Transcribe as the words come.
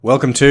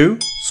Welcome to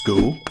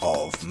School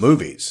of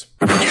Movies.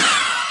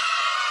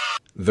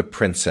 The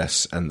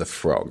Princess and the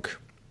Frog.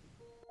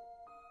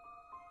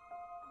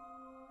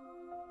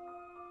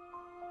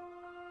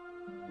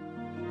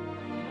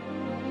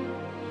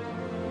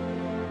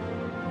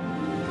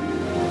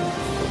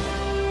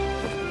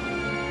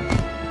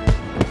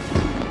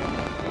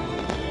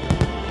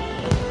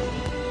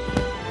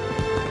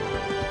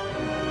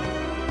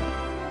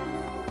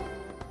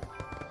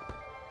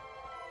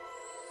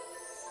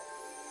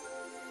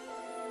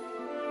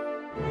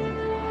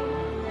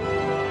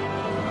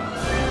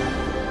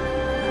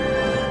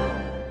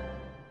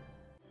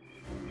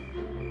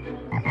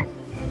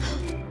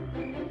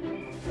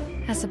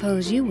 I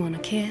suppose you want a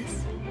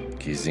kiss.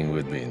 Kissing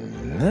would be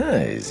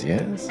nice,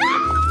 yes?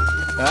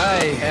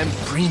 I am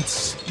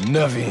Prince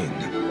Naveen.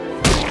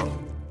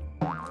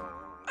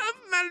 Of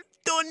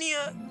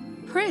Maldonia.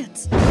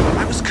 Prince?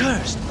 I was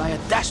cursed by a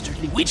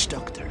dastardly witch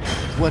doctor.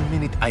 1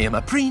 minute I am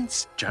a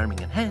prince,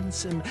 charming and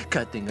handsome,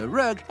 cutting a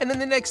rug, and then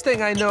the next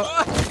thing I know,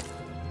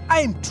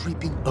 I'm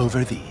tripping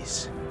over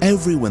these.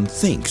 Everyone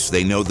thinks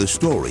they know the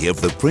story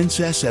of the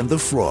Princess and the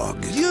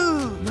Frog.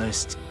 You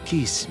must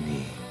kiss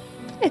me.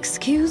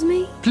 Excuse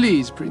me?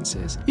 Please,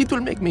 princess. It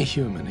will make me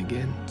human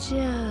again.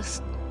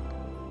 Just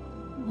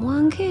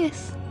one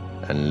kiss.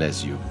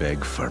 Unless you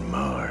beg for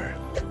more.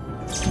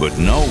 But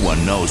no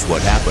one knows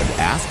what happened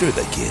after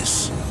the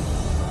kiss.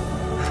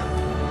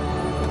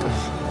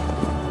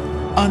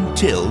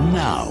 Until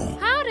now.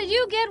 How did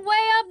you get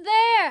way up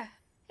there?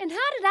 And how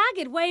did I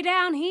get way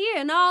down here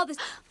and all this?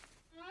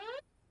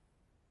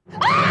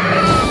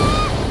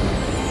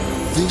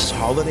 This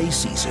holiday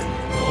season,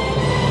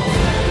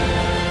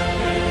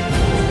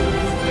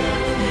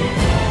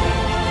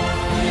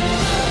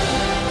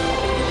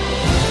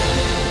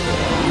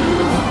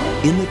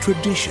 in the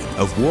tradition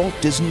of Walt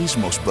Disney's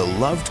most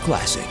beloved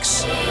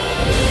classics,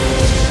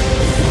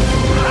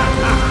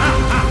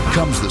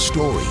 comes the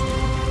story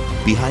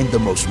behind the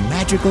most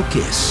magical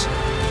kiss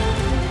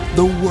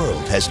the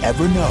world has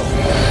ever known.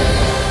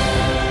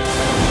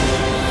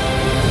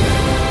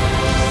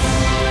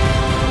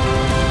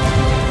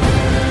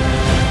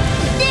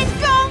 This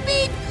gonna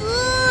be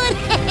good!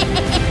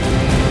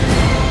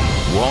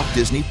 Walt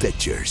Disney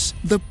Pictures,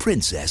 The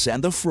Princess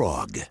and the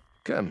Frog.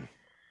 Come,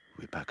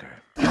 Whippacker.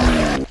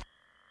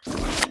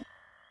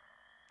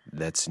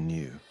 That's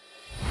new.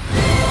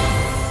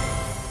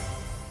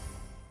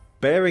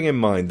 Bearing in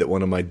mind that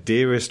one of my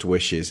dearest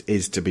wishes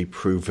is to be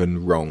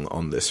proven wrong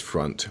on this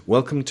front,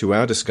 welcome to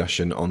our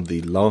discussion on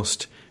the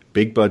last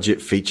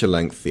big-budget,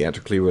 feature-length,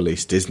 theatrically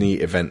released Disney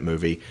event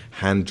movie,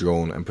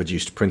 hand-drawn and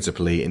produced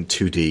principally in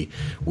 2D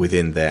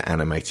within their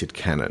animated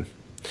canon.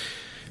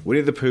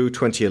 Winnie the Pooh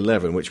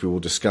 2011, which we will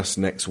discuss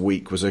next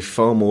week, was a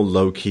far more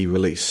low-key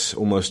release,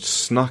 almost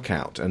snuck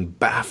out and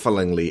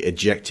bafflingly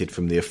ejected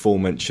from the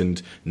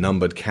aforementioned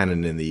numbered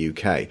canon in the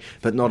UK,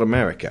 but not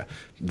America,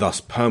 thus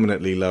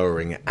permanently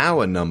lowering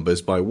our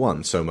numbers by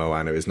one. So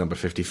Moana is number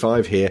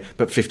 55 here,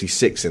 but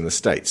 56 in the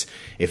States.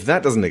 If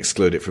that doesn't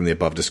exclude it from the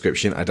above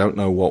description, I don't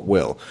know what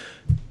will.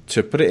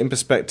 To put it in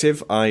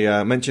perspective,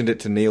 I mentioned it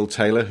to Neil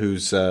Taylor,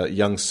 whose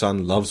young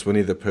son loves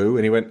Winnie the Pooh,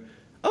 and he went,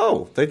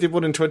 "Oh, they did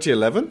one in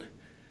 2011?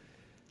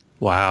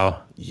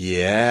 Wow.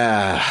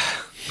 Yeah."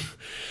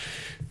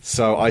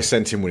 So I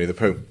sent him Winnie the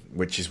Pooh,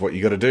 which is what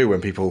you got to do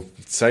when people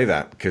say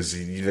that, because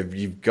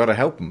you've got to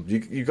help them.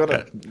 You got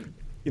to,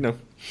 you know.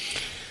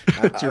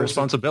 It's your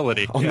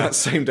responsibility. On that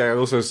same day, I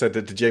also said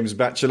it to James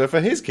Batchelor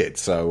for his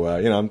kids. So,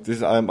 you know,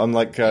 I'm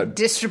like...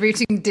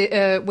 Distributing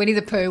Winnie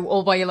the Pooh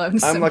all by your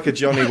lonesome. I'm like a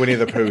Johnny Winnie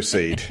the Pooh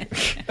seed.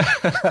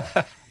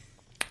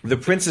 The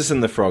Princess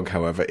and the Frog,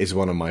 however, is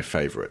one of my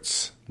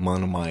favourites.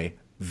 One of my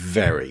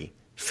very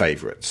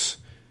favourites.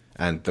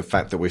 And the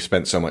fact that we've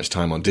spent so much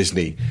time on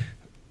Disney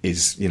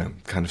is, you know,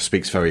 kind of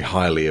speaks very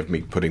highly of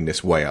me putting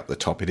this way up the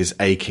top. It is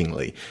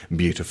achingly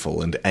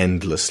beautiful and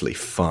endlessly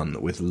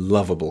fun with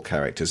lovable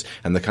characters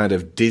and the kind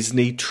of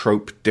Disney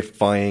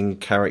trope-defying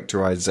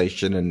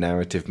characterization and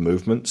narrative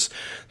movements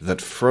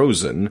that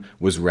Frozen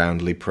was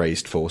roundly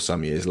praised for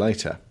some years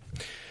later.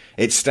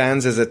 It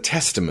stands as a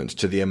testament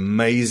to the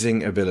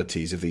amazing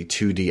abilities of the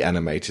 2D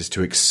animators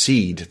to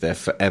exceed their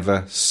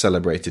forever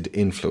celebrated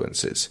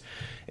influences.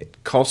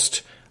 It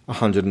cost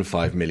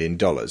 $105 million.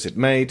 It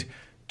made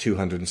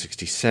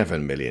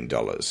 $267 million,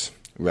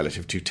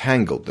 relative to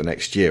Tangled the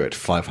next year at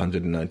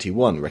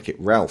 $591, Wreck-It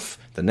Ralph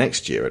the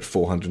next year at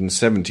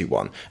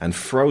 $471, and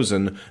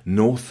Frozen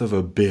north of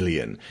 $1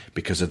 billion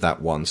because of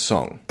that one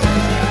song.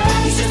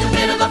 He's just a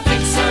bit of a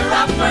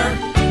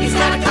fixer-upper. He's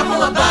got a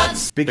couple of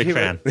bugs. Big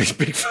fan.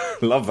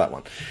 Love that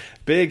one.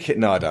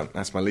 No, I don't.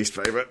 That's my least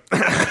favourite.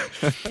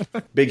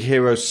 Big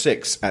Hero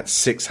 6 at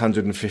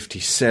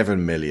 $657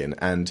 million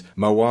and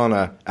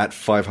Moana at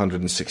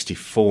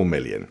 $564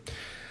 million.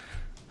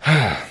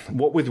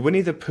 What with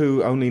Winnie the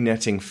Pooh only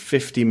netting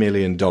 $50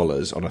 million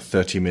on a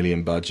 $30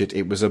 million budget,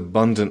 it was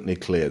abundantly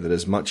clear that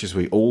as much as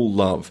we all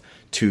love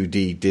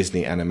 2D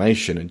Disney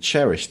animation and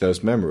cherish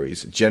those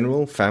memories,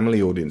 general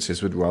family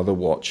audiences would rather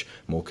watch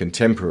more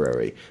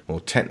contemporary,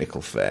 more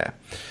technical fare.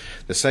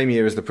 The same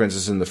year as The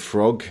Princess and the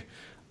Frog,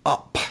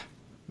 Up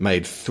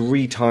made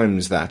 3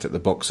 times that at the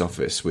box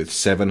office with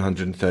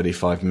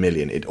 $735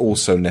 million. It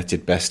also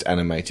netted Best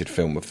Animated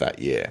Film of that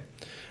year.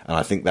 And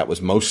I think that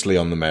was mostly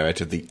on the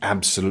merit of the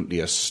absolutely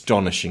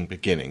astonishing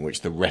beginning,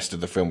 which the rest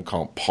of the film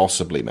can't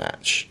possibly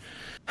match.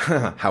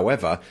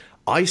 However,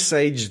 Ice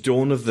Age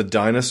Dawn of the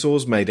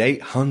Dinosaurs made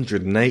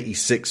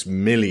 $886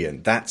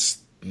 million. That's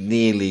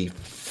nearly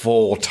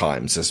 4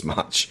 times as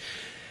much.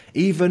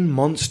 Even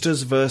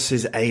Monsters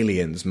vs.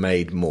 Aliens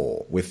made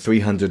more, with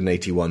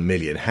 $381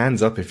 million.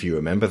 Hands up if you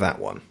remember that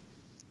one.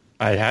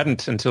 I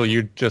hadn't until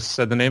you just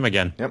said the name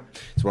again. Yep.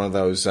 It's one of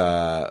those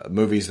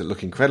movies that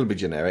look incredibly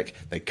generic.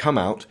 They come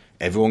out,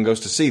 everyone goes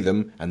to see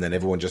them, and then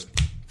everyone just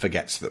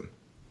forgets them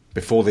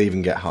before they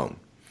even get home.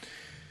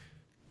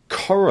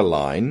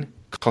 Coraline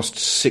cost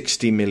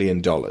 $60 million,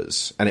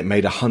 and it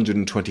made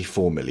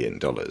 $124 million.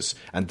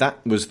 And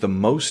that was the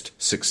most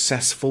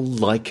successful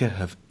Laika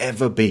have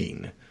ever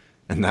been.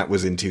 And that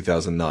was in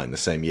 2009, the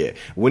same year.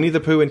 Winnie the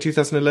Pooh in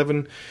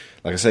 2011,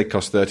 like I say,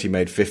 cost 30,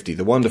 made 50.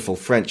 The wonderful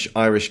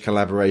French-Irish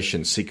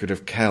collaboration Secret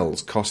of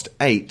Kells cost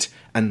 8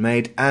 and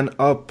made an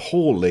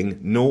appalling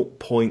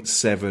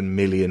 $0.7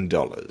 million.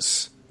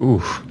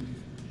 Oof.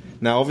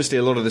 Now, obviously,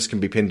 a lot of this can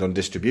be pinned on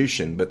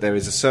distribution, but there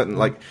is a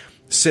certain,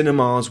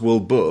 cinemas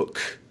will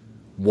book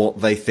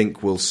what they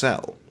think will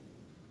sell.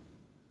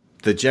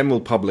 The general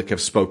public have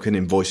spoken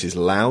in voices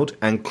loud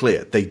and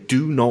clear. They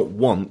do not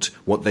want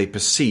what they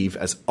perceive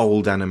as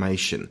old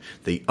animation.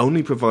 The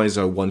only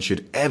proviso one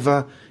should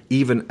ever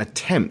even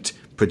attempt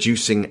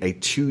producing a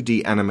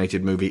 2D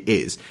animated movie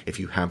is if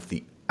you have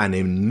an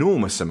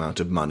enormous amount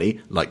of money,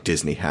 like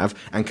Disney have,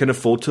 and can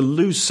afford to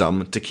lose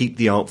some to keep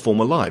the art form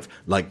alive,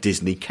 like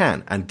Disney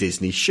can and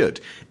Disney should.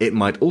 It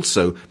might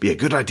also be a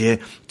good idea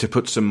to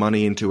put some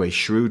money into a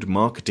shrewd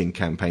marketing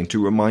campaign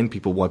to remind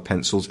people why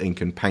pencils,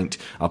 ink and paint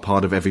are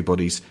part of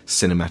everybody's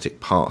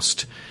cinematic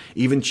past.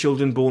 Even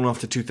children born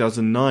after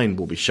 2009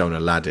 will be shown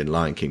Aladdin,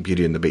 Lion King,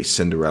 Beauty and the Beast,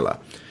 Cinderella.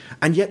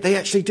 And yet they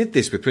actually did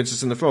this with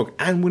Princess and the Frog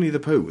and Winnie the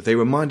Pooh. They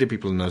reminded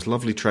people in those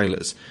lovely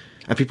trailers.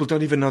 And people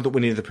don't even know that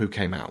Winnie the Pooh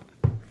came out.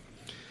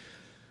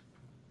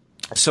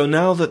 So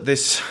now that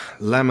this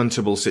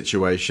lamentable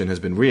situation has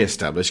been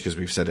re-established, because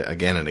we've said it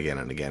again and again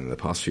and again in the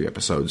past few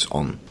episodes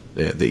on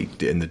in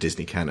the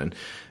Disney canon,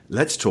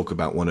 let's talk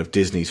about one of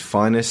Disney's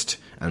finest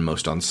and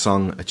most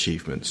unsung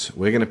achievements.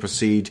 We're going to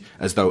proceed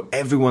as though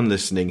everyone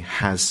listening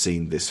has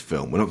seen this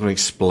film. We're not going to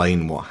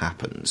explain what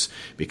happens,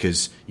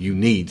 because you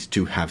need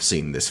to have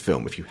seen this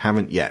film. If you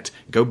haven't yet,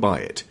 go buy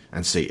it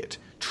and see it.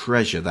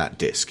 Treasure that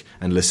disc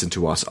and listen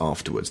to us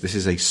afterwards. This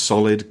is a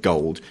solid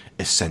gold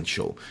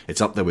essential. It's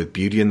up there with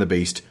Beauty and the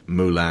Beast,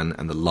 Mulan,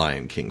 and The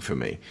Lion King for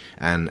me.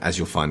 And as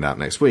you'll find out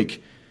next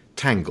week,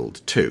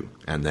 Tangled too.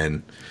 And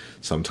then,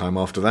 sometime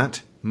after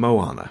that,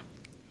 Moana.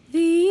 The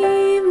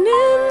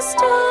evening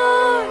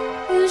star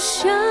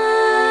is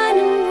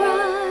shining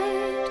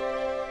bright,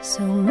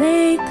 so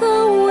make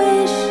a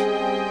wish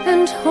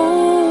and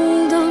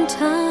hold on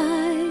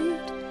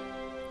tight.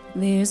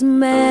 There's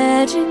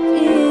magic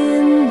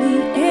in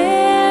the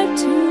air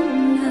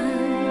tonight,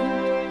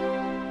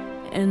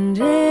 and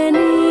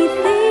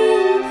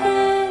anything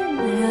can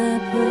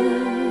happen.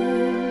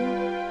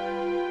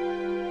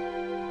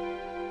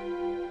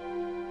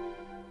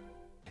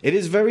 It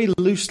is very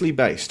loosely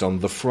based on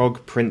The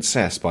Frog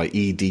Princess by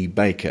E.D.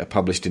 Baker,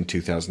 published in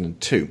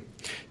 2002.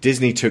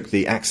 Disney took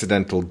the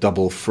accidental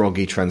double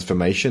froggy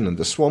transformation and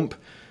the swamp,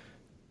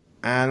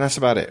 and that's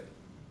about it.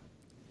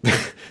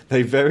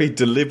 They very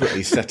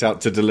deliberately set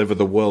out to deliver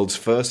the world's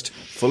first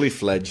fully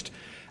fledged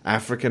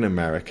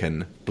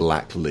African-American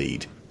black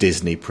lead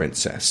Disney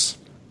princess,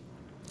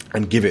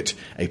 and give it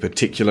a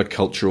particular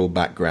cultural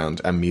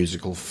background and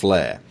musical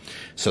flair.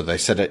 So they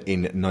set it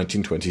in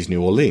 1920s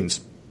New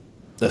Orleans,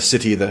 a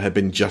city that had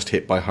been just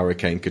hit by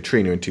Hurricane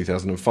Katrina in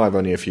 2005,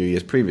 only a few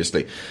years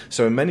previously.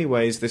 So in many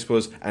ways, this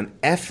was an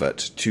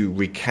effort to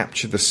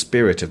recapture the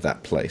spirit of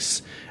that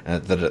place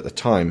that at the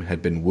time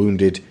had been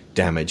wounded,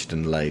 damaged,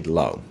 and laid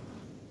low.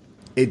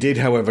 It did,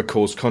 however,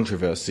 cause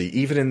controversy,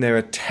 even in their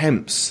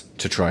attempts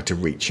to try to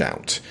reach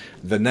out.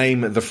 The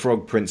name The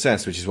Frog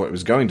Princess, which is what it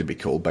was going to be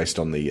called based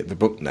on the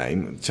book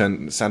name,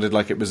 sounded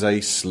like it was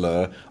a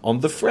slur on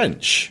the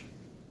French.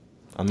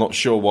 I'm not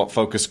sure what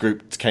focus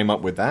group came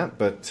up with that,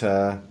 but,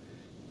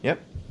 yep,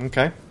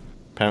 okay.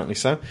 Apparently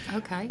so.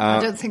 Okay. I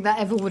don't think that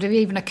ever would have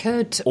even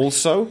occurred to me.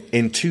 Also,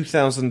 in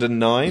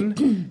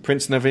 2009,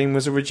 Prince Naveen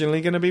was originally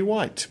going to be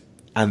white,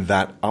 and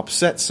that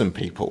upset some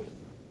people.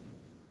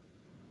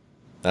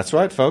 That's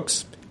right,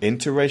 folks.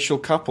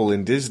 Interracial couple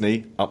in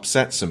Disney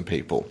upset some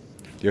people.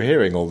 You're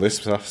hearing all this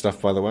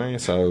stuff, by the way,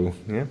 so,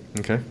 yeah,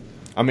 okay.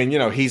 I mean,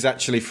 he's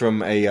actually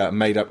from a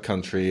made-up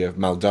country of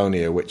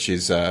Maldonia, which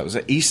is was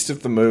it east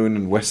of the moon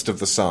and west of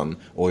the sun,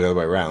 or the other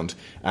way around,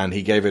 and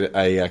he gave it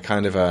a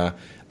kind of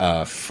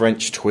a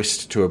French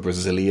twist to a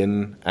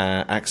Brazilian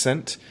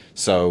accent.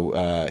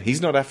 So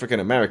he's not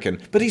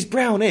African-American, but he's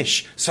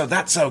brownish, so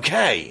that's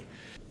okay.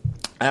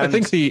 And I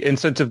think the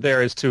incentive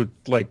there is to,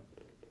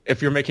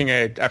 if you're making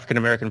an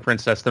African-American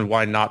princess, then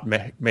why not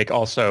make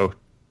also,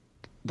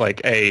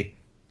 a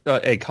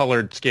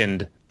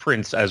colored-skinned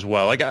prince as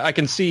well. Like I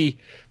can see,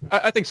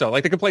 I think so.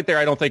 Like the complaint there,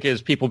 I don't think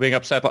is people being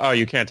upset. Oh,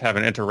 you can't have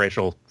an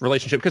interracial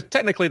relationship because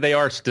technically they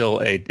are still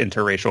a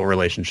interracial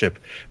relationship.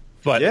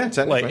 But yeah,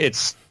 like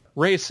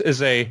race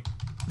is a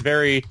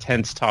very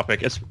tense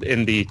topic. It's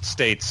in the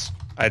States.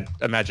 I'd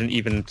imagine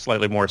even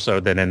slightly more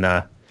so than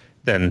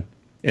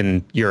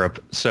in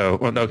Europe. So,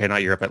 well, okay,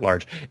 not Europe at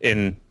large.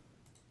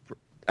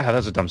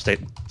 That's a dumb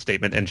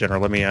statement in general.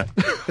 Let me.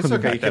 It's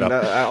okay.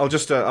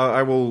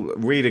 I will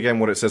read again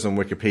what it says on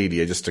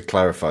Wikipedia just to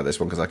clarify this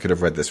one because I could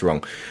have read this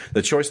wrong.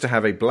 The choice to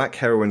have a black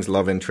heroine's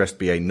love interest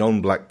be a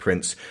non-black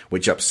prince,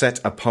 which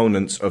upset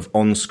opponents of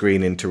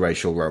on-screen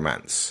interracial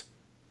romance.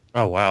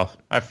 Oh wow!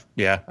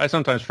 I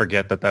sometimes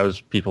forget that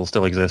those people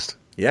still exist.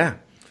 Yeah.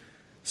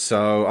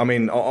 So, I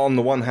mean, on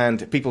the one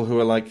hand, people who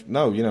are like,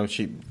 no,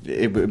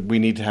 we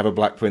need to have a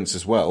black prince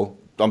as well.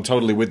 I'm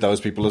totally with those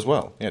people as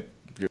well.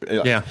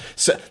 Yeah.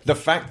 So the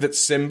fact that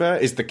Simba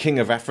is the king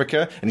of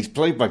Africa and he's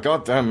played by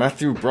goddamn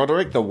Matthew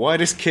Broderick, the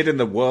whitest kid in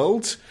the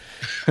world.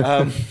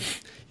 As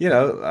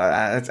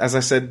I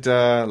said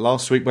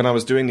last week when I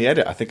was doing the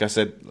edit, I think I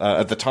said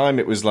at the time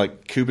it was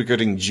like Cuba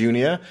Gooding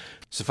Jr.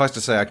 Suffice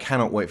to say, I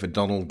cannot wait for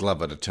Donald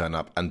Glover to turn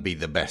up and be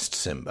the best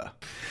Simba.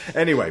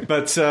 Anyway,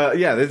 but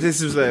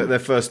this is their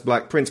first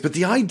black prince. But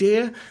the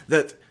idea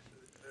that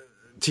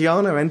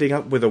Tiana ending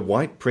up with a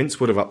white prince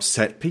would have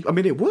upset people, I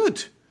mean, it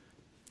would.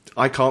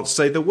 I can't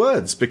say the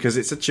words because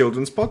it's a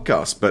children's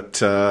podcast.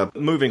 But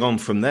moving on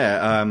from there,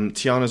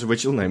 Tiana's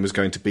original name was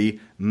going to be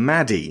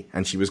Maddie,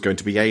 and she was going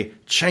to be a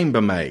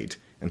chambermaid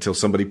until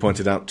somebody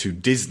pointed out to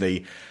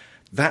Disney,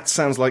 that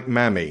sounds like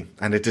Mammy,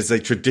 and it is a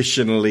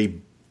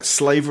traditionally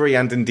slavery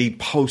and indeed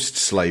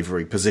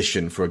post-slavery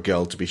position for a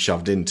girl to be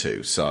shoved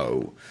into.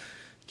 So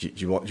do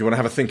you want to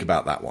have a think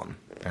about that one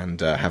and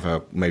have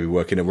her maybe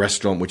work in a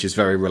restaurant, which is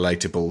very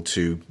relatable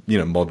to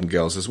modern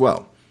girls as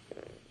well.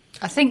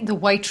 I think the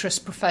waitress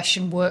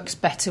profession works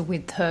better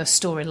with her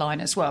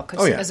storyline as well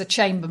because as a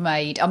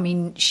chambermaid, I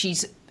mean,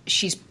 she's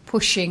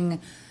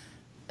pushing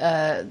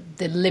the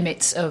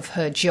limits of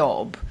her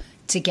job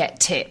to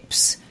get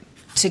tips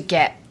to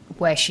get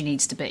where she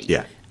needs to be.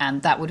 Yeah.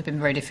 And that would have been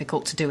very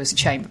difficult to do as a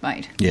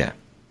chambermaid. Yeah.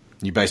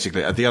 You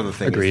basically, the other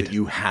thing is that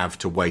you have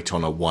to wait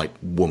on a white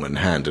woman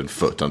hand and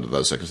foot under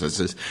those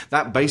circumstances.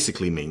 That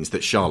basically means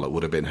that Charlotte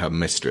would have been her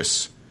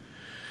mistress.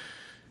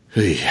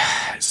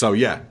 So,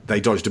 yeah, they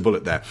dodged a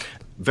bullet there.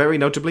 Very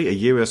notably, a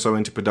year or so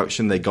into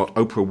production, they got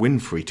Oprah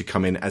Winfrey to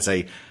come in as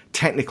a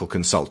technical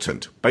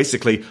consultant.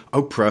 Basically,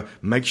 Oprah,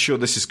 make sure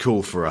this is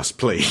cool for us,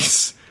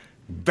 please.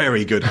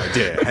 Very good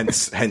idea.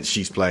 Hence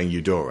she's playing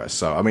Eudora.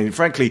 So, I mean,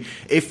 frankly,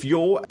 if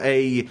you're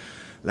a,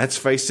 let's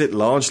face it,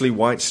 largely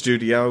white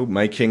studio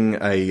making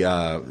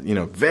a,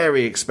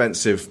 very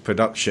expensive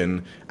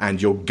production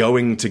and you're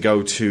going to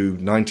go to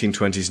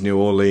 1920s New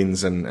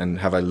Orleans and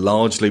have a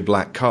largely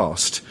black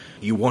cast,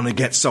 you want to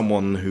get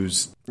someone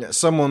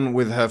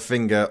with her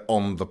finger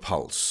on the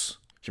pulse.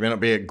 She may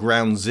not be at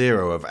ground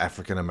zero of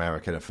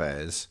African-American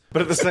affairs.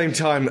 But at the same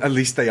time, at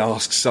least they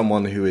ask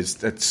someone who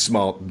is a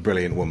smart,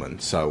 brilliant woman.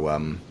 So,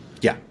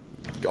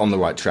 on the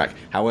right track.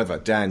 However,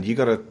 Dan, you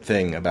got a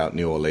thing about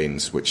New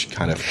Orleans, which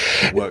kind of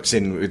works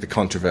in with the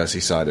controversy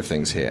side of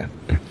things here.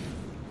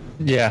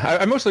 Yeah,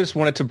 I mostly just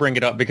wanted to bring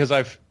it up because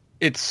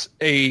it's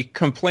a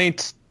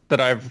complaint that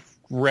I've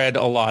read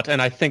a lot,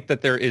 and I think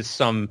that there is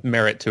some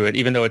merit to it,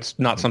 even though it's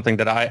not something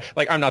that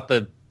I'm not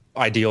the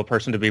ideal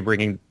person to be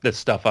bringing this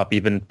stuff up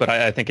but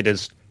I think it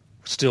is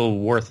still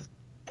worth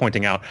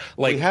pointing out.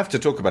 Like, we have to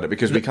talk about it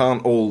because we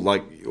can't all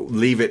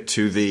leave it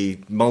to the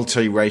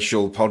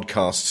multiracial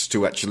podcasts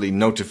to actually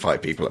notify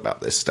people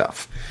about this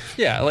stuff.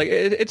 Yeah,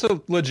 it's a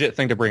legit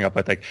thing to bring up,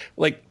 I think.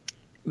 Like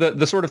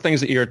the sort of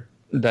things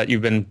that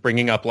you've been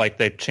bringing up, like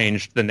they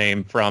changed the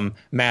name from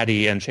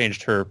Maddie and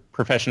changed her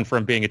profession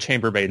from being a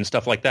chambermaid and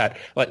stuff like that.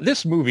 Like,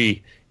 this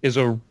movie is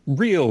a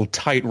real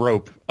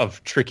tightrope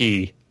of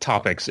tricky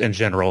topics in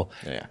general.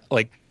 Yeah.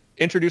 Like,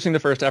 introducing the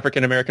first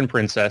African-American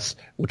princess,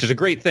 which is a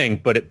great thing,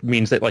 but it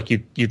means that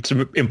it's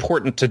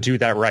important to do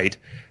that right.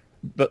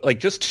 But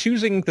just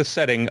choosing the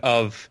setting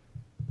of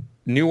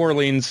New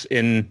Orleans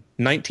in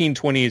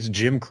 1920s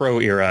Jim Crow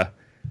era,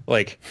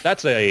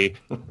 that's a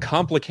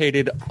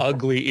complicated,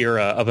 ugly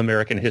era of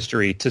American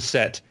history to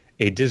set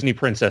a Disney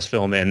princess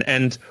film in.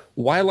 And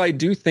while I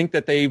do think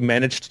that they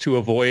managed to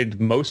avoid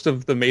most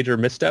of the major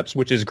missteps,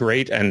 which is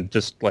great, and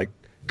just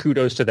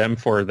kudos to them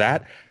for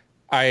that,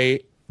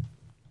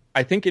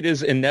 I think it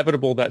is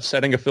inevitable that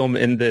setting a film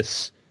in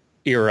this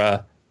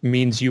era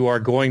means you are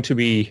going to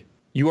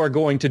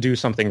do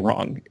something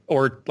wrong,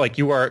 or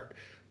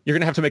you're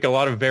going to have to make a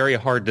lot of very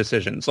hard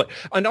decisions.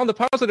 And on the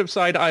positive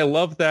side, I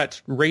love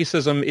that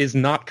racism is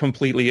not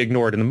completely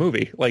ignored in the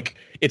movie.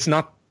 It's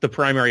not the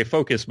primary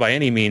focus by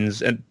any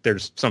means, and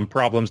there's some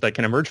problems that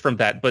can emerge from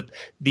that, but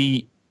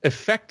the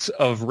effects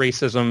of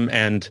racism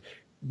and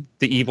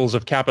the evils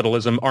of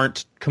capitalism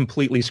aren't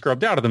completely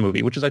scrubbed out of the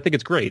movie, which is, I think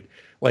it's great.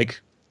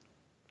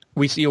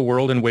 We see a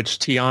world in which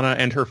Tiana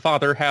and her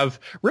father have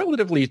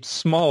relatively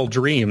small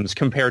dreams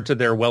compared to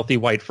their wealthy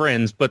white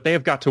friends, but they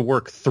have got to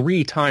work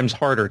 3 times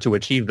harder to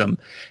achieve them.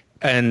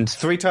 And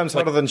 3 times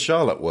harder than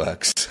Charlotte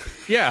works.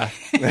 Yeah.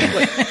 Is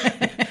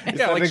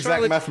that an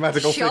exact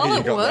mathematical figure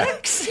you got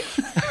works.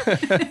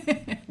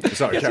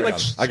 Sorry, carry on.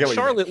 I get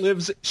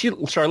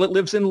what Charlotte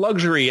lives in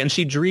luxury, and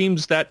she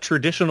dreams that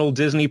traditional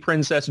Disney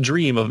princess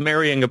dream of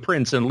marrying a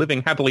prince and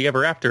living happily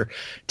ever after.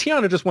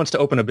 Tiana just wants to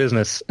open a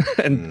business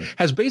and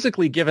has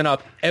basically given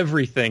up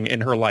everything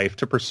in her life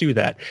to pursue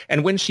that.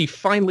 And when she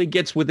finally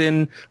gets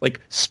within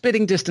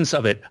spitting distance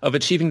of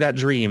achieving that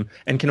dream,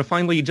 and can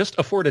finally just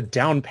afford a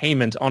down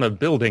payment on a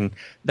building,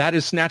 that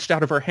is snatched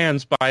out of her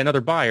hands by another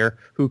buyer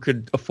who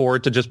could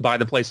afford to just buy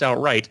the place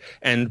outright,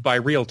 and by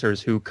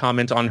realtors who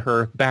comment on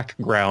her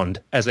background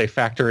as a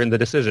factor in the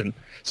decision.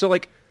 So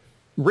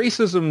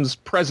racism's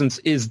presence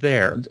is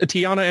there.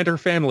 Tiana and her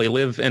family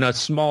live in a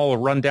small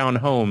rundown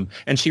home,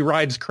 and she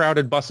rides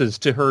crowded buses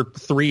to her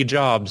 3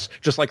 jobs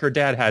just like her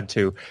dad had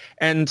to.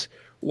 And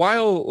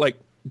while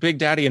Big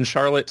Daddy and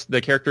Charlotte, the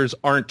characters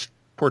aren't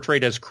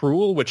portrayed as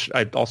cruel, which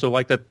I also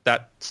like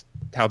that's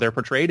how they're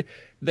portrayed,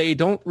 they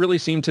don't really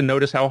seem to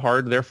notice how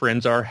hard their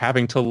friends are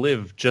having to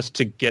live just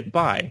to get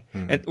by.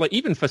 And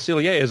even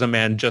Facilier is a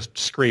man just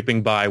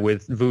scraping by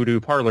with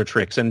voodoo parlor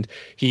tricks, and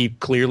he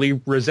clearly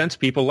resents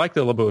people like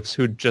the LaBeoufs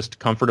who just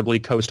comfortably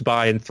coast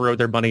by and throw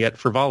their money at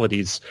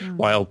frivolities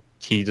while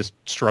he just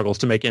struggles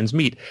to make ends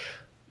meet.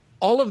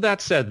 All of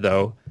that said,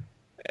 though,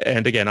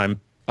 and again,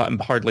 I'm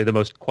hardly the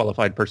most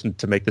qualified person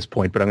to make this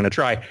point, but I'm going to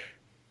try.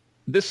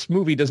 This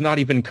movie does not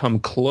even come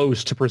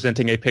close to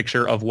presenting a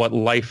picture of what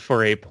life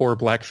for a poor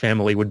black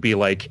family would be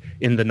like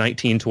in the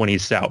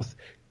 1920s South.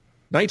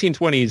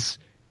 1920s,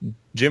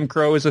 Jim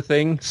Crow is a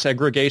thing.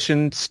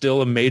 Segregation,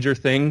 still a major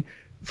thing.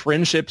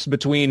 Friendships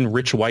between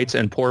rich whites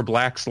and poor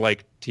blacks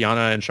like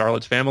Tiana and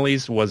Charlotte's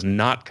families was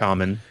not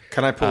common.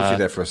 Can I pause you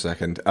there for a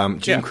second?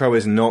 Jim Crow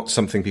is not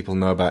something people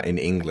know about in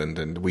England,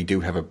 and we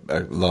do have a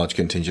large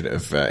contingent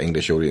of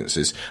English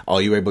audiences.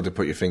 Are you able to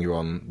put your finger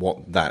on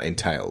what that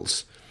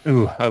entails?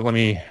 Ooh, let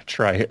me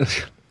try.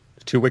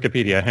 To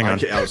Wikipedia. Hang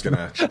on. I was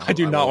gonna. I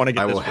do not want to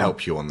get. I will this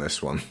help you on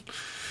this one.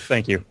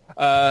 Thank you.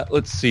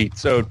 Let's see.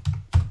 So,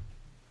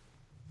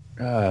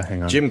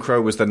 hang on. Jim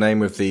Crow was the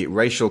name of the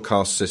racial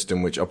caste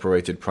system which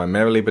operated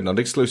primarily but not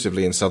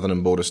exclusively in southern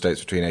and border states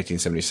between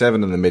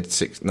 1877 and the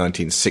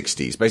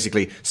mid-1960s.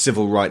 Basically,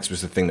 civil rights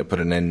was the thing that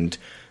put an end.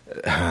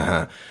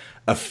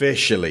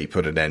 Officially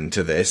put an end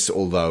to this,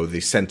 although the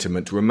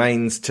sentiment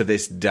remains to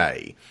this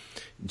day.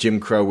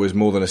 Jim Crow was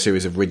more than a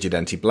series of rigid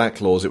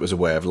anti-black laws. It was a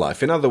way of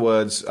life. In other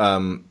words,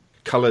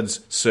 coloreds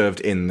served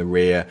in the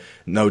rear.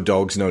 No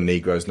dogs, no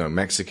Negroes, no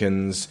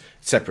Mexicans.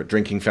 Separate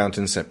drinking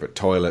fountains, separate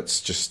toilets.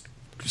 Just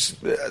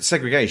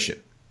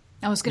segregation.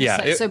 I was going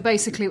to say, so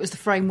basically it was the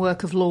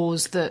framework of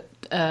laws that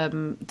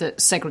that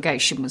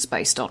segregation was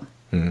based on.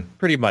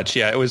 Pretty much,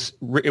 yeah. It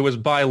was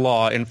by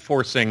law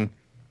enforcing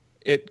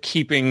it,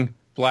 keeping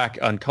black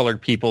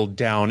uncolored people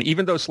down,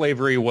 even though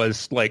slavery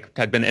was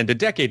had been ended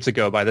decades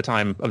ago by the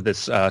time of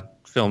this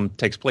film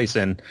takes place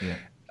in.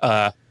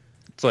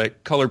 It's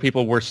colored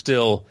people were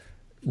still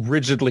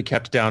rigidly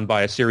kept down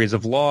by a series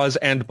of laws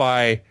and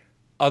by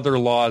other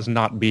laws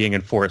not being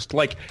enforced.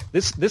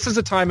 This is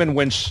a time in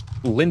which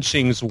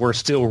lynchings were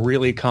still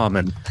really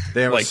common.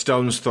 They're a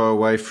stone's throw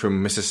away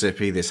from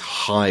Mississippi, this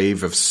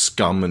hive of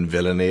scum and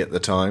villainy at the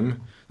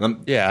time.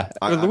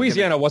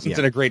 Louisiana wasn't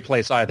in a great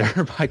place either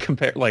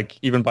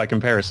even by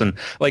comparison.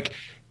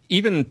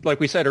 Even like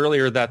we said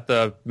earlier that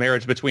the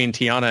marriage between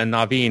Tiana and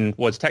Naveen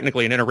was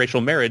technically an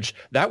interracial marriage,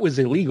 that was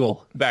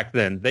illegal back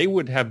then. They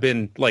would have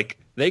been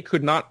they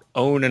could not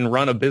own and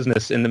run a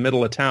business in the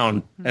middle of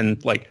town,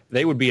 and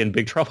they would be in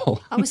big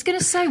trouble. I was going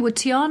to say, would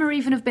Tiana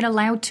even have been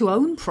allowed to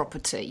own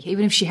property,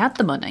 even if she had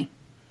the money?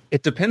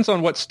 It depends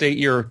on what state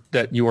you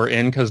are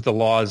in, because the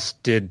laws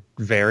did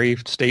vary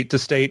state to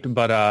state,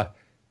 but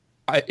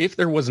if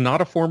there was not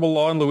a formal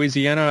law in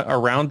Louisiana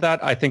around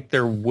that, I think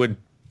it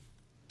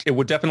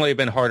would definitely have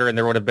been harder, and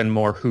there would have been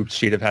more hoops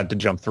she'd have had to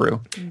jump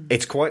through.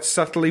 It's quite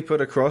subtly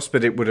put across,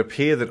 but it would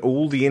appear that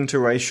all the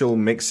interracial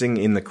mixing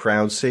in the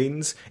crowd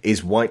scenes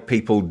is white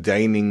people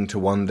deigning to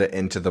wander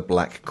into the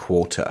black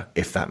quarter,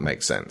 if that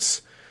makes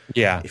sense.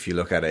 Yeah. If you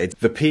look at it.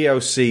 The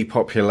POC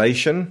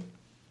population,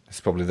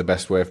 that's probably the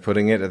best way of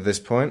putting it at this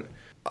point,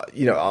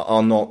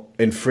 are not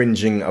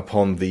infringing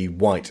upon the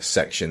white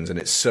sections, and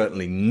it's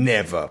certainly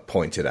never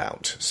pointed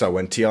out. So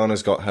when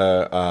Tiana's got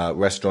her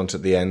restaurant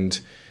at the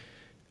end,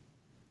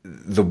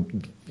 the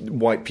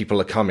white people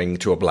are coming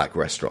to a black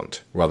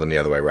restaurant rather than the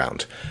other way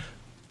around.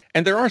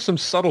 And there are some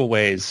subtle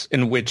ways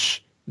in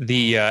which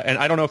and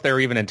I don't know if they're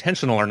even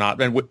intentional or not,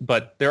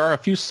 but there are a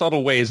few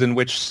subtle ways in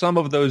which some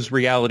of those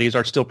realities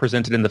are still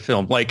presented in the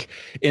film. Like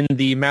in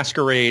the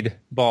masquerade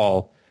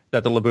ball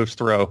that the LaBeoufs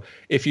throw,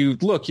 if you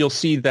look, you'll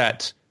see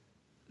that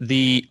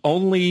the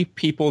only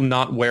people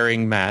not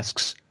wearing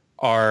masks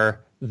are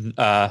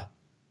the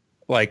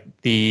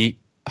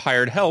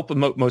hired help,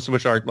 most of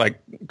which are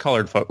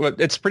colored folk.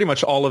 It's pretty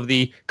much all of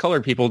the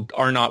colored people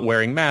are not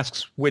wearing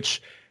masks,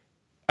 which,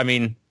 I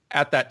mean,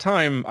 at that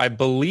time, I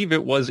believe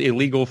it was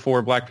illegal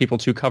for black people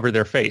to cover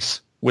their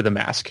face with a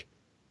mask.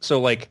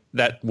 So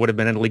that would have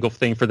been an illegal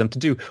thing for them to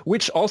do,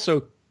 which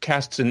also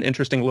casts an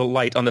interesting little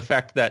light on the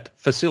fact that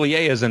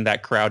Facilier is in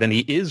that crowd, and he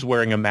is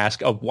wearing a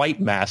mask, a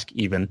white mask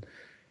even.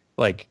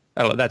 Like,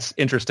 I don't know, that's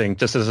interesting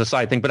just as a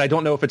side thing, but I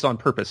don't know if it's on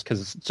purpose,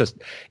 because it's just,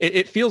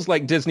 it feels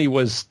like Disney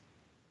was,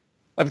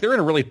 like, they're in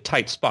a really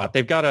tight spot.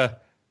 They've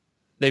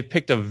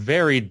picked a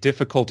very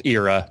difficult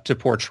era to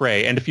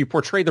portray, and if you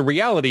portray the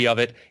reality of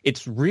it,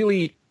 it's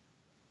really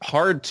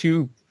hard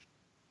to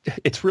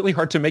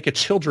make a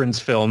children's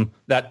film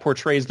that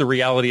portrays the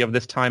reality of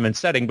this time and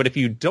setting. But if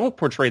you don't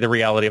portray the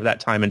reality of that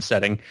time and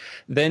setting,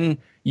 then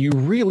you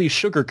really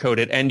sugarcoat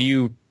it, and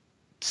you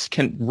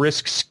can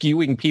risk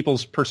skewing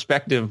people's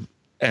perspective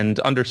and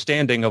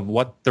understanding of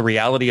what the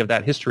reality of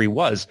that history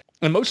was.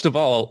 And most of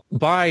all,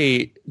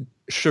 by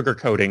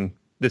sugarcoating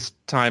this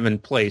time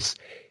and place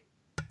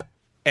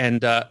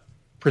and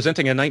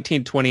presenting a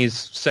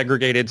 1920s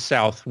segregated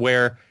South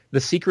where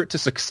the secret to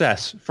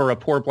success for a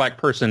poor black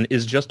person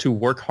is just to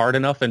work hard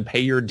enough and pay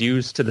your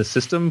dues to the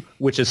system,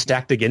 which is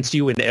stacked against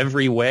you in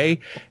every way,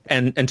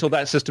 and until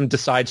that system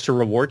decides to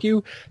reward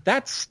you,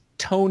 that's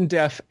tone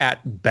deaf at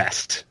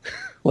best.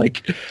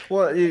 Like,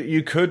 well,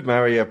 you could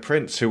marry a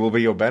prince who will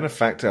be your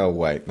benefactor. Oh,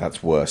 wait,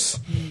 that's worse.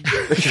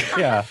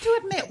 Yeah. I have to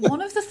admit,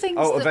 one of the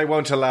things they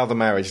won't allow the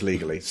marriage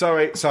legally.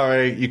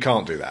 Sorry, you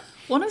can't do that.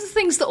 One of the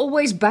things that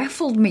always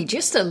baffled me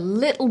just a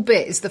little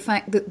bit is the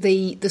fact that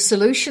the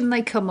solution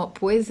they come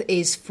up with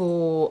is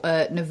for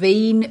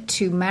Naveen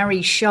to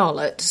marry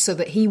Charlotte so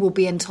that he will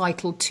be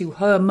entitled to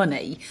her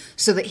money,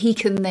 so that he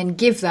can then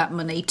give that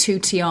money to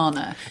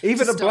Tiana.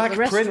 Even a black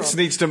prince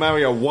needs to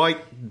marry a white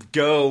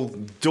girl,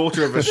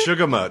 daughter of a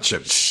sugar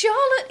merchant.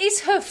 Charlotte is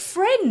her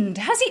friend.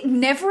 Has it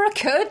never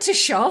occurred to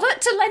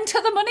Charlotte to lend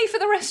her the money for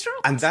the restaurant?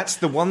 And that's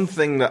the one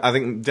thing that I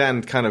think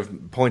Dan kind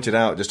of pointed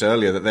out just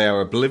earlier, that they are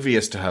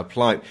oblivious to her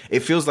plight. It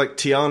feels like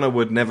Tiana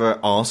would never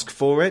ask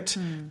for it,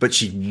 but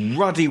she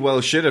ruddy well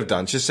should have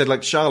done. She said,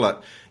 like, Charlotte,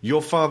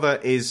 your father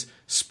is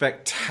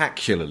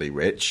spectacularly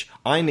rich.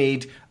 I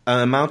need an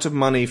amount of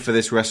money for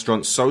this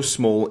restaurant so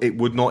small it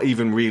would not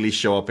even really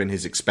show up in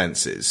his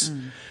expenses.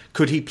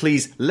 Could he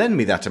please lend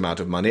me that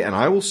amount of money, and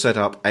I will set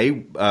up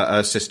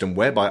a system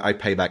whereby I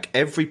pay back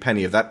every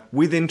penny of that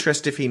with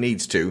interest if he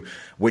needs to,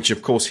 which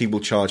of course he will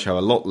charge her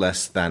a lot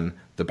less than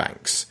the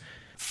banks.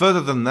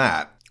 Further than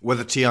that,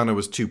 whether Tiana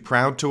was too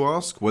proud to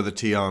ask, whether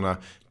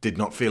Tiana did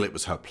not feel it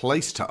was her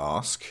place to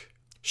ask,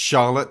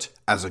 Charlotte,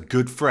 as a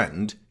good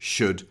friend,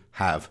 should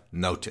have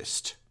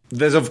noticed.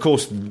 There's, of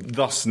course,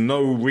 thus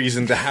no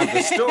reason to have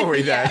the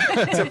story there.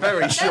 It's a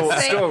very short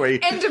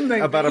story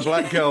about a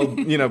black girl,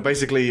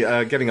 basically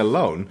getting a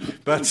loan.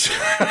 But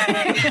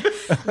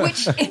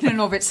which, in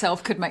and of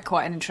itself, could make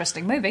quite an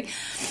interesting movie.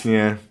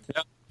 Yeah.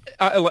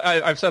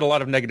 I've said a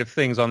lot of negative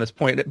things on this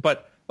point,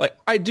 but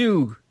I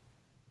do...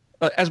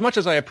 as much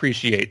as I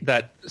appreciate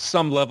that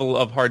some level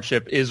of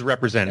hardship is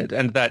represented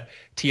and that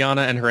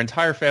Tiana and her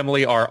entire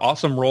family are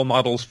awesome role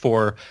models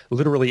for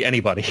literally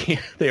anybody,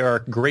 they are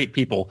great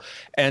people.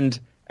 And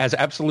as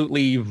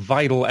absolutely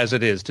vital as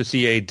it is to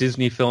see a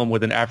Disney film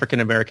with an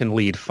African-American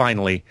lead,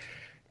 finally.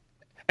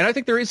 And I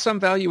think there is some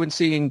value in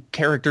seeing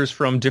characters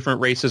from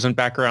different races and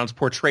backgrounds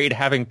portrayed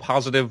having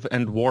positive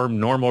and warm,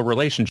 normal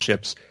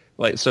relationships.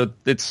 So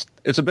it's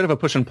a bit of a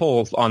push and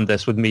pull on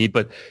this with me,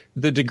 but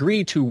the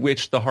degree to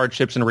which the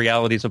hardships and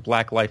realities of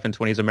black life in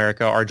 20s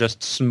America are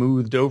just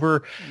smoothed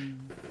over,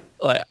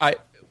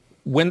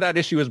 when that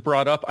issue is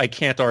brought up, I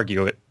can't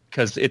argue it,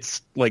 because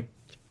it's like,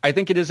 I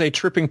think it is a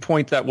tripping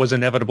point that was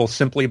inevitable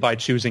simply by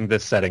choosing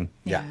this setting.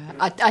 Yeah.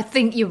 I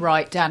think you're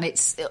right, Dan.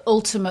 It's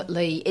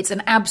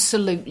an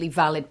absolutely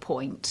valid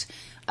point.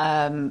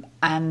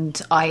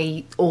 And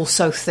I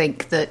also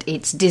think that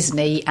it's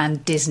Disney,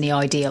 and Disney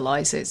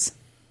idealizes.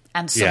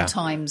 And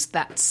sometimes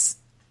that's...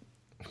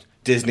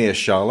 Disney as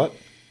Charlotte?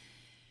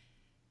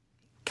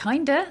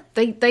 Kinda.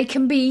 They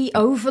can be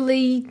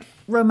overly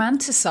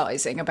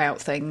romanticizing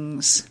about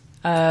things.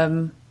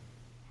 I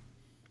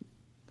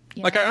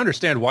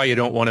understand why you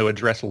don't want to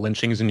address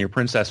lynchings in your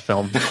princess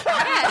film.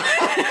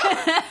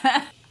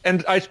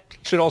 And I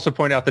should also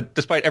point out that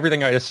despite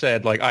everything I just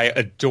said, I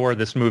adore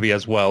this movie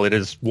as well. It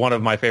is one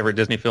of my favorite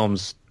Disney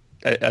films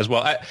as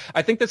well.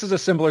 I think this is a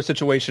similar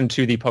situation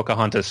to the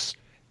Pocahontas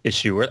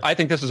issue. I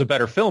think this is a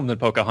better film than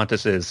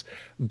Pocahontas is,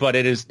 but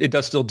it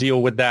does still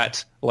deal with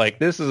that.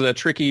 This is a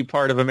tricky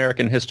part of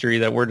American history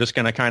that we're just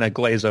going to kind of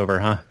glaze over,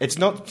 huh? It's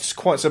not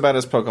quite so bad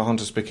as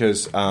Pocahontas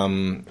because,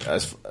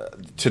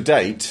 to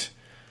date,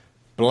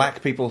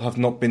 black people have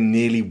not been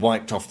nearly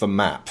wiped off the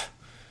map.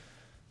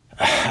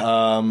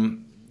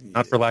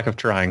 Not for lack of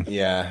trying.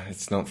 Yeah,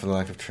 it's not for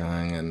lack of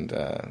trying, and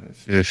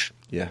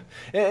yeah,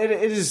 it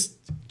is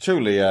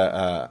truly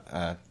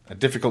a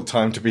difficult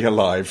time to be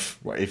alive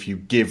if you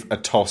give a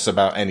toss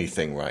about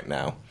anything right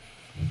now.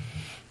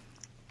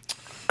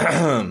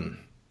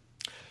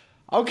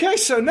 Okay,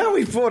 so now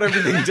we've brought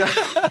everything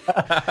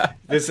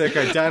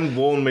down. Dan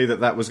warned me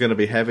that was going to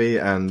be heavy,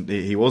 and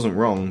he wasn't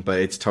wrong, but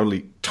it's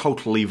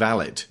totally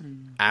valid.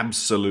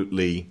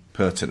 Absolutely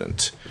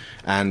pertinent.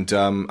 And,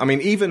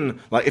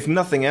 even, if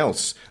nothing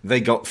else, they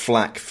got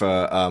flack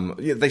for...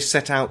 they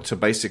set out to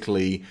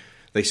basically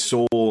They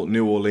saw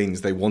New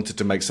Orleans, they wanted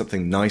to make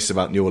something nice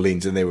about New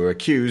Orleans, and they were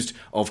accused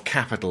of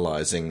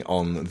capitalizing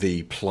on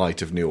the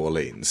plight of New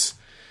Orleans.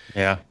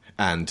 Yeah.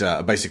 And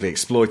basically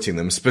exploiting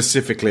them,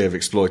 specifically of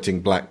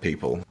exploiting black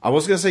people. I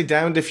was going to say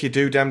damned if you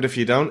do, damned if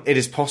you don't. It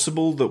is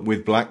possible that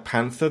with Black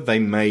Panther, they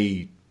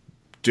may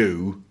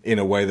do in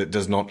a way that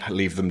does not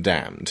leave them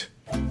damned.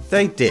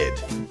 They did.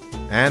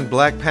 And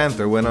Black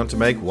Panther went on to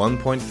make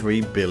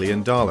 $1.3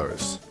 billion.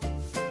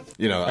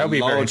 You know, a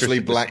largely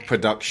black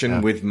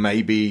production with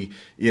maybe,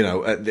 you know,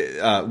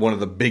 one of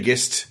the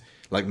biggest,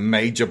 like,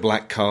 major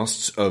black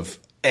casts of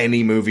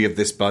any movie of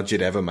this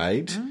budget ever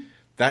made. Mm.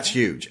 That's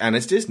huge. And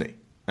it's Disney.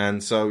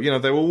 And so, you know,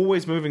 they're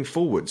always moving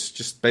forwards,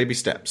 just baby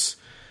steps.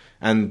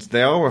 And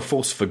they are a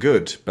force for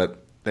good,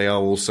 but they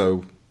are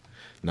also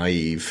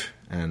naive.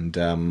 And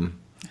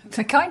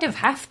they kind of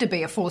have to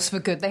be a force for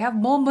good. They have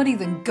more money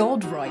than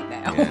God right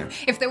now. Yeah.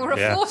 If they were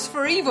a force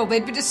for evil,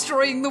 they'd be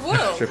destroying the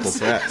world. Triple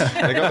threat.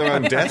 They got their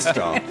own Death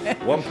Star.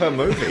 One per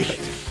movie.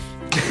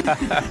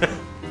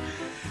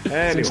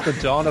 Anyway. Since the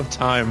dawn of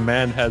time,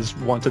 man has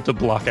wanted to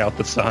block out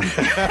the sun.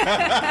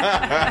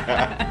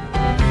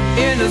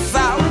 In the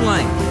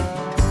Southland,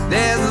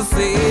 there's a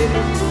city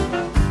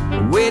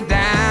way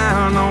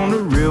down on the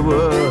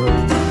river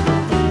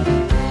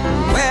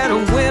where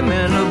the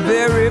women are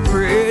very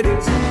pretty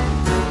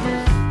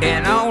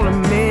and all the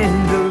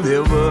men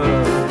deliver.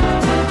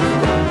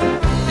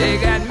 They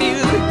got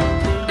music,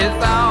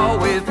 it's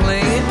always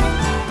playing.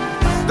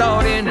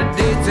 Start in the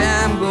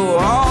daytime, go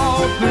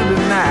all through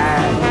the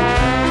night.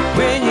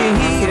 When you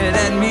hear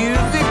that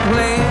music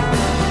playing,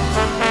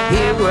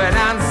 hear what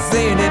I'm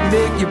saying, it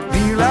make you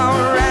feel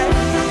alright.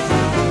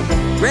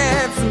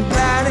 Grab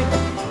somebody,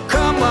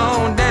 come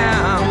on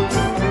down.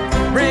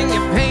 Bring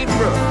your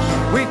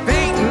paintbrush, we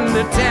painting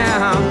the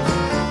town.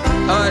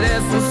 Oh,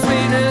 there's some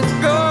sweetness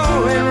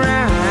going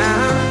round.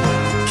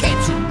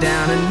 Catch it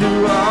down in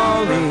New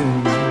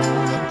Orleans.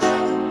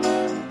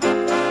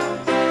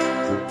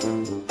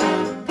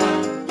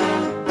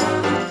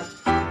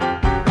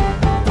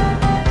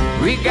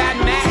 We got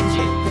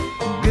magic,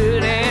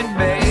 good and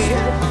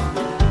bad.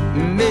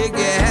 Make you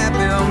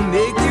happy or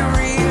make you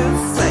real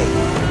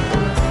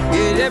sad.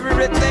 Get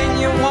everything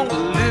you want,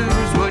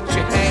 lose what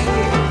you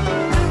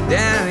had.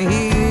 Down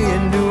here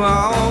in New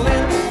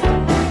Orleans.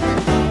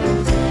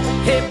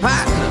 Hey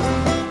partner,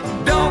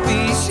 don't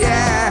be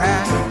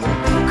shy.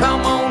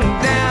 Come on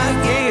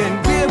down here and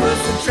give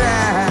us a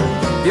try.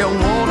 You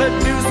wanna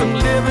do some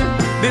living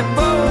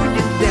before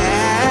you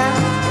die?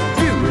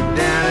 Do it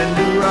down in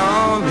New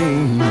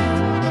Orleans.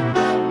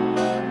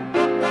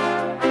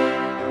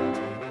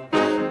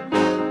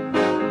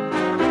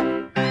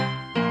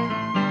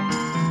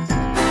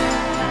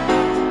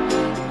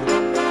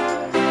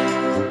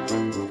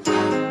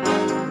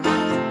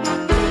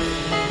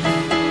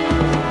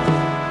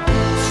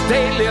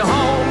 Stately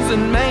homes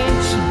and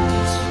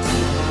mansions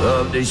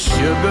of the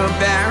sugar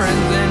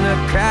barons and the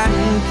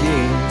cotton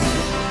kings.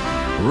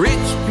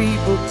 Rich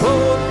people,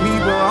 poor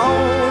people,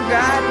 all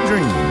got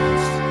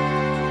dreams.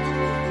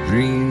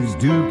 Dreams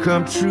do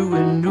come true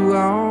in New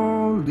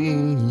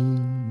Orleans.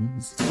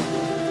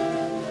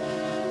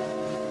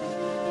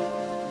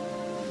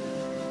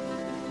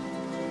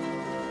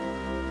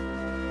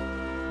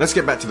 Let's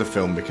get back to the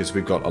film because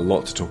we've got a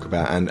lot to talk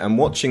about. And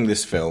watching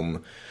this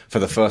film for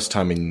the first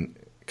time in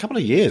a couple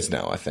of years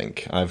now, I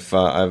think I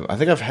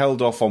think I've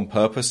held off on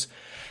purpose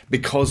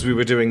because we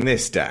were doing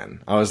this,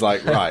 Dan. I was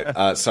like,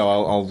 right, so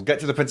I'll get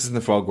to the Princess and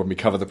the Frog when we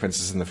cover the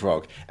Princess and the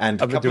Frog.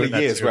 And a couple of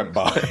years went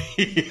by,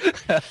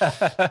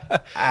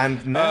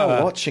 and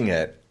now watching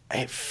it,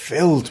 it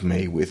filled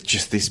me with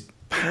just this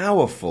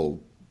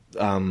powerful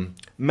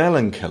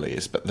melancholy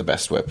is the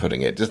best way of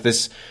putting it. Just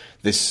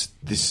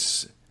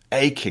this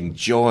aching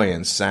joy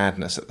and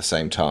sadness at the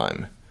same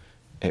time.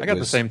 I got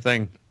the same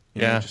thing.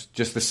 Yeah,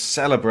 just the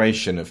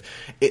celebration of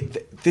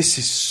it. This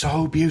is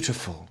so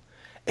beautiful.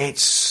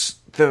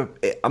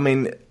 I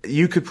mean,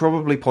 you could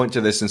probably point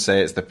to this and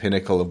say it's the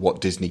pinnacle of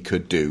what Disney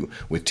could do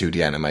with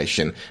 2D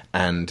animation,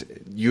 and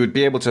you would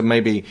be able to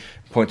maybe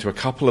point to a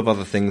couple of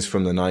other things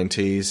from the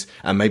 90s,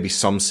 and maybe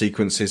some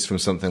sequences from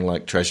something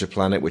like Treasure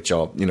Planet, which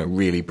are, you know,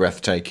 really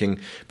breathtaking,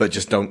 but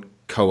just don't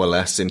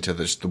coalesce into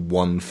just the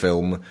one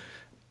film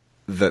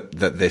that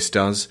this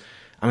does.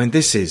 I mean,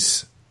 this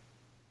is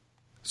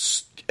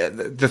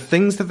the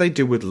things that they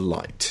do with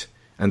light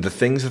and the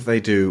things that they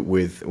do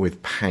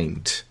with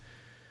paint.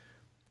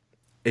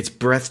 It's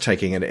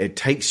breathtaking, and it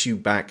takes you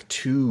back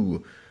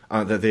to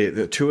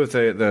the two of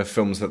the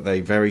films that they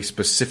very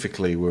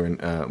specifically were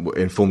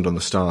informed on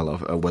the style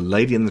of were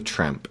Lady and the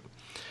Tramp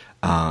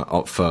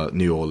for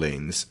New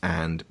Orleans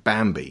and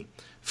Bambi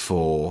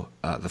for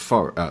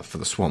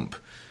the Swamp.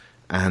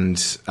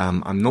 And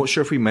I'm not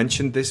sure if we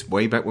mentioned this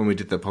way back when we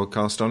did the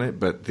podcast on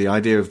it, but the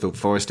idea of the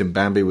forest in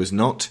Bambi was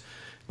not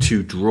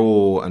to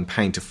draw and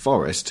paint a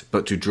forest,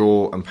 but to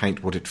draw and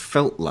paint what it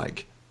felt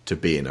like to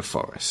be in a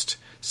forest.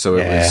 So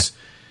it was,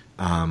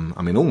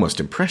 almost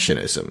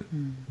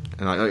impressionism,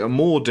 and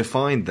more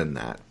defined than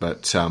that.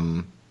 But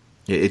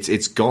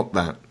it's got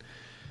that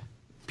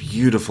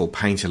beautiful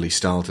painterly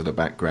style to the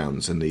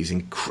backgrounds and these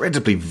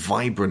incredibly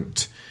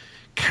vibrant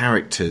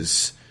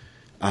characters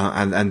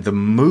and the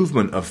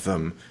movement of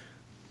them.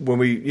 When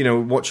we,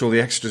 watch all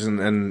the extras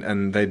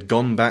and they'd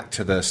gone back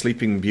to the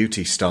Sleeping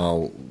Beauty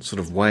style sort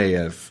of way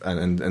of,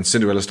 and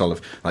Cinderella style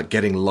of, like,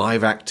 getting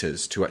live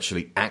actors to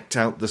actually act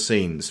out the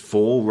scenes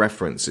for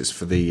references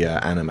for the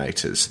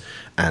animators,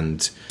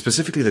 and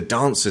specifically the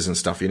dances and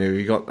stuff.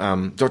 You got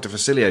Dr.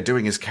 Facilier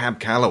doing his Cab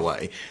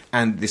Calloway,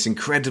 and this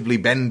incredibly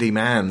bendy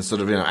man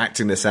sort of,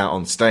 acting this out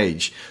on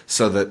stage,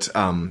 so that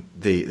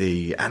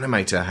the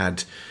animator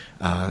had...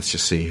 let's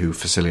just see who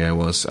Facilier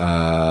was.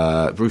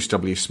 Bruce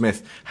W.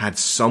 Smith had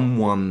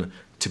someone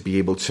to be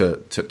able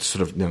to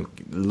sort of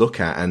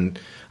look at. And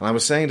I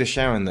was saying to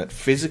Sharon that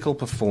physical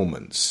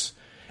performance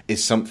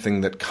is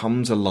something that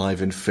comes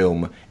alive in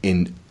film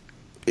in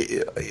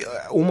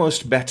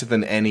almost better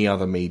than any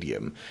other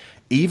medium.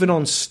 Even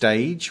on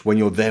stage, when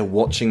you're there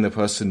watching the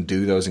person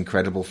do those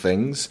incredible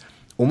things,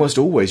 almost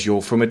always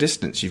you're from a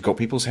distance. You've got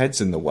people's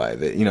heads in the way.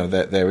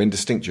 They're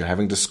indistinct. You're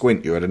having to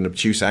squint. You're at an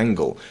obtuse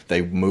angle.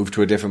 They move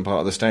to a different part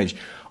of the stage.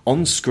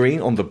 On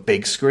screen, on the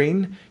big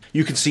screen,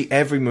 you can see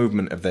every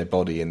movement of their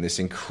body in this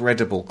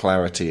incredible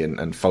clarity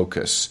and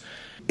focus.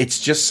 It's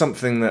just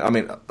something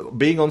that,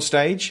 being on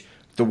stage,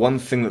 the one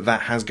thing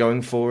that has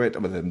going for it,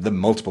 the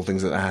multiple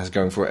things that has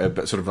going for it,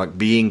 but sort of like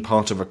being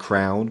part of a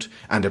crowd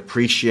and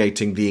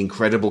appreciating the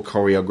incredible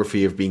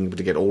choreography of being able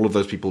to get all of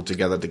those people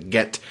together to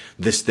get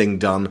this thing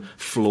done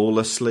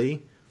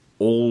flawlessly,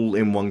 all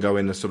in one go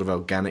in a sort of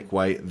organic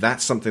way.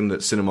 That's something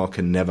that cinema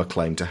can never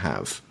claim to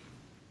have,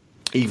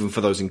 even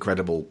for those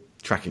incredible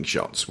tracking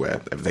shots where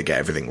they get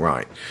everything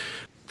right.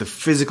 The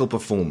physical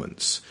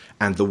performance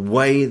and the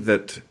way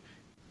that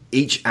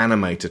each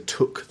animator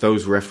took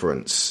those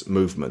reference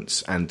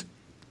movements and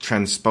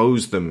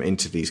transposed them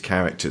into these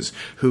characters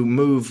who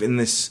move in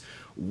this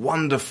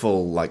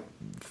wonderful, like,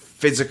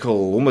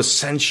 physical, almost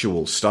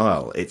sensual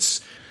style. It's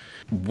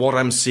what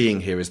I'm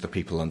seeing here is the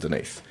people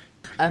underneath.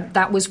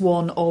 That was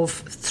one of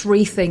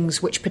three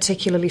things which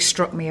particularly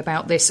struck me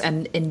about this,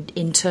 and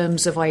in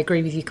terms of, I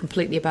agree with you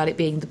completely about it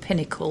being the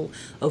pinnacle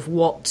of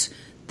what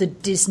the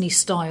Disney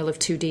style of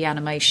 2D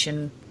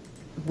animation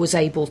was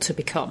able to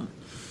become.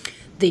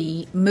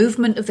 The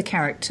movement of the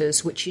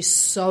characters, which is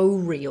so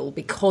real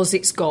because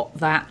it's got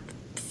that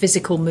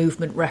physical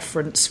movement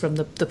reference from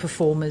the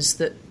performers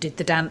that did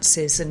the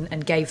dances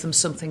and gave them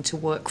something to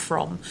work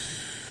from.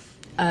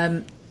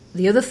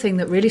 The other thing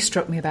that really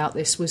struck me about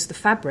this was the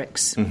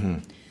fabrics. Mm-hmm.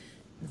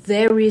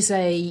 There is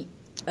a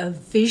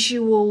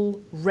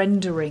visual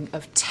rendering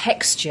of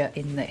texture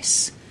in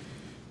this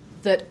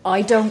that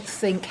I don't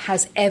think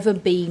has ever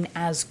been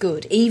as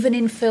good. Even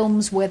in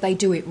films where they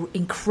do it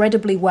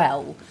incredibly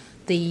well,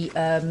 the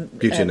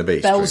Beauty and the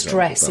Beast, Belle's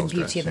dress in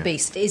Beauty and the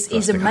Beast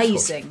is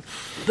amazing,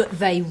 but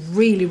they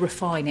really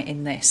refine it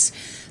in this.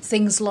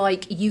 Things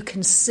like you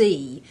can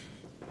see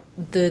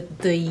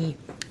the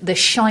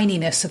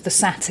shininess of the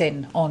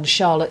satin on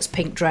Charlotte's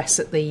pink dress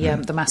at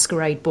the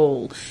masquerade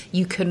ball.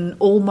 You can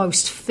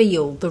almost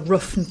feel the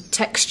rough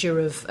texture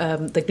of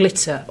the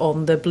glitter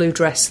on the blue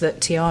dress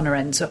that Tiana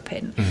ends up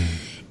in.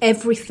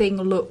 Everything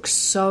looks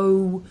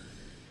so...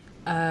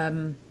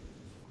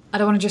 I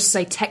don't want to just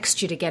say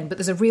textured again, but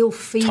there's a real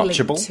feeling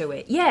touchable to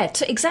it. Yeah,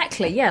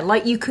 exactly. Yeah,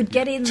 like you could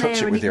get in there and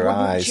it wouldn't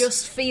eyes.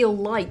 Just feel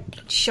like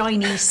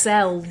shiny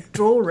cell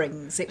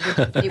drawings. It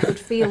would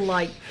feel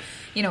like,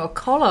 a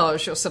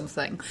collage or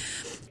something.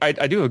 I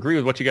do agree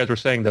with what you guys were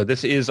saying, though.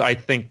 This is, I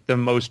think, the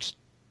most,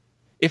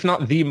 if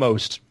not the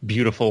most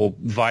beautiful,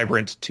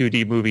 vibrant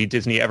 2D movie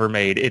Disney ever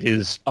made. It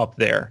is up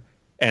there.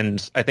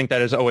 And I think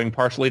that is owing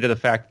partially to the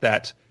fact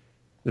that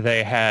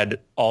they had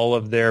all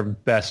of their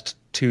best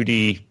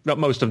 2D,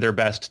 most of their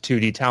best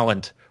 2D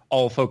talent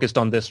all focused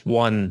on this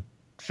one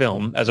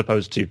film, as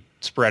opposed to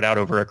spread out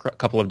over a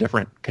couple of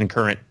different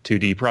concurrent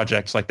 2D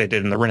projects like they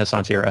did in the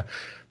Renaissance era.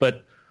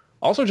 But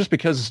also just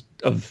because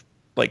of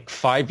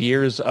 5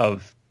 years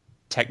of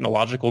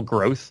technological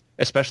growth,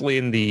 especially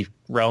in the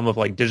realm of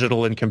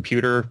digital and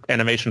computer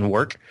animation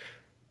work.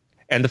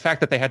 And the fact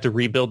that they had to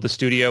rebuild the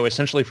studio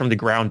essentially from the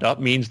ground up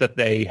means that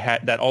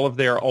that all of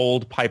their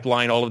old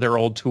pipeline, all of their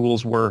old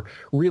tools were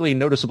really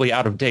noticeably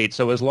out of date.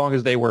 So as long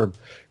as they were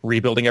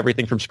rebuilding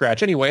everything from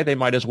scratch anyway, they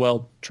might as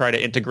well try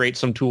to integrate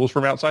some tools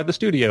from outside the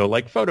studio,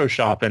 like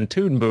Photoshop and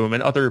Toon Boom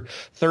and other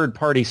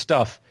third-party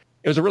stuff.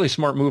 It was a really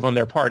smart move on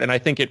their part, and I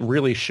think it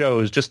really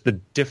shows just the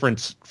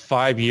difference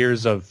 5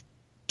 years of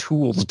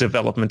tools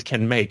development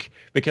can make,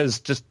 because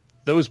just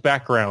those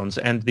backgrounds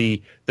and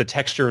the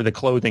texture of the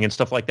clothing and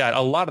stuff like that,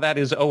 a lot of that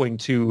is owing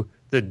to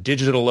the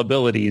digital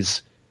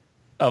abilities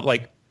of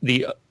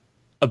the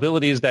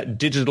abilities that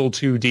digital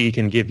 2D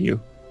can give you.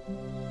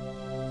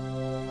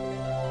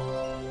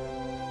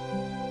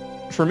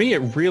 For me, it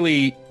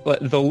really,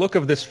 the look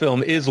of this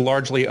film is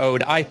largely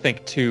owed, I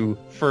think, to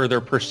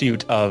further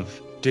pursuit of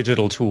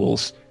digital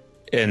tools.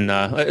 In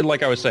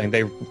like I was saying,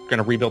 they kind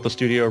of rebuilt the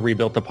studio,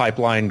 rebuilt the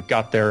pipeline,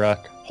 got their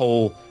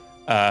whole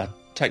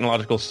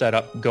technological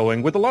setup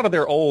going with a lot of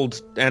their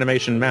old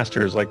animation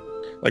masters. Like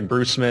like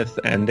Bruce Smith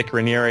and Nick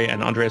Ranieri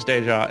and Andres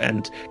Deja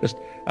and just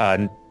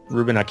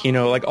Ruben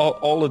Aquino, like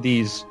all of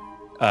these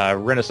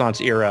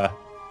Renaissance era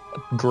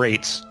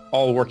greats,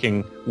 all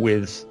working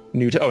with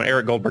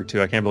Eric Goldberg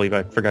too. I can't believe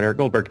I forgot Eric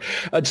Goldberg.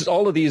 Just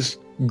all of these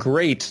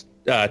great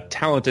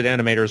talented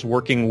animators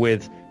working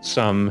with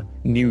some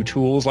new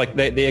tools. Like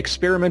they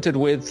experimented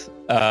with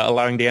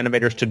allowing the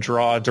animators to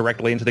draw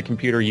directly into the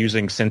computer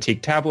using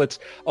Cintiq tablets.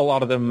 A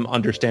lot of them,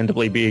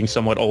 understandably being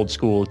somewhat old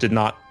school, did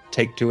not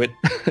take to it.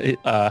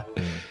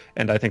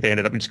 And I think they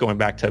ended up just going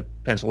back to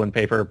pencil and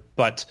paper.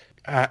 But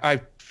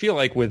I feel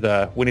like with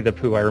Winnie the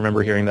Pooh, I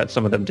remember hearing that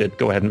some of them did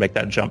go ahead and make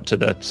that jump to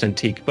the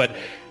Cintiq. But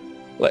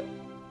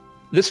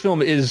this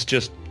film is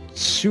just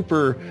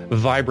super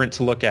vibrant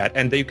to look at,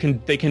 and they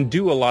can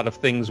do a lot of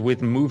things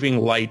with moving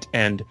light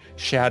and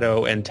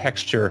shadow and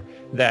texture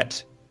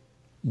that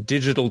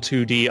digital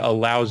 2D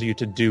allows you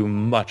to do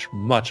much,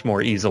 much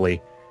more easily.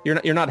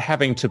 You're not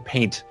having to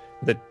paint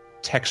the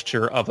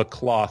texture of a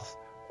cloth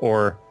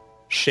or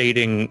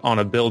shading on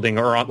a building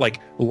or on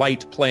like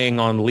light playing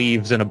on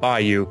leaves in a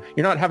bayou.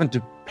 You're not having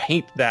to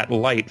paint that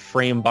light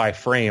frame by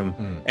frame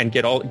and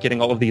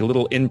getting all of the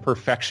little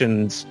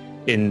imperfections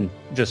in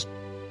just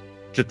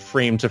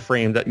frame to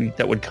frame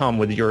that would come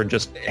with your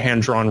just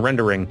hand-drawn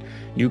rendering.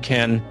 You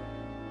can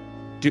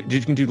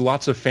do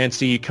lots of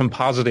fancy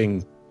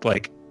compositing,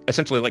 like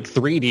essentially like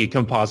 3D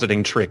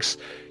compositing tricks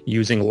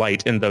using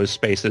light in those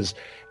spaces.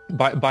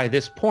 By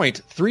this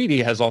point,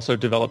 3D has also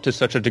developed to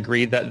such a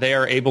degree that they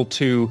are able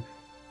to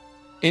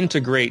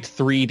integrate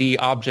 3D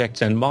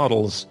objects and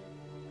models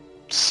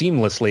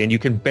seamlessly, and you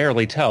can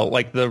barely tell.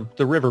 Like the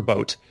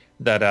riverboat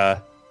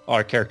that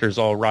our characters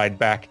all ride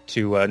back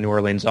to New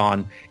Orleans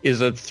on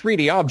is a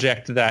 3D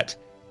object that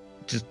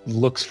just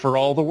looks for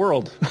all the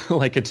world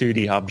like a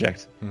 2D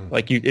object.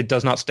 Like it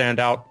does not stand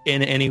out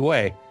in any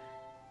way.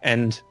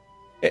 And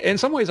in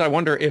some ways, I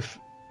wonder if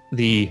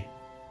the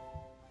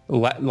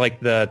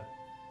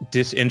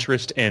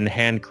disinterest in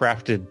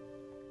handcrafted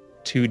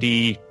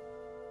 2D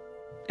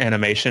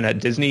animation at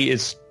Disney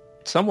is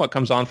somewhat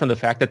comes on from the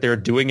fact that they're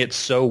doing it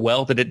so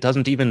well that it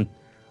doesn't even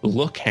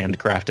look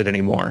handcrafted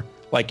anymore.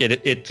 Like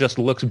it just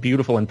looks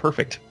beautiful and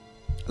perfect.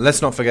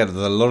 Let's not forget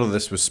that a lot of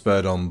this was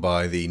spurred on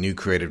by the new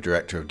creative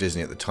director of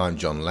Disney at the time,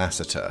 John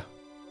Lasseter.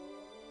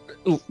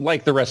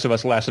 Like the rest of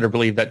us, Lasseter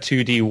believed that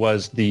 2D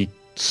was the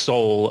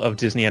soul of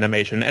Disney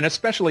animation, and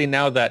especially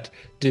now that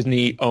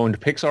Disney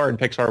owned Pixar and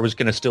Pixar was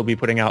going to still be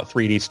putting out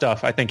 3D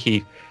stuff, I think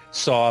he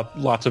saw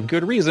lots of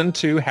good reason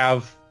to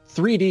have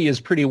 3D is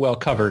pretty well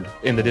covered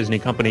in the Disney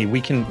company.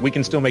 We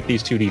can still make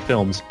these 2D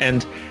films,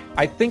 and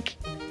I think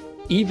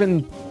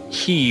even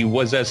he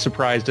was as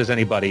surprised as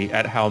anybody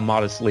at how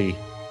modestly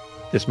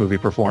this movie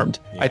performed.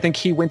 Yeah. I think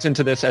he went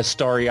into this as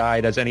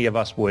starry-eyed as any of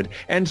us would.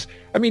 And,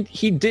 I mean,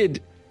 he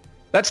did...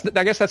 I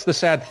guess that's the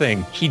sad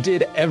thing. He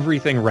did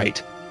everything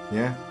right.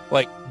 Yeah.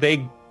 Like,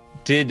 they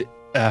did...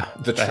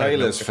 the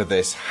trailers for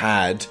this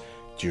had...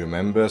 Do you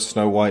remember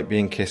Snow White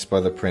being kissed by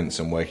the prince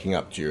and waking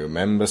up? Do you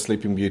remember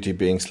Sleeping Beauty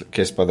being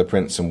kissed by the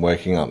prince and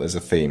waking up? There's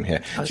a theme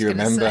here. Do you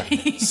remember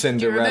Cinderella?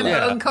 Do you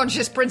remember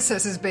unconscious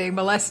princesses being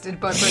molested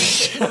by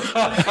princes?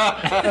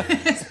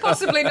 It's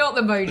possibly not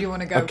the mode you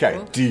want to go for.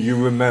 Okay, do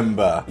you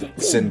remember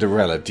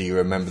Cinderella? Do you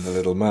remember The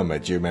Little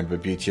Mermaid? Do you remember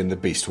Beauty and the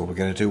Beast? Well, we're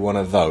going to do one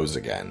of those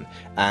again.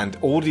 And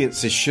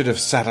audiences should have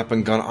sat up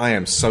and gone, I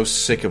am so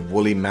sick of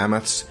woolly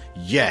mammoths.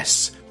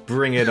 Yes,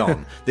 bring it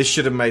on. This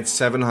should have made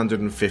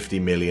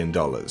 $750 million.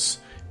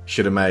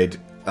 Should have made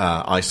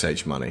Ice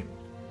Age money.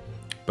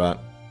 But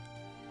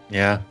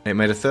yeah, it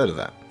made a third of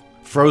that.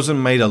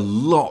 Frozen made a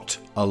lot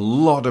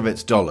of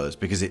its dollars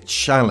because it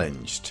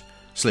challenged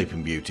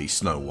Sleeping Beauty,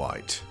 Snow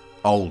White,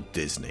 old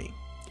Disney.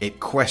 It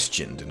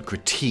questioned and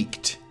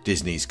critiqued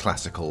Disney's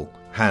classical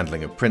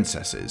handling of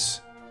princesses.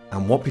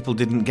 And what people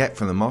didn't get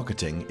from the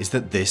marketing is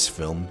that this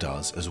film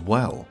does as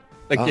well.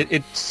 Like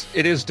it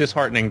is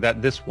disheartening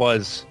that this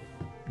was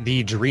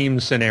the dream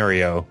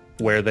scenario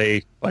where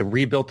they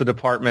rebuilt the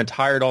department,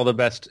 hired all the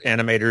best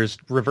animators,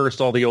 reversed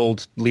all the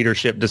old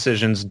leadership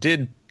decisions,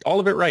 did all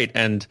of it right,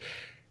 and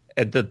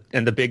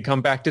the big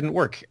comeback didn't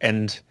work.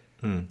 And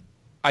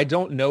I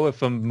don't know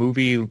if a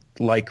movie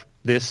like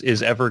this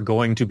is ever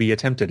going to be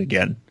attempted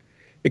again,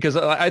 because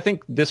I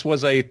think this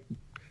was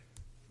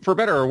for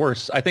better or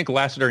worse, I think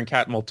Lasseter and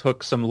Catmull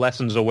took some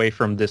lessons away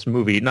from this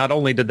movie. Not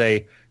only did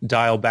they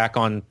dial back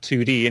on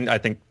 2D, and I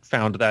think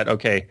found that,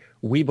 okay,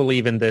 we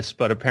believe in this,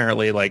 but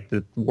apparently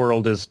the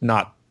world is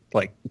not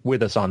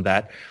with us on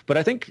that. But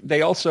I think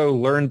they also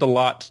learned a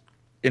lot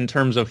in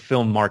terms of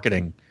film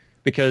marketing,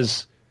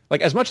 because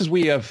as much as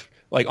we have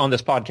on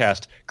this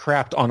podcast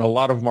crapped on a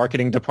lot of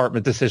marketing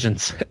department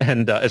decisions,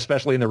 and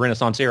especially in the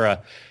Renaissance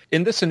era,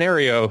 in this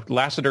scenario,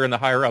 Lasseter and the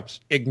higher ups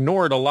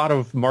ignored a lot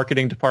of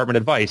marketing department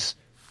advice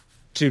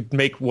to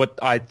make what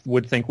I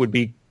would think would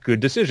be good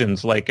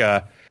decisions,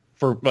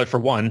 for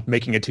one,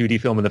 making a 2D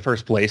film in the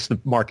first place. The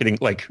marketing,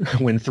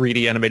 when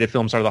 3D animated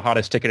films are the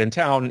hottest ticket in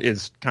town,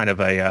 is kind of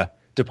a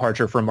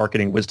departure from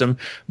marketing wisdom.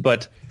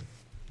 But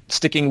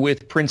sticking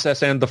with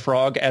Princess and the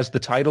Frog as the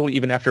title,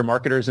 even after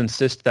marketers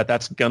insist that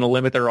that's going to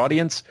limit their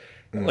audience,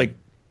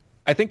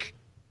 think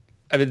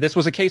this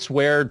was a case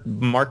where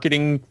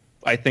marketing,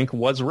 I think,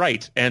 was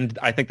right. And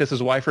I think this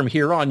is why from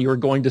here on you're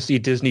going to see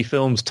Disney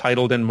films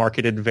titled and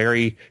marketed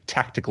very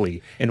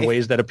tactically in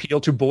ways that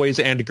appeal to boys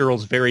and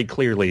girls very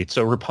clearly.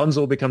 So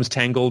Rapunzel becomes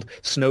Tangled,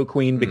 Snow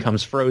Queen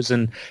becomes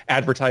Frozen,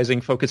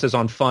 advertising focuses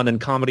on fun and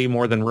comedy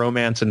more than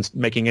romance and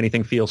making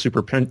anything feel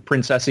super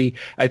princessy.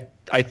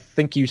 I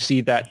think you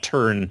see that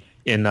turn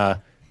in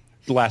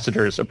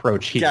Lasseter's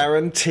approach here.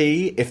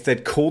 Guarantee if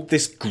they'd called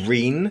this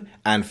Green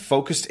and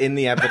focused in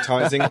the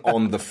advertising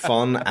on the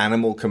fun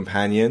animal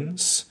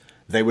companions,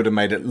 they would have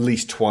made at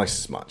least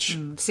twice as much.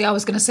 See, I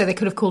was going to say they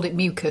could have called it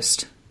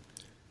Mucused.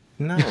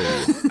 No.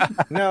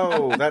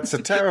 No, that's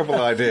a terrible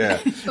idea.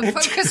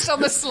 Focused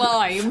on the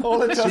slime.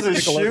 All it does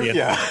is shoot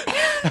you.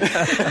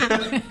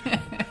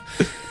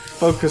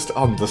 Focused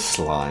on the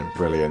slime.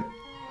 Brilliant.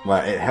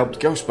 Well, it helped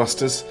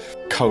Ghostbusters,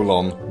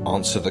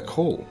 answer the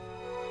call.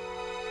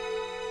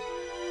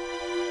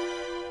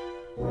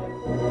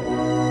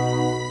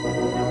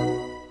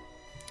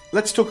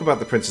 Let's talk about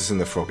The Princess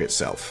and the Frog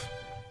itself.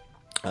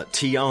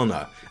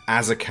 Tiana,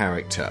 as a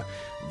character,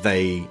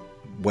 they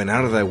went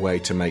out of their way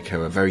to make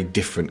her a very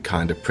different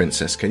kind of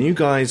princess. Can you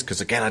guys, because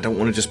again I don't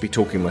want to just be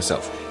talking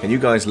myself, can you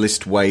guys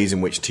list ways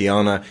in which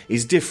Tiana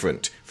is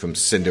different from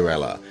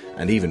Cinderella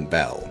and even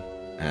Belle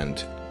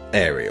and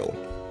Ariel?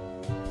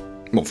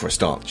 Well, for a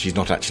start, she's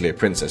not actually a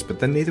princess, but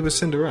then neither was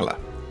Cinderella.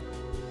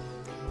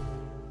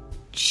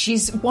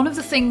 She's one of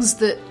the things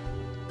that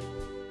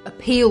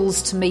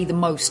appeals to me the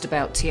most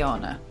about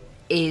Tiana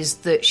is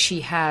that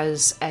she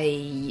has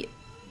a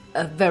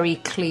very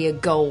clear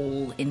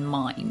goal in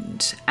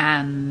mind,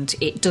 and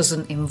it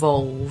doesn't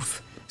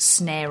involve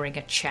snaring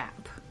a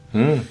chap.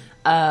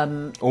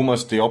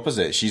 Almost the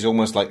opposite. She's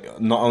almost like,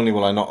 not only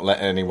will I not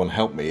let anyone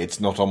help me, it's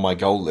not on my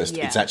goal list,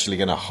 it's actually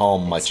going to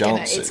harm my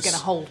chances. It's going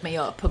to hold me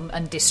up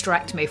and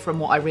distract me from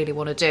what I really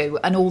want to do.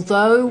 And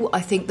although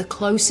I think the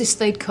closest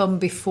they'd come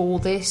before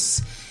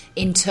this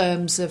in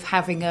terms of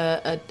having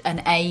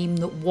an aim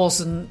that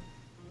wasn't,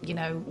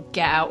 get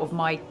out of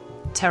my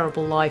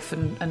terrible life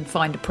and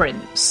find a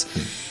prince.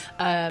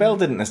 Belle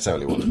didn't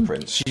necessarily want a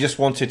prince. She just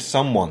wanted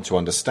someone to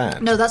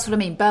understand. No, that's what I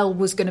mean. Belle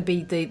was going to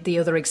be the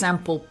other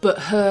example, but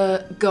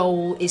her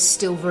goal is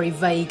still very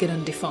vague and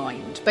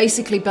undefined.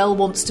 Basically, Belle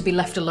wants to be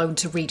left alone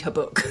to read her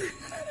book,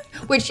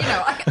 which,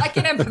 I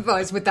can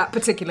empathise with that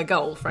particular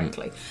goal,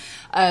 frankly.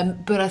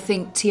 But I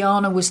think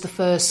Tiana was the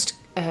first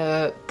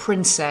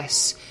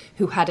princess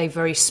who had a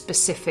very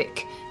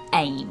specific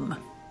aim.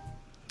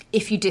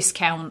 If you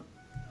discount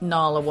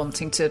Nala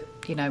wanting to,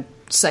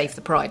 save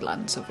the Pride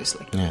Lands,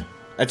 obviously. Yeah.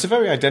 It's a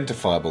very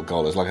identifiable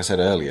goal, as like I said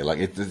earlier. Like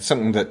it's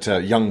something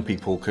that young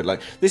people could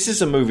like. This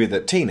is a movie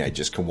that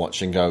teenagers can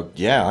watch and go,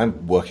 "Yeah,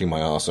 I'm working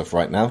my arse off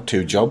right now.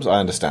 2 jobs. I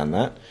understand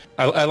that."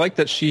 I like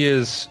that she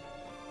is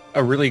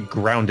a really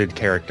grounded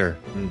character.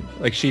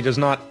 Like she's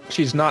not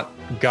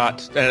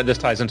got. And this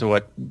ties into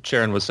what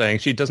Sharon was saying.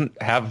 She doesn't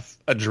have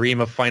a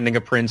dream of finding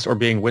a prince or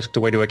being whisked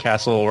away to a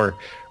castle or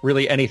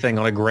really anything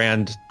on a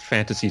grand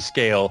fantasy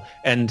scale.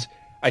 And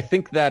I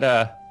think that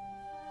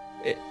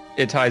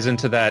it ties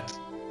into that.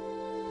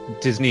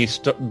 Disney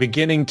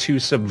beginning to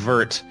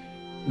subvert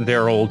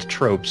their old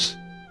tropes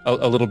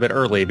a little bit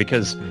early,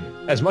 because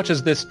as much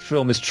as this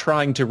film is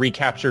trying to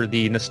recapture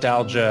the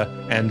nostalgia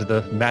and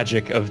the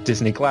magic of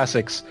Disney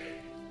classics,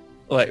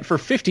 like for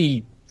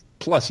 50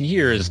 plus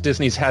years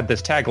Disney's had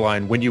this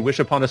tagline, "When you wish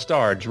upon a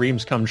star,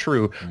 dreams come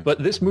true."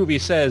 But this movie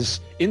says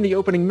in the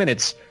opening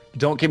minutes,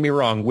 don't get me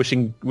wrong,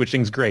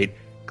 wishing's great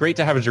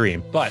to have a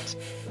dream, but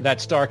that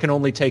star can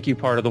only take you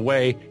part of the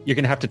way. You're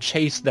going to have to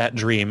chase that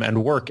dream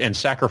and work and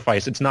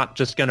sacrifice. It's not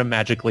just going to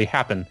magically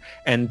happen.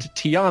 And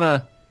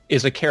Tiana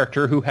is a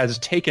character who has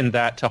taken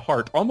that to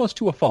heart, almost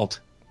to a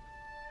fault.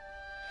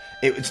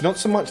 It's not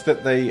so much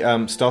that they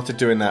started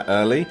doing that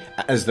early,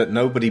 as that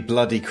nobody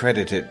bloody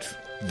credited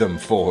them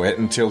for it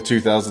until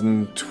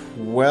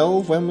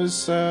 2012. When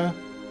was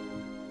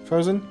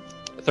Frozen?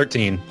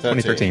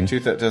 2013.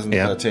 2013.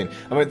 Yeah.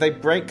 I mean, they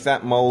break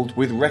that mold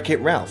with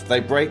Wreck-It Ralph. They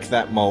break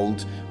that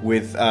mold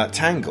with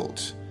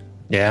Tangled.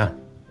 Yeah,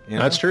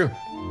 that's true.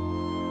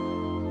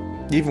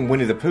 Even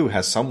Winnie the Pooh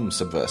has some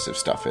subversive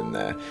stuff in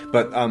there.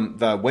 But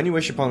the When You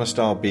Wish Upon a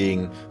Star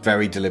being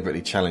very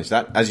deliberately challenged,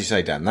 that, as you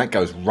say, Dan, that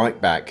goes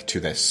right back to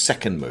their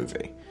second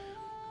movie.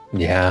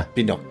 Yeah.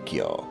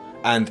 Pinocchio.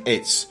 And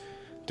it's...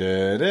 That's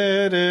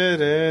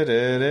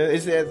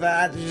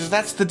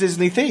the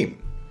Disney theme.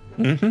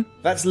 Mm-hmm.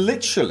 That's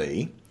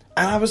literally,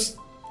 and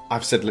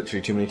I've said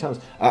literally too many times.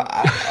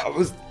 I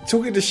was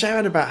talking to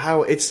Sharon about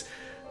how it's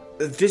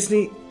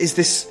Disney is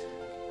this,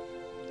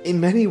 in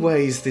many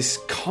ways, this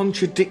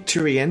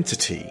contradictory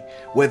entity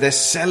where they're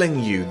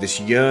selling you this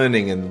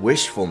yearning and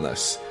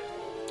wishfulness,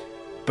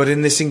 but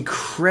in this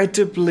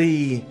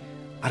incredibly,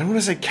 I don't want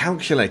to say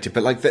calculated,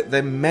 but like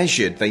they're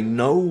measured. They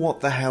know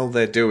what the hell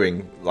they're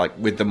doing, like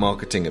with the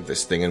marketing of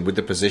this thing and with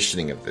the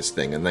positioning of this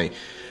thing, and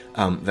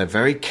they're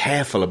very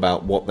careful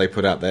about what they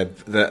put out there.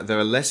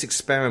 They're less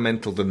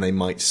experimental than they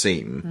might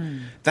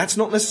seem. That's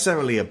not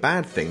necessarily a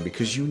bad thing,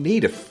 because you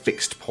need a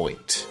fixed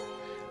point.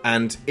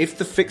 And if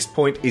the fixed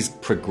point is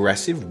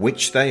progressive,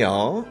 which they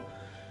are,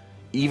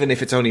 even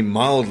if it's only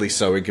mildly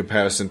so in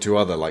comparison to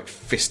other, like,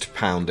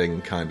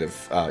 fist-pounding kind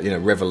of,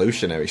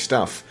 revolutionary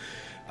stuff,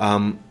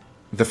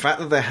 the fact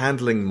that they're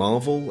handling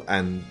Marvel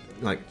and,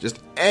 like, just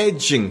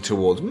edging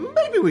towards,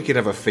 maybe we could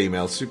have a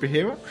female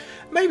superhero,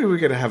 maybe we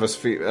could have a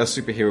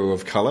superhero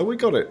of colour, we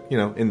got it,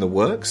 in the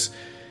works.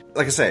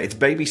 Like I say, it's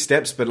baby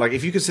steps, but, like,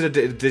 if you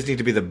consider Disney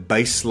to be the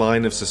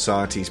baseline of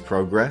society's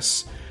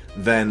progress,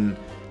 then,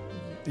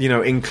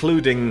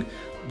 including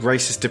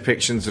racist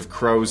depictions of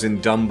crows in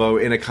Dumbo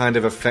in a kind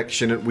of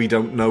affectionate, we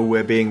don't know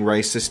we're being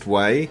racist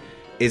way,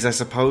 is, I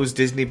suppose,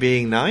 Disney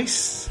being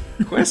nice?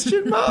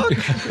 Question mark?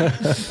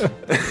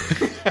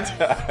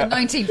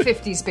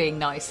 1950s being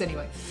nice,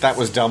 anyway. That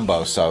was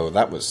Dumbo, so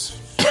that was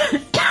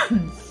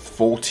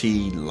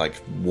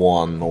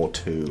 41 or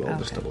 2. I'll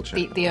just double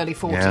check. The early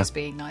 40s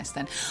being nice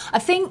then. I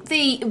think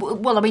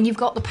you've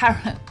got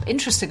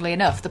interestingly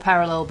enough, the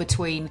parallel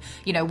between,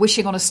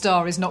 Wishing on a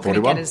Star is not going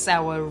to get us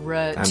our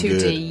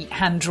 2D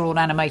hand-drawn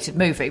animated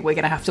movie. We're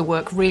going to have to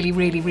work really,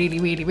 really, really,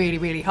 really, really,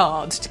 really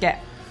hard to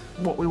get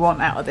what we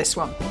want out of this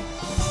one.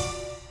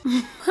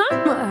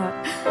 Mama,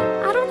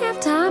 I don't have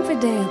time for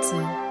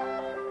dancing.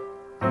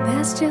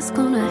 That's just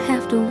gonna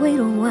have to wait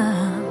a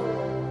while.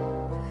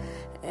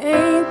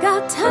 Ain't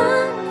got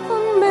time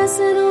for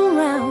messing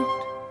around,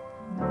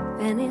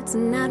 and it's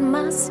not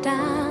my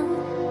style.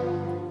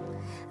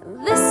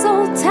 This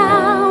old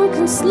town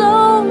can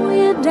slow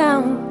you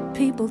down,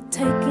 people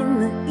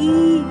taking the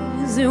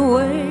easy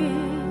way.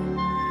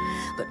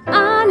 But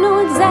I know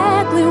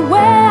exactly where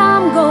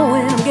I'm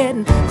going,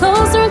 getting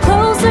closer and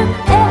closer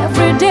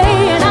every day,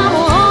 and I'm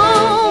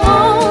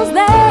almost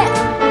there.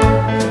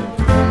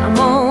 I'm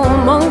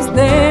almost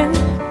there.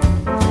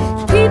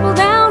 People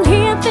down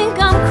here think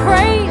I'm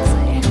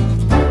crazy,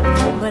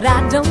 but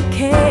I don't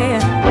care.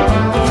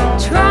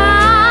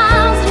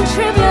 Trials and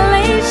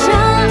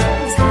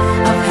tribulations,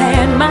 I've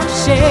had my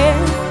share.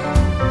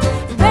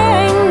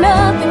 There ain't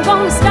nothing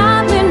gonna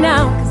stop me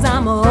now, 'cause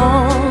I'm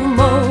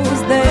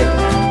almost there.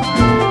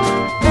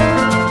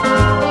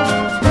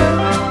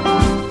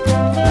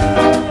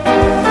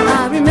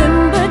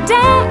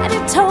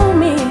 Told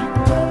me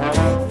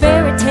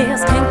fairy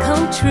tales can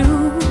come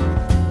true,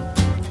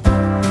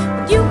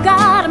 but you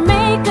gotta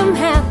make them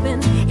happen.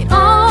 It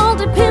all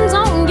depends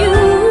on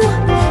you.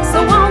 So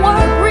I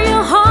work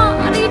real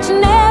hard each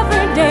and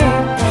every day.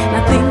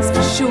 Now things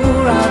for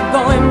sure are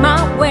going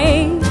my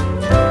way.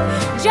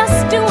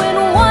 Just doing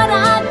what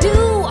I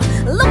do.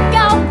 Look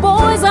out,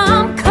 boys,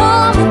 I'm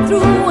coming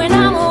through, and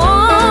I'm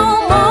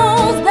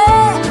almost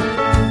there.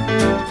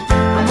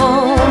 I'm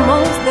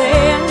almost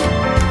there.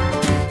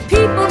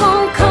 People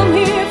come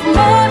here from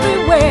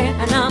everywhere,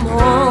 and I'm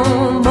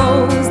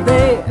almost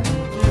there.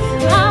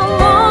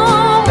 I'm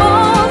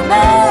almost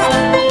there.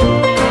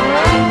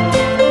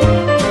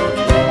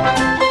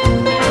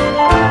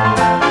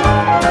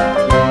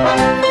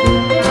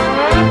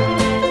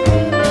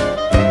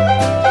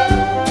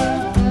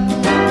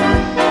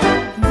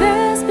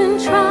 There's been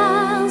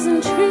trials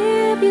and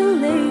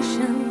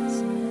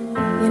tribulations,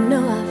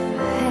 I've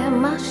had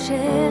my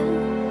share,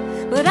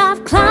 but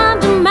I've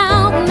climbed a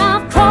mountain,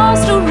 I've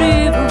crossed a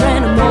river,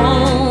 and I'm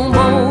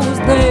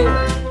almost there.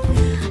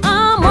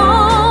 I'm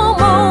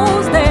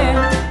almost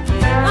there.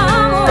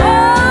 I'm almost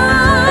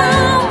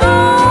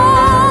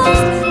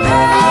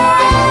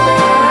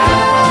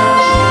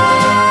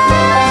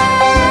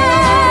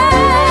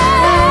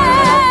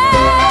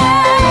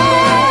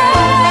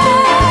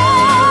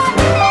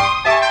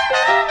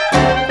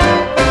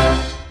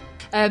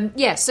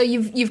there. So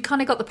you've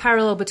kind of got the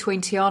parallel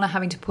between Tiana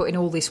having to put in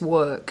all this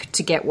work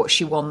to get what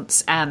she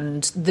wants,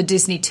 and the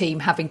Disney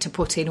team having to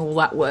put in all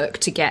that work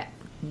to get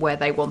where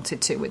they wanted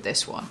to with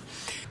this one.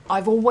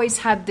 I've always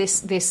had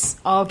this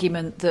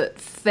argument that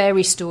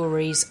fairy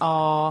stories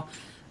are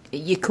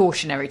your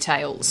cautionary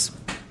tales.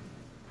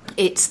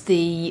 It's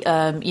the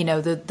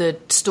the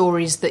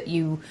stories that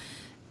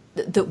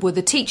were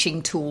the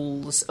teaching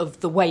tools of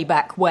the way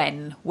back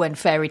when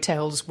fairy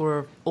tales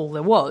were all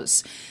there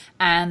was.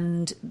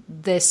 And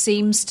there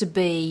seems to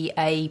be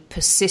a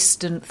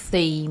persistent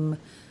theme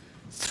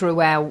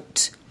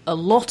throughout a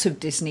lot of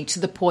Disney,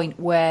 to the point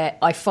where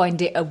I find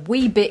it a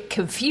wee bit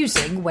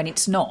confusing when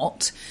it's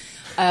not,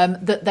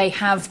 that they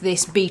have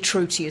this be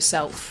true to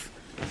yourself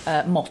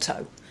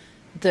motto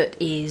that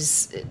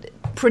is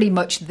pretty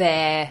much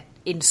there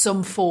in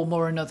some form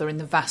or another in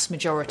the vast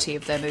majority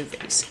of their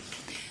movies.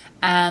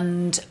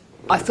 And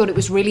I thought it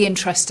was really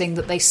interesting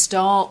that they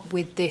start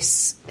with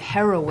this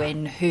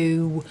heroine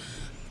who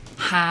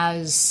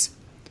has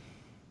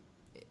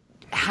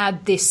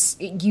had this,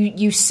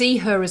 you see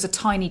her as a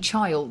tiny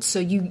child, so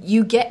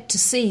you get to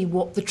see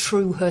what the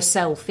true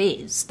herself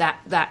is,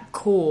 that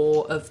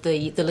core of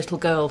the little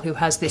girl who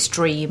has this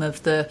dream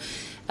of the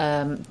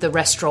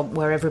restaurant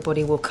where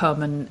everybody will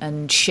come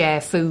and share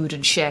food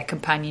and share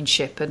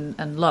companionship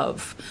and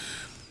love,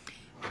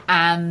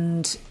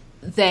 and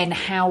then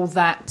how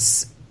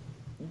that's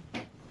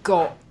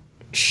got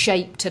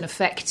shaped and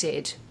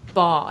affected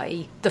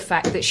by the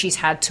fact that she's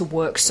had to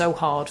work so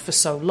hard for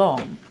so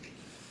long.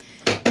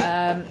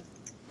 And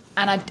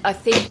I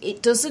think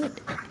it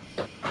doesn't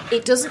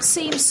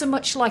seem so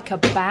much like a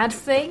bad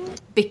thing,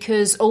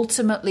 because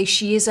ultimately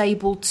she is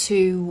able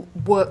to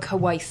work her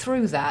way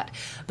through that.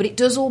 But it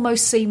does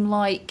almost seem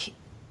like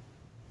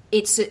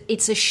it's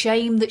a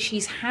shame that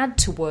she's had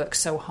to work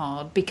so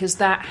hard, because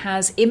that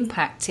has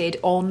impacted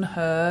on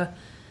her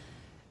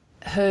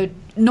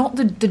not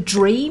the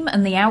dream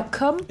and the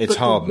outcome, it's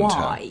but the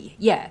why.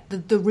 Yeah,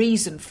 the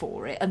reason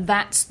for it. And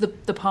that's the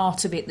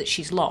part of it that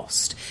she's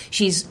lost.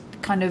 She's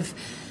kind of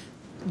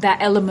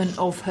that element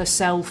of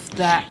herself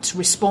that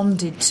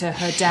responded to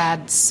her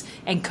dad's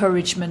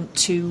encouragement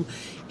to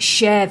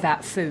share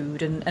that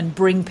food and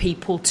bring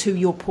people to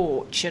your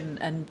porch,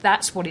 and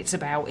that's what it's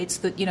about. It's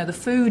that, you know, the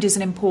food is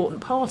an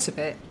important part of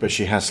it, but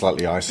she has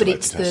slightly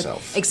isolated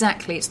herself.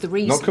 Exactly, it's the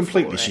reason. Not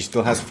completely. For it. She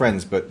still has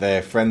friends, but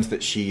they're friends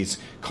that she's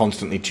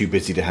constantly too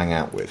busy to hang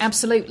out with.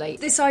 Absolutely.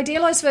 This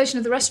idealised version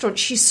of the restaurant,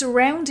 she's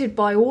surrounded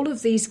by all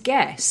of these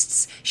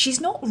guests. She's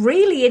not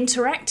really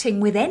interacting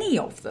with any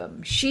of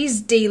them.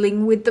 She's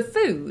dealing with the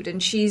food,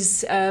 and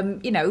she's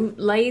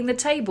laying the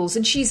tables,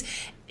 and she's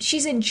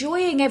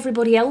enjoying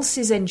everybody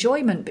else's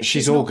enjoyment, but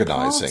she's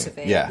organising. Part of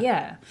it.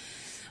 Yeah.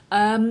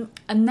 And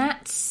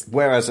that's...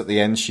 Whereas at the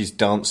end, she's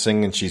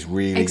dancing and she's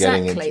really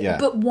getting into... Exactly.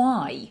 But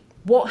why?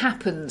 What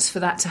happens for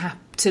that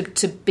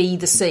to be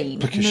the scene?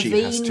 Because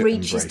Naveen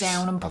reaches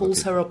down and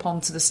pulls her up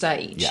onto the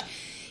stage. Yeah.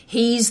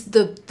 He's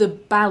the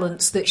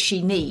balance that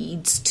she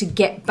needs to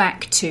get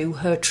back to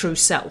her true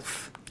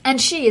self.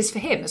 And she is for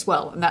him as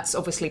well, and that's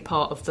obviously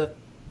part of the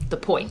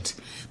point.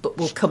 But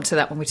we'll come to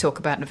that when we talk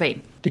about Naveen.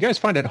 Do you guys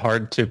find it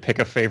hard to pick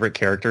a favourite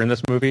character in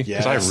this movie?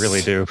 Because I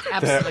really do.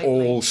 Absolutely. They're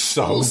all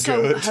so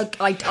good.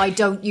 I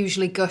don't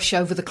usually gush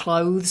over the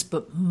clothes,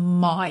 but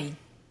my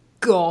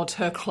God,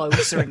 her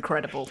clothes are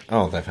incredible.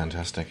 Oh, they're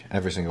fantastic.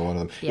 Every single one of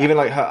them. Yeah. Even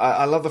like her,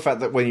 I love the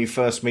fact that when you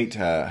first meet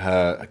her,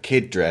 her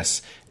kid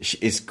dress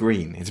is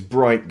green. It's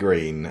bright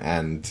green,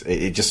 and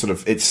it just sort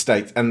of, it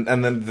states, and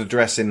then the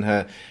dress in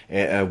her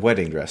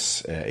wedding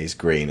dress is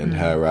green, and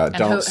her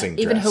dancing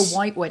dress. Even her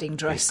white wedding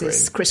dress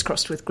is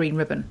crisscrossed with green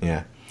ribbon.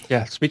 Yeah.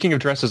 Yeah, speaking of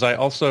dresses, I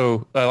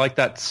like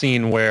that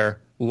scene where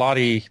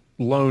Lottie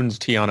loans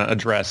Tiana a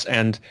dress,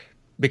 and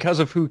because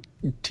of who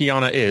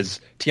Tiana is,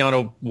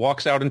 Tiana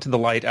walks out into the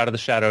light, out of the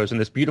shadows in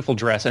this beautiful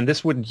dress, and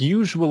this would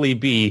usually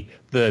be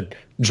the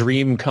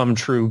dream come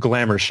true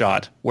glamour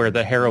shot where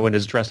the heroine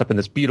is dressed up in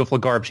this beautiful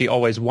garb she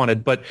always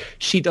wanted, but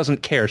she doesn't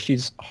care.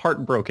 She's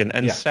heartbroken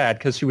and sad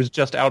because she was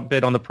just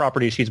outbid on the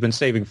property she's been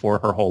saving for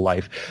her whole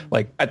life.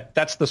 Like,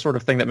 that's the sort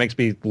of thing that makes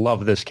me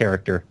love this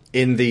character.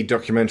 In the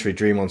documentary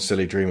Dream on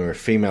Silly Dreamer, a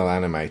female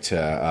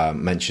animator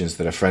mentions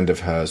that a friend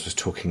of hers was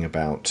talking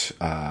about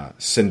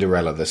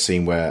Cinderella, the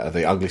scene where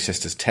the ugly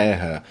sisters tear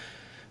her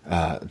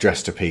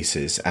dress to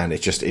pieces, and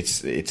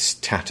it's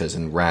tatters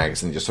and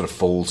rags, and it just sort of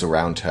falls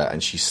around her,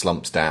 and she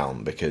slumps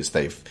down because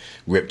they've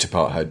ripped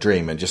apart her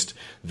dream. And just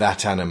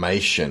that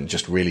animation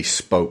just really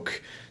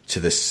spoke to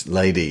this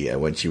lady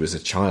when she was a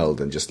child,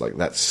 and just like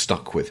that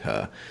stuck with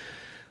her.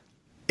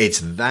 It's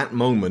that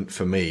moment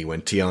for me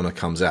when Tiana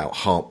comes out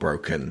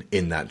heartbroken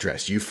in that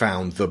dress. You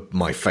found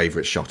my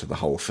favourite shot of the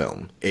whole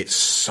film. It's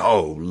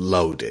so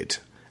loaded,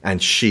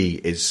 and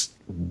she is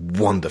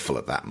wonderful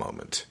at that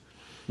moment.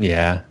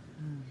 Yeah.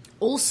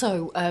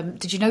 Also,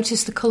 did you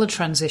notice the colour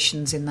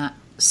transitions in that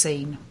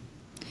scene?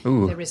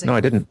 Ooh, no,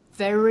 I didn't.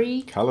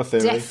 Very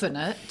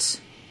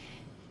definite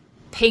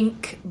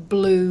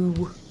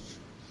pink-blue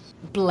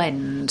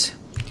blend.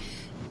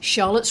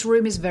 Charlotte's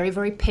room is very,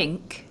 very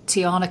pink.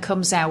 Tiana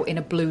comes out in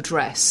a blue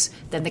dress.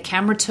 Then the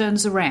camera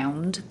turns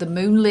around. The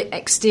moonlit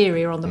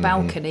exterior on the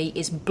balcony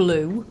is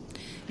blue.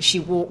 She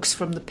walks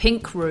from the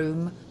pink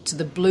room to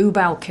the blue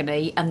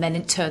balcony, and then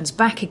it turns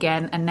back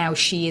again, and now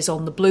she is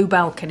on the blue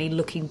balcony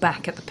looking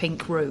back at the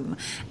pink room.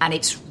 And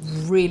it's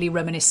really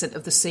reminiscent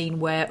of the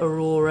scene where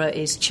Aurora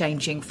is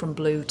changing from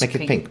blue to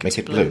pink. Make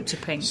it blue to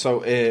pink.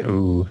 So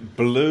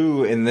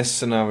blue in this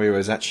scenario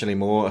is actually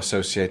more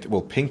associated...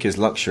 Well, pink is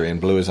luxury and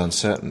blue is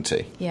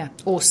uncertainty. Yeah,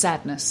 or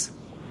sadness.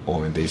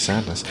 Or indeed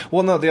sadness.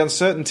 Well, no, the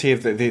uncertainty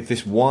of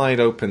this wide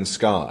open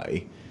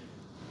sky...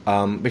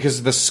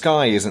 because the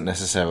sky isn't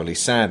necessarily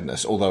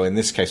sadness, although in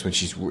this case when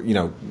she's,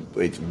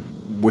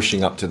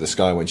 wishing up to the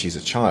sky when she's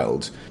a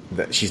child,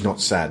 that she's not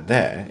sad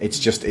there. It's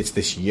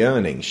this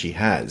yearning she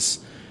has.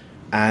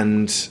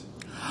 And...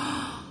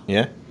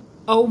 Yeah?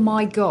 Oh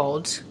my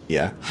God.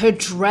 Yeah. Her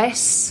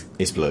dress...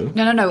 is blue.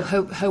 No.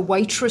 Her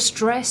waitress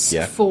dress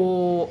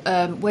for...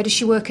 where does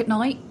she work at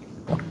night?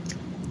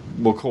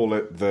 We'll call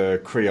it the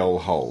Creole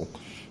Hole.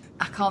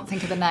 I can't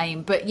think of the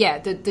name, but yeah,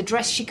 the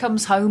dress she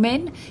comes home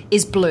in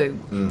is blue.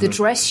 Mm-hmm. The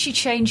dress she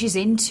changes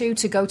into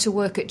to go to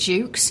work at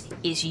Duke's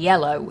is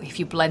yellow. If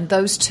you blend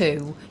those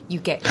two, you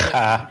get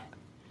green.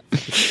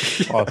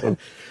 Awesome.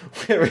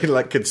 We're in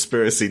like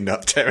conspiracy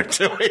nut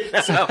territory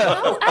now.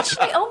 No,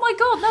 actually, oh my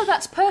God, no,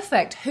 that's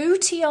perfect. Who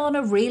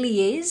Tiana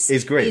really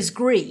is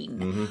green.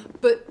 Mm-hmm.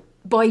 But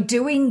by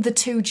doing the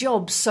two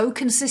jobs so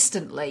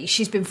consistently,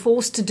 she's been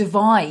forced to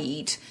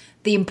divide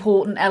the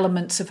important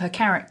elements of her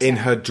character. In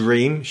her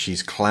dream,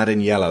 she's clad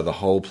in yellow. The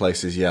whole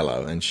place is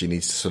yellow, and she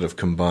needs to sort of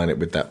combine it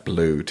with that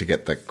blue to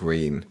get that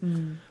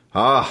green.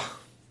 Ah,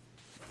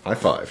 high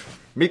five.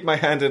 Meet my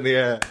hand in the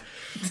air.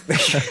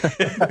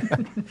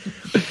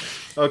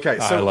 Okay,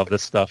 so I love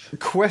this stuff.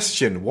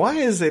 Question: why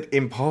is it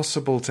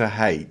impossible to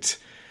hate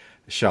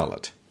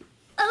Charlotte?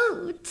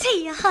 Oh,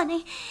 Tia,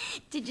 honey,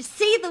 did you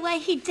see the way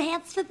he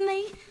danced with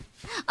me?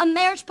 A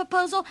marriage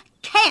proposal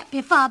can't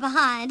be far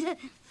behind.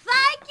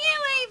 Thank you,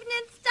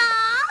 Evening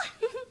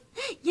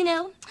Star. You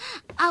know,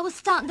 I was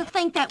starting to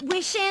think that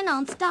wishing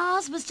on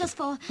stars was just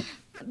for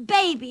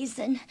babies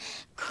and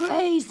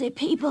crazy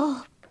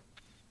people.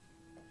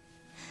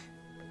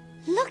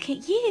 Look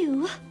at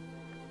you.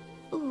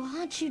 Oh,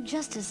 aren't you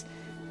just as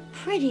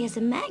pretty as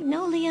a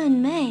magnolia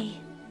in May?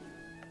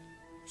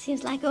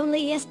 Seems like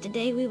only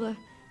yesterday we were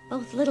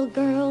both little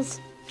girls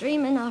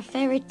dreaming our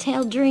fairy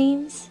tale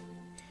dreams.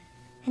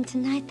 And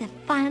tonight they're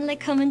finally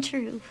coming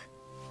true.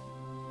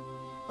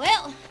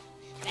 Well,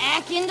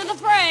 back into the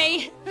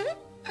fray.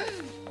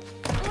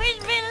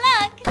 Wish me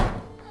luck.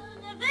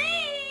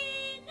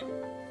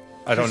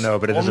 I don't know,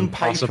 but it is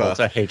impossible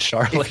to hate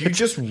Charlotte. If you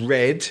just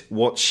read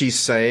what she's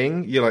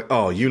saying, you're like,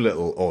 oh, you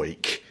little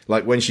oik.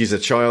 Like when she's a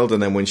child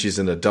and then when she's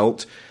an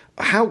adult.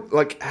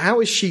 How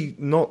is she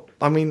not...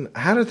 I mean,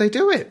 how did they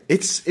do it?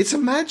 It's a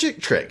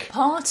magic trick.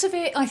 Part of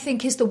it, I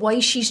think, is the way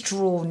she's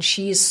drawn.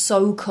 She is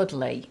so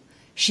cuddly.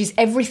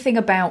 Everything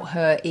about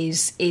her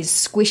is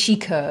squishy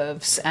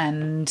curves,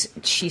 and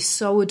she's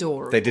so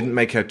adorable. They didn't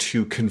make her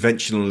too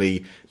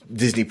conventionally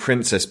Disney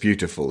princess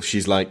beautiful.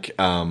 She's like,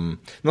 not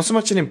so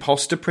much an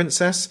imposter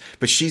princess,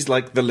 but she's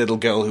like the little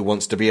girl who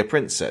wants to be a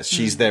princess.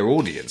 She's their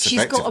audience,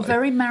 She's got a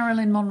very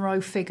Marilyn Monroe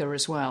figure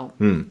as well.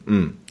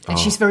 And Oh.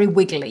 she's very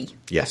wiggly.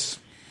 Yes.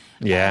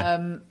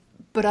 Yeah.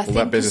 But I think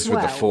that business as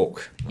well, with the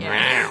fork.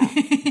 Yeah.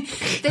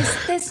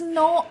 there's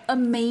not a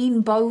mean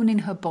bone in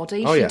her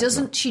body. Oh, she yeah,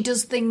 doesn't. no. She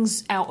does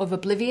things out of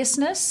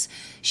obliviousness.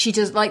 She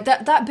does like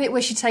that bit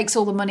where she takes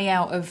all the money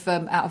out of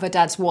her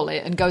dad's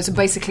wallet and goes and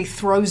basically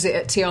throws it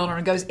at Tiana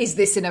and goes, "Is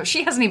this enough?"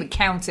 She hasn't even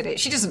counted it.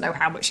 She doesn't know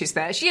how much is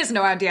there. She has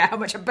no idea how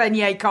much a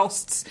beignet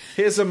costs.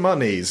 Here's a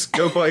monies.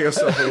 Go buy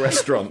yourself a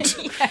restaurant.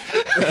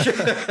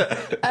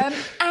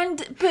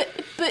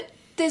 But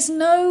there's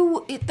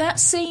no... That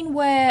scene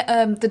where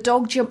the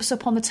dog jumps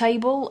up on the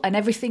table and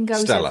everything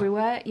goes Stella.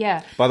 everywhere.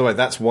 Yeah. By the way,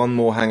 that's one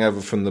more hangover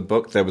from the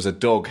book. There was a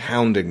dog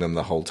hounding them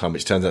the whole time,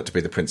 which turns out to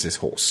be the prince's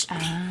horse.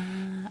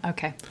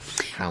 Okay.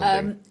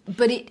 Hounding.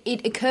 But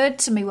it occurred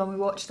to me when we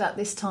watched that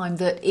this time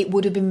that it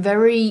would have been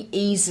very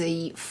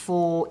easy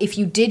for... If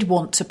you did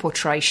want to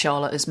portray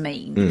Charlotte as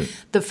mean,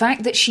 the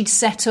fact that she'd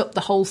set up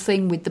the whole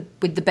thing with the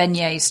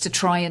beignets to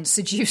try and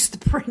seduce the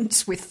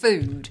prince with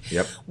food,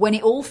 Yep. when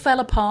it all fell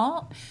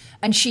apart...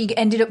 And she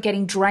ended up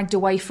getting dragged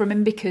away from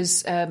him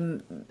because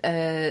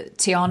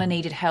Tiana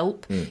needed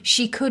help.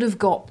 She could have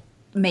got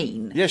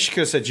mean. Yeah, she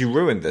could have said, "You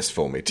ruined this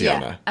for me,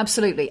 Tiana." Yeah,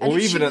 absolutely. And Or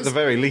if even she at the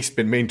very least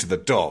been mean to the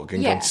dog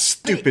and gone,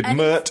 "Stupid and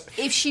Mert."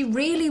 If she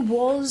really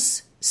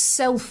was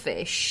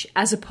selfish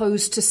as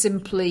opposed to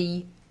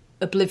simply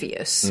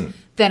oblivious,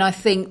 then I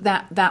think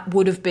that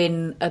would have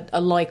been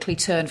a likely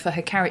turn for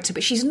her character.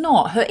 But she's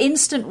not. Her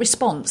instant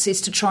response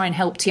is to try and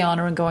help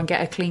Tiana and go and get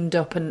her cleaned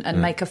up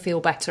and make her feel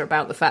better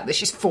about the fact that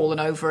she's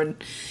fallen over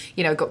and,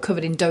 got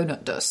covered in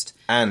donut dust.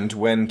 And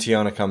when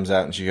Tiana comes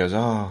out and she goes,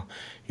 "Oh,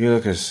 you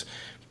look as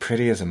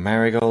pretty as a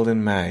marigold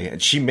in May,"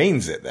 and she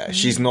means it there.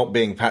 She's not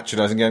being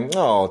patronising, going,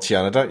 "Oh,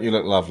 Tiana, don't you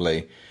look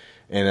lovely?"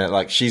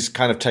 She's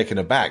kind of taken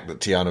aback that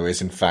Tiana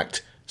is in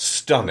fact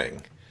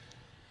stunning.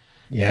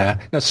 Yeah.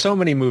 Now, so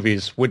many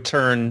movies would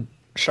turn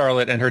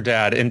Charlotte and her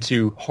dad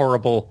into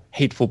horrible,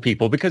 hateful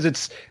people because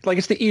it's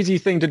the easy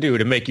thing to do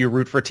to make you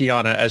root for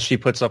Tiana as she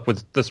puts up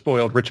with the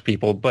spoiled rich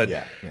people. But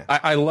Yeah.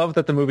 I love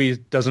that the movie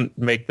doesn't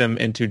make them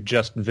into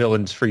just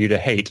villains for you to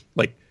hate.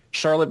 Like,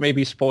 Charlotte may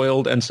be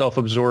spoiled and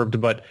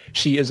self-absorbed, but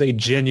she is a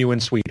genuine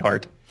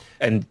sweetheart.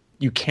 And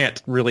you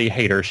can't really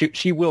hate her.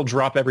 She will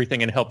drop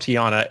everything and help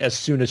Tiana as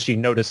soon as she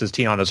notices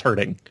Tiana's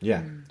hurting.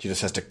 Yeah, she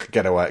just has to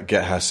get her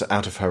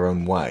out of her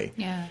own way.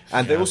 Yeah.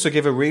 And they also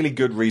give a really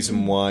good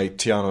reason why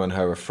Tiana and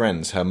her are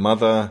friends. Her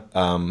mother,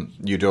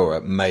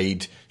 Eudora,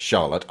 made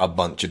Charlotte a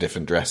bunch of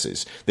different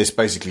dresses. This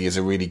basically is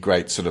a really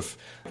great sort of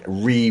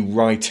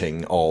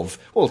rewriting of,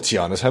 well,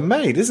 Tiana's her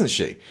maid, isn't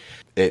she?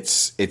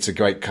 It's a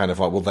great kind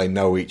of they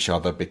know each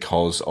other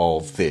because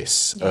of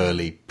this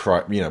early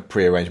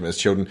pre-arrangement as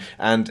children.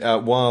 And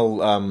while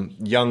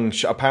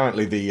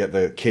apparently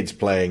the kids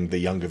playing the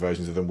younger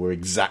versions of them were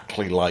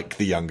exactly like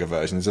the younger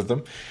versions of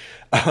them.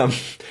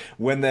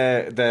 When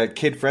they're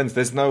kid friends,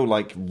 there's no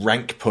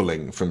rank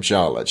pulling from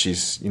Charlotte.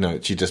 She's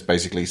she just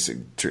basically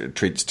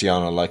treats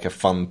Tiana like a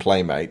fun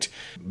playmate,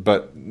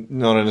 but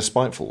not in a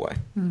spiteful way.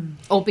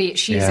 Albeit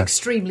she is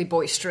extremely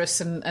boisterous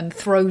and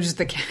throws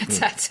the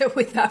cat at her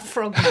with that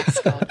frog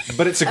mask on.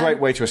 But it's a great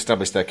way to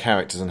establish their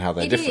characters and how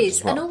they're different It is,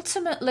 as well. and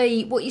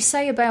ultimately, what you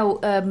say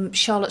about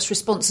Charlotte's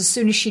response, as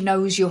soon as she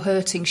knows you're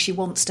hurting, she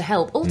wants to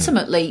help.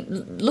 Ultimately,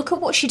 look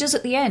at what she does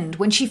at the end.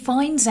 When she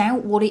finds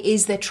out what it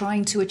is they're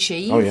trying to achieve,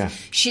 naive. Oh,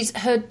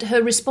 yeah.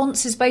 Her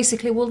response is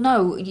basically, well,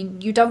 no,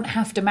 you don't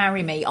have to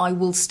marry me. I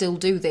will still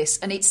do this.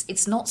 And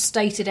it's not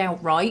stated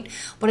outright,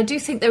 but I do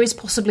think there is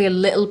possibly a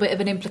little bit of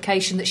an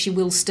implication that she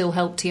will still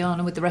help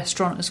Tiana with the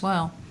restaurant as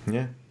well.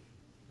 Yeah.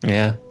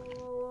 Yeah.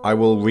 I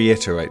will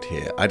reiterate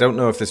here, I don't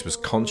know if this was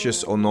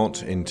conscious or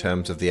not in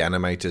terms of the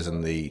animators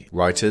and the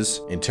writers,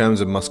 in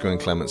terms of Musker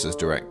and Clements as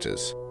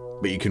directors,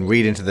 but you can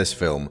read into this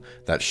film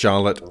that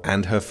Charlotte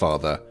and her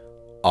father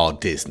are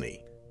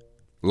Disney.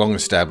 Long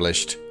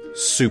established,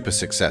 super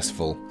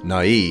successful,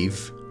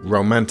 naive,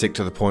 romantic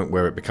to the point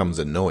where it becomes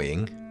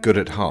annoying, good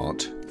at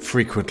heart,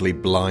 frequently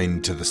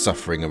blind to the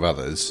suffering of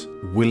others,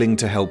 willing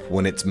to help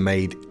when it's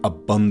made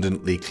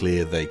abundantly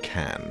clear they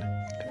can.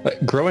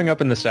 Growing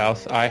up in the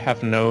South, I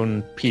have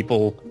known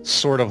people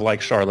sort of like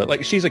Charlotte.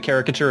 Like, she's a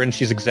caricature and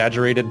she's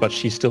exaggerated, but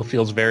she still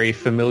feels very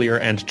familiar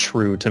and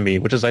true to me,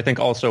 which is, I think,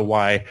 also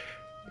why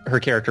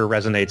her character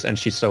resonates and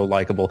she's so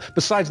likable.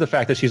 Besides the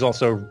fact that she's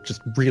also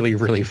just really,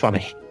 really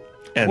funny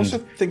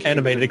and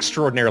animated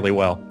extraordinarily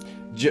well.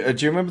 Do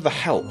you remember The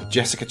Help?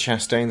 Jessica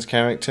Chastain's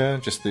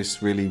character? Just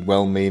this really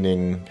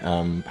well-meaning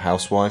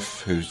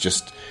housewife who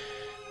just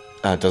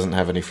doesn't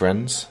have any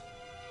friends?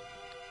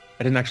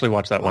 I didn't actually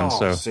watch that one,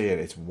 so see it.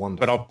 It's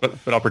wonderful.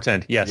 But I'll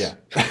pretend. Yes.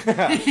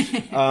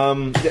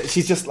 Yeah.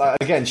 She's just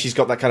again. She's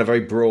got that kind of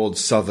very broad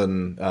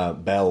Southern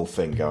belle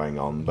thing going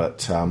on,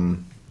 but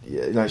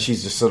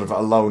she's just sort of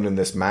alone in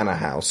this manor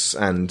house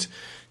and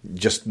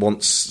just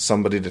wants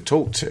somebody to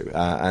talk to.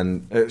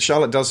 And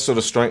Charlotte does sort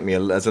of strike me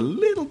as a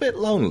little bit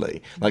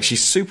lonely. Like,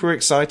 she's super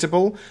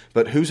excitable,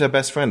 but who's her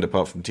best friend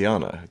apart from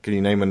Tiana? Can you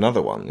name another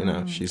one? You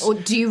know, she's. Or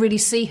do you really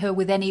see her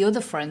with any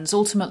other friends?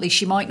 Ultimately,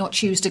 she might not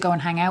choose to go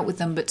and hang out with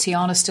them, but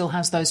Tiana still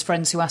has those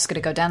friends who ask her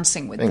to go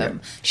dancing with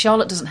them.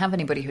 Charlotte doesn't have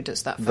anybody who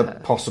does that for her. The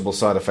possible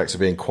side effects of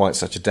being quite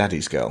such a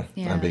daddy's girl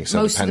and being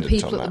so most dependent of the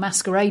people on at the that.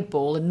 masquerade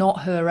ball are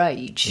not her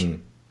age.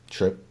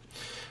 True.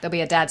 They'll be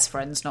her dad's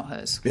friends, not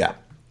hers. Yeah.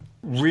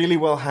 Really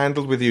well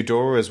handled with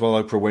Eudora as well,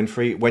 Oprah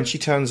Winfrey. When she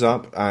turns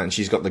up and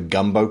she's got the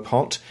gumbo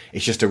pot,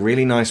 it's just a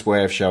really nice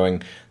way of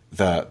showing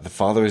the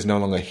father is no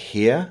longer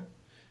here,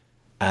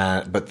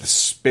 but the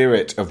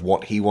spirit of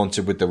what he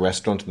wanted with the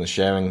restaurant and the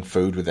sharing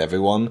food with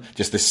everyone,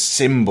 just this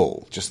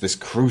symbol, just this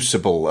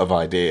crucible of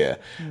idea,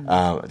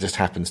 just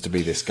happens to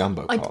be this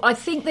gumbo pot. I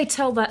think they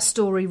tell that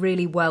story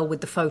really well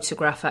with the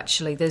photograph,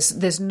 actually.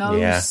 There's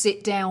no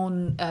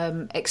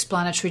sit-down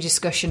explanatory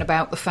discussion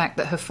about the fact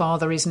that her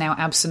father is now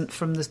absent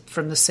from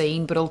the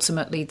scene, but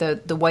ultimately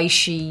the way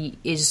she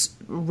is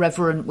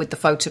reverent with the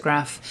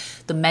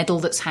photograph, the medal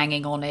that's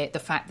hanging on it, the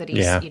fact that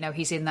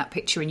he's in that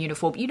picture in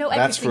uniform.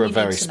 That's for a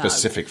very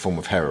specific form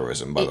of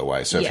heroism, by the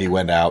way. So if he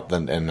went out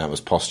and that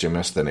was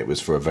posthumous, then it was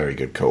for a very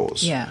good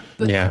cause.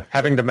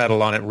 Having the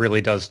medal on it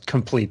really does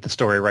complete the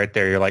story right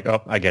there. You're like,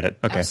 oh, I get it.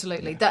 Okay,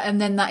 absolutely. And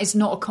then that is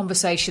not a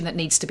conversation that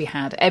needs to be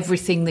had.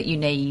 Everything that you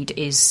need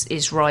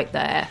is right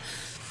there.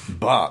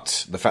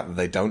 But the fact that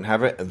they don't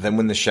have it, then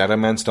when the Shadow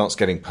Man starts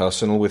getting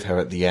personal with her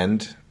at the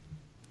end,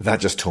 that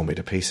just tore me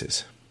to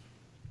pieces.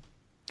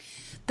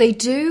 They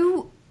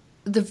do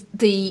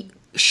the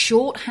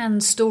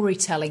shorthand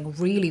storytelling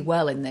really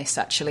well in this,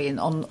 actually,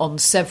 on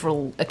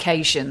several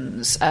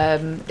occasions.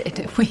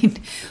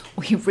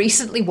 We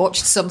recently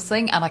watched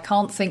something, and I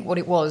can't think what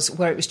it was,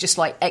 where it was just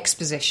like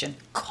exposition.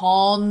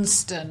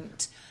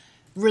 Constant,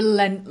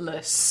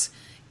 relentless,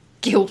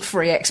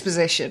 guilt-free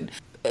exposition.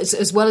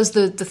 As well as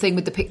the thing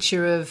with the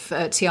picture of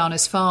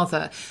Tiana's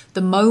father,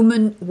 the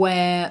moment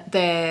where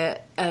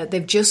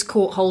they've just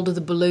caught hold of the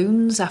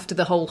balloons after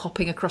the whole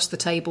hopping across the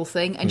table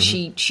thing, and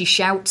she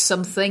shouts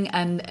something,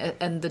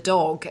 and the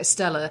dog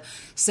Estella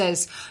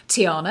says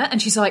Tiana,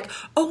 and she's like,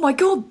 "Oh my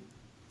God,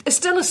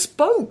 Estella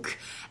spoke!"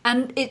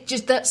 And it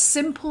just, that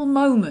simple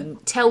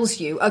moment tells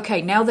you,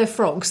 okay, now they're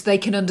frogs, they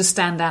can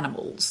understand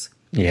animals.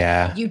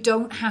 Yeah. You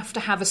don't have to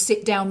have a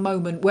sit-down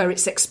moment where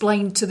it's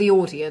explained to the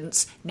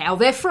audience, now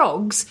they're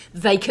frogs,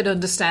 they can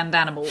understand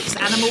animals.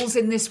 Animals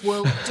in this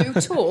world do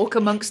talk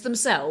amongst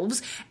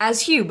themselves.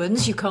 As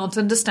humans, you can't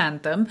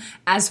understand them.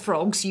 As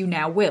frogs, you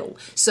now will.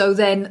 So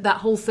then that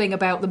whole thing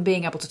about them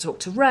being able to talk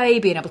to Ray,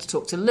 being able to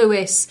talk to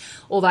Lewis,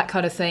 all that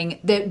kind of thing,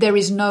 there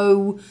is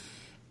no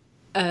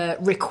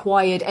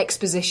required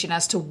exposition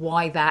as to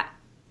why that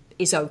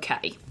is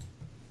okay.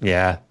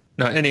 Yeah.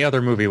 No, any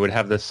other movie would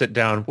have this sit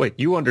down. Wait,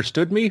 you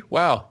understood me?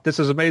 Wow, this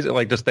is amazing.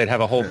 Like, just they'd have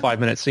a whole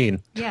 5-minute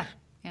scene. Yeah.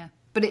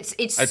 But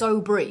it's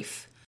so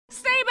brief.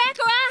 Stay back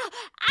or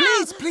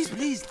I'll...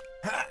 Please.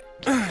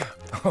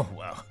 Oh,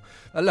 wow.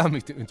 Allow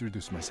me to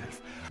introduce myself.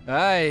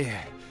 I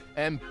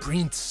am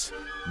Prince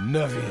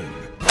Naveen.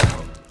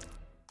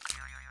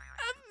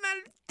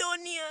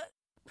 Maldonia.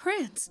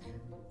 Prince,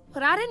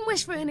 but I didn't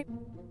wish for any...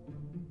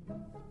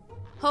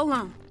 Hold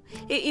on.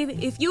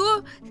 If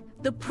you're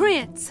the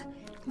prince...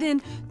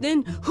 Then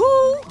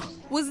who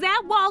was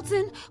that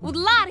waltzing with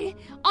Lottie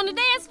on the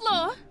dance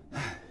floor?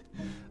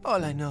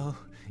 All I know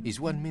is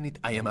 1 minute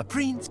I am a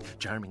prince,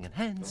 charming and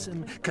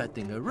handsome,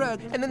 cutting a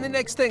rug, and then the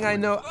next thing I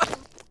know,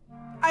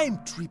 I'm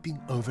tripping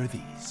over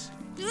these.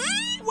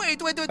 Wait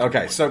Wait.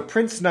 Okay, so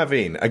Prince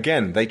Naveen,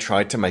 again, they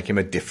tried to make him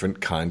a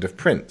different kind of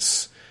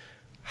prince.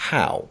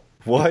 How?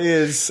 Why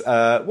is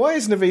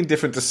Naveen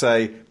different to,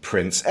 say,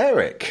 Prince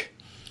Eric?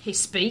 He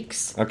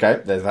speaks.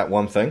 Okay, there's that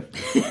one thing.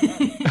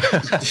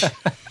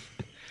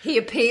 He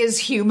appears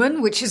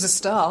human, which is a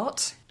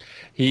start.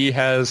 He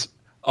has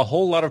a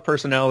whole lot of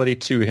personality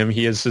to him.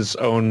 He is his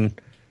own...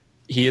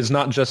 He is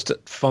not just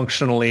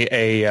functionally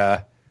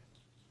a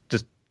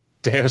just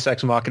Deus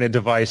Ex Machina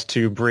device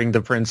to bring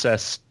the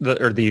princess,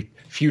 or the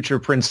future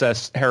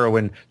princess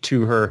heroine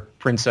to her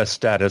princess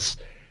status.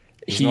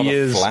 He's not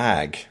a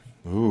flag.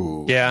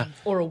 Ooh. Yeah.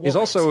 Or a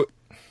wallet.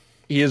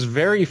 He is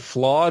very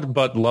flawed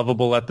but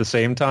lovable at the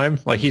same time.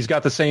 Like, he's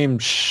got the same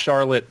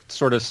Charlotte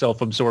sort of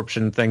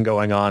self-absorption thing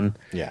going on.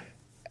 Yeah.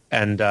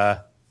 And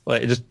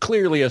just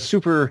clearly a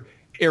super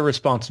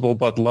irresponsible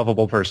but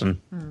lovable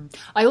person.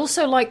 I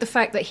also like the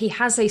fact that he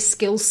has a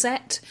skill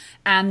set,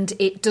 and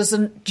it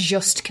doesn't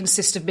just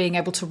consist of being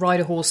able to ride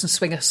a horse and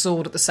swing a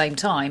sword at the same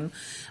time.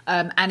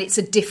 And it's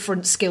a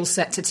different skill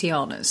set to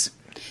Tiana's.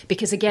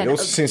 Because again, it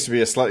also seems to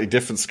be a slightly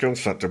different skill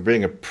set to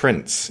being a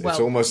prince. Well, it's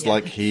almost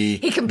like he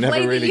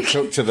never really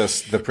took to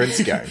the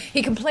prince game.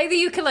 He can play the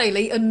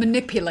ukulele and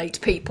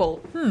manipulate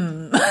people.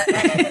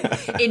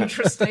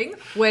 Interesting.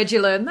 Where'd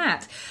you learn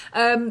that?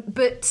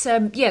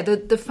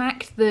 The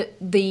fact that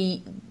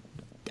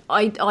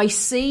I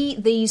see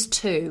these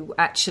two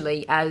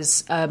actually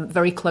as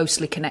very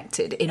closely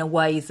connected in a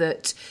way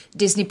that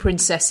Disney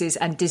princesses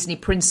and Disney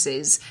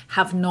princes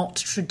have not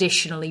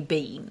traditionally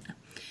been.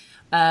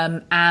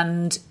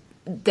 And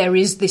there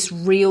is this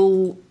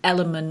real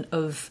element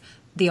of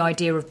the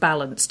idea of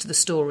balance to the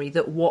story,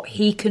 that what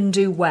he can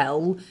do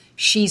well,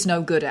 she's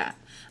no good at.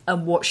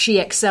 And what she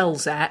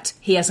excels at,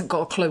 he hasn't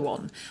got a clue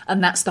on.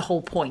 And that's the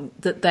whole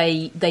point, that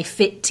they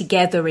fit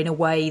together in a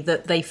way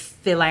that they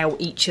fill out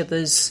each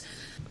other's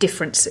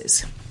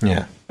differences.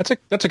 Yeah.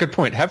 That's a good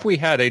point. Have we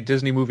had a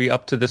Disney movie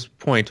up to this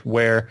point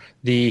where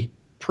the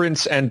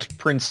prince and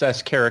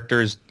princess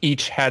characters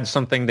each had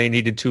something they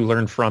needed to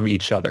learn from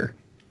each other?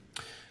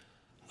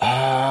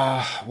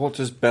 What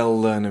does Belle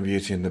learn in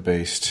Beauty and the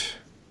Beast?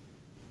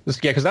 Yeah,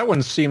 because that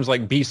one seems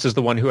like Beast is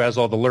the one who has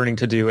all the learning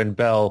to do, and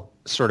Belle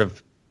sort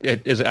of,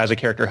 as a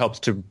character, helps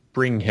to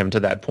bring him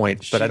to that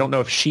point. But I don't know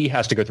if she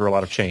has to go through a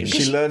lot of change.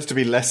 She learns to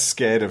be less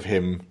scared of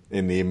him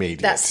in the immediate.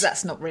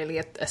 That's not really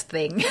a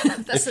thing.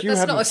 that's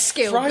not a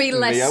skill. Be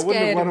less me, I wouldn't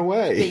scared have run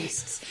away. of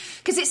beasts.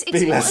 It's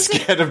be less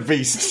scared of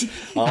beasts.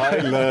 I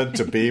learned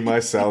to be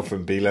myself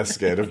and be less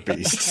scared of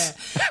beasts.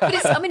 Yeah. But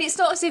it's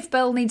not as if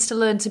Belle needs to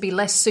learn to be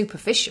less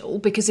superficial,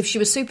 because if she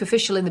was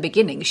superficial in the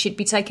beginning, she'd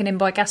be taken in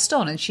by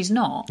Gaston, and she's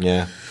not.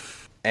 Yeah.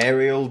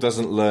 Ariel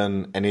doesn't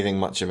learn anything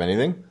much of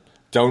anything.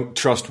 Don't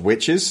trust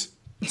witches.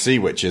 Sea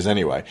witches,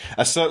 anyway.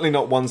 Are certainly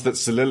not ones that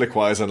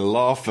soliloquize and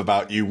laugh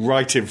about you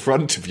right in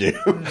front of you.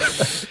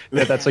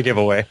 Yeah, that's a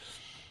giveaway.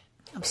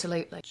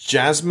 Absolutely.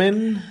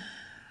 Jasmine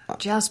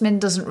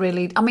doesn't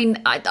really... I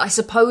mean, I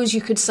suppose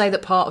you could say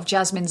that part of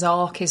Jasmine's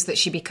arc is that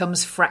she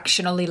becomes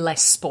fractionally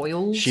less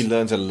spoiled. She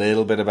learns a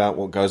little bit about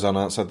what goes on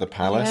outside the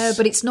palace. Yeah,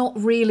 but it's not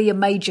really a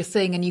major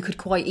thing, and you could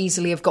quite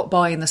easily have got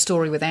by in the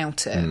story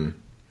without it.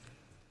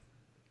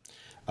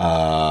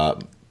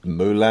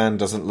 Mulan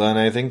doesn't learn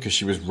anything because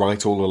she was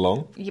right all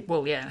along.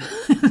 Well, yeah.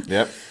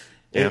 Yep.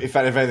 Yeah. In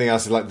fact, if anything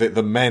else, like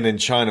the men in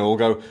China all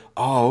go,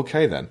 oh,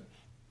 okay then.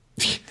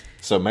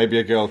 So maybe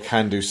a girl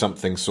can do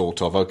something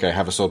sort of. Okay,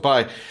 have a sword.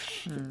 Bye.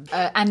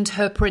 And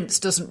her prince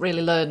doesn't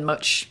really learn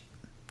much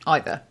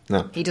either.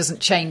 No. He doesn't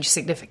change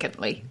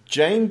significantly.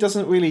 Jane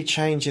doesn't really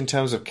change in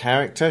terms of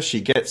character.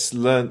 She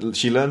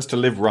learns to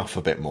live rough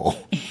a bit more.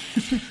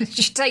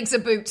 She takes her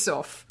boots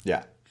off.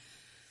 Yeah.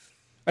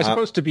 I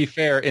suppose, to be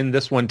fair, in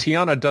this one,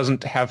 Tiana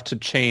doesn't have to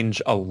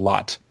change a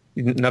lot.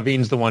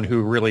 Naveen's the one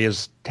who really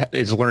is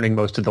learning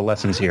most of the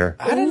lessons here.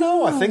 I don't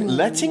know. I think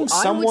letting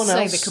someone else...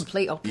 I would say the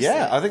complete opposite.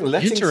 Yeah, I think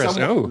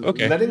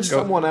letting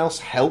someone else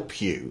help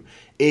you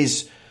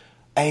is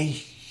a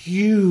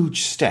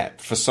huge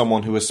step for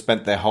someone who has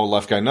spent their whole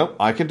life going, no,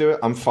 I can do it,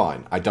 I'm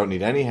fine, I don't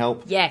need any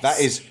help. Yes. That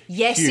is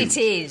Yes, huge. it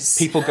is.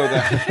 People go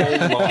their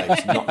whole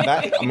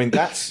lives.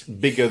 That's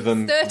bigger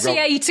than...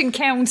 38 and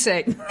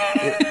counting.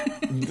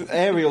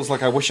 Ariel's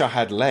like, I wish I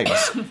had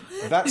legs.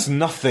 That's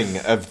nothing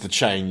of the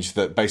change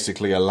that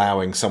basically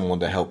allowing someone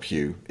to help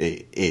you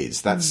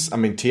is.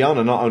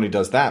 Tiana not only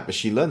does that, but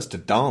she learns to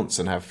dance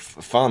and have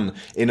fun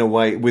in a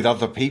way with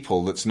other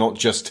people that's not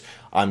just,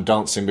 I'm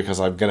dancing because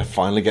I'm going to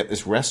finally get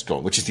this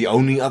restaurant, which is the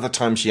only other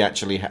time she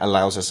actually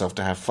allows herself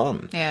to have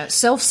fun. Yeah,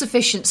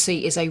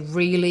 self-sufficiency is a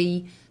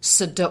really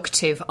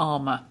seductive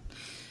armour.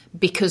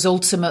 Because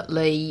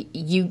ultimately,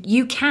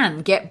 you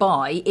can get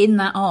by in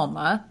that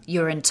armour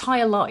your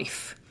entire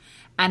life.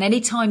 And any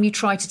time you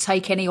try to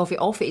take any of it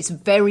off, it's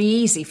very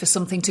easy for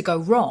something to go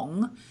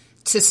wrong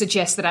to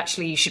suggest that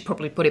actually you should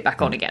probably put it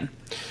back on again.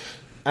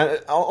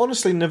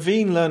 Honestly,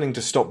 Naveen learning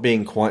to stop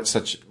being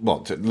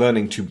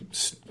learning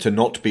to to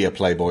not be a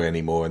playboy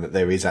anymore, and that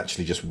there is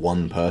actually just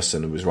one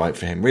person who was right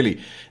for him.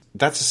 Really,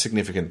 that's a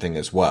significant thing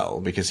as well,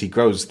 because he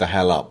grows the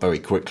hell up very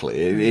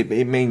quickly.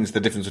 It means the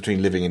difference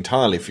between living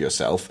entirely for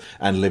yourself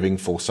and living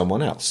for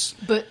someone else.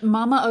 But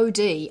Mama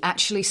OD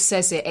actually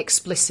says it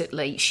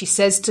explicitly. She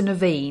says to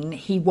Naveen,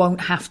 he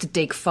won't have to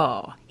dig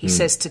far. She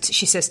says to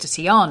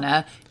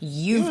Tiana,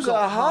 you've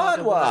got a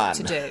hard work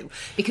to do.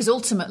 Because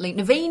ultimately,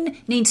 Naveen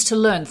needs to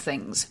learn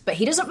things, but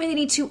he doesn't really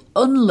need to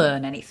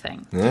unlearn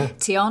anything. Yeah.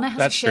 Tiana has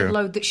That's a shed true.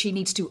 load that she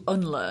needs to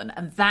unlearn,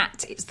 and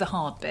that is the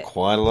hard bit.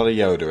 Quite a lot of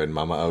Yoda in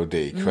Mama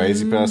OD.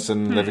 Crazy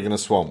person living in a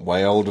swamp,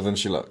 way older than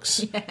she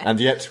looks. Yeah.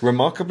 And yet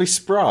remarkably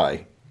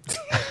spry.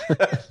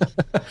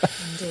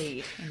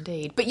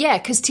 Indeed. But yeah,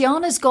 because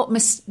Tiana's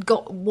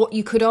got what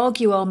you could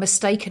argue are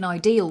mistaken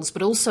ideals,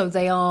 but also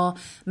they are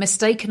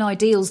mistaken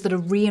ideals that are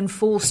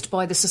reinforced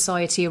by the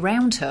society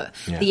around her.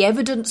 Yeah. The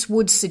evidence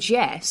would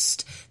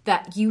suggest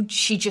that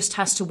she just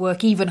has to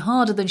work even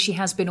harder than she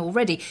has been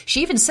already.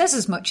 She even says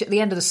as much at the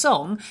end of the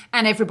song,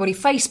 and everybody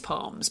face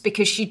palms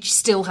because she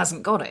still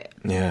hasn't got it.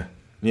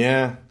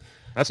 Yeah.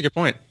 That's a good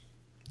point.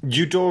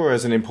 Eudora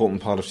is an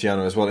important part of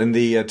Tiana as well. In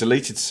the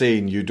deleted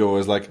scene, Eudora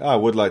is like, I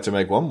would like to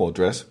make one more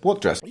dress. What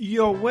dress?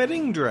 Your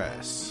wedding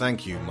dress.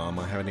 Thank you, Mom.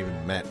 I haven't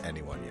even met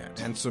anyone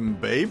yet. And some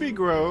baby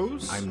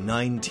grows. I'm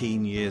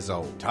 19 years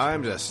old.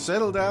 Time to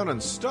settle down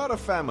and start a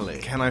family.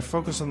 Can I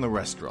focus on the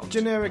restaurant?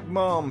 Generic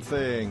mom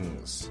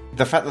things.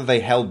 The fact that they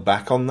held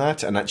back on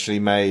that and actually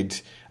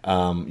made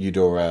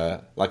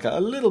Eudora like a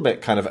little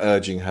bit kind of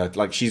urging her,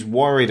 like she's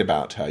worried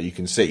about her, you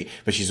can see,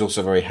 but she's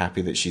also very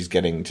happy that she's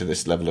getting to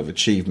this level of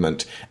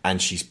achievement,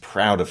 and she's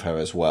proud of her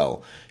as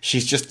well.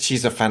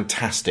 She's a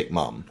fantastic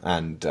mum,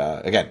 and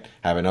again,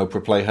 having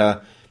Oprah play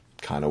her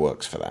kind of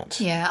works for that.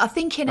 Yeah, I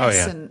think in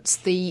essence,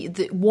 the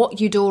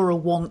what Eudora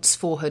wants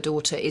for her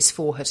daughter is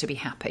for her to be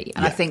happy.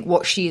 And I think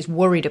what she is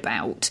worried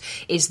about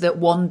is that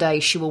one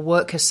day she will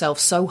work herself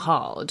so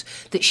hard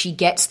that she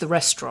gets the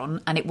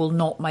restaurant and it will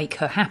not make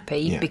her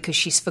happy because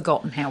she's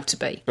forgotten how to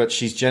be. But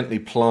she's gently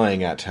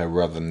plying at her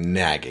rather than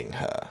nagging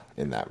her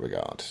in that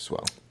regard as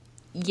well.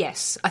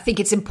 Yes, I think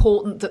it's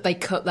important that they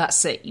cut that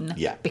scene.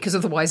 Yeah. Because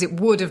otherwise it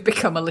would have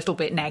become a little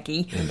bit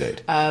naggy.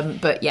 Indeed.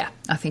 But yeah,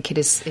 I think it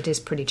is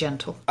pretty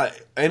gentle.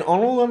 In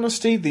all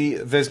honesty,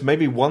 there's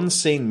maybe one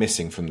scene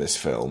missing from this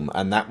film,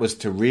 and that was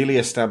to really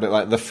establish,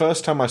 like, the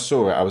first time I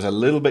saw it, I was a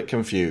little bit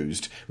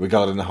confused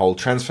regarding the whole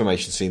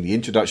transformation scene, the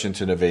introduction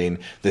to Naveen,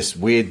 this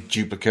weird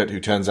duplicate who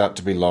turns out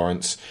to be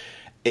Lawrence.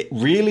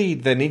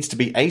 There needs to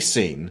be a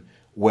scene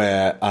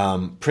where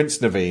Prince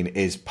Naveen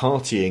is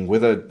partying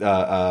with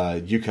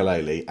a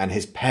ukulele and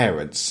his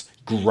parents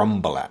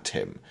grumble at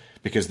him.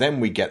 Because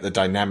then we get the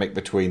dynamic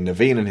between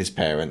Naveen and his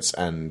parents,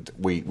 and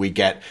we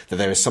get that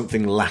there is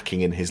something lacking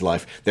in his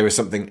life. There is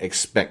something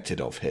expected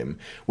of him,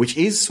 which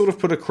is sort of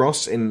put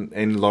across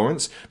in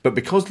Lawrence. But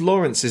because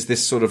Lawrence is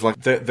this sort of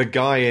like the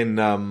guy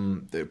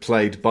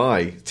played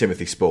by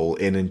Timothy Spall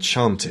in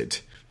Enchanted.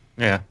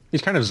 Yeah,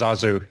 he's kind of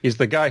Zazu. He's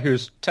the guy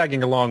who's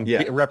tagging along,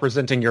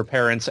 representing your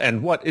parents,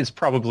 and what is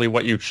probably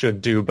what you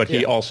should do, but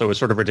he also is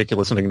sort of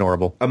ridiculous and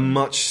ignorable. A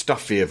much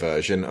stuffier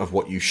version of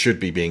what you should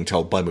be being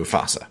told by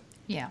Mufasa.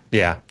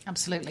 Yeah,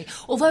 absolutely.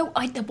 Although,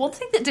 the one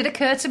thing that did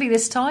occur to me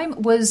this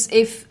time was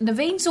if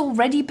Naveen's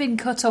already been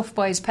cut off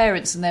by his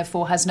parents and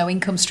therefore has no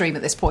income stream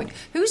at this point,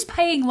 who's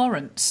paying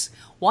Lawrence?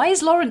 Why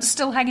is Lawrence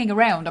still hanging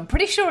around? I'm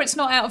pretty sure it's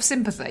not out of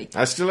sympathy.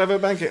 I still have a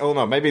bank. Oh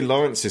no, maybe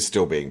Lawrence is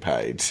still being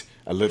paid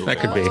a little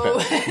bit. That could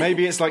be.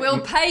 Maybe it's like,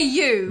 we'll pay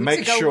you.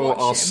 Make to go sure watch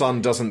our him.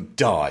 son doesn't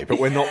die, but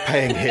we're not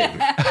paying him.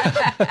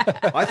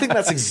 I think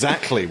that's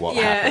exactly what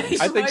happens.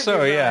 I think so.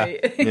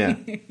 Right. Yeah.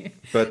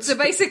 But so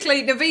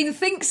basically, Naveen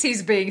thinks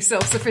he's being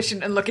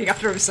self-sufficient and looking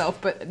after himself,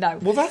 but no.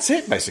 Well, that's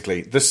it.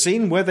 Basically, the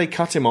scene where they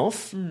cut him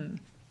off.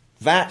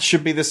 That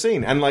should be the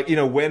scene. And like,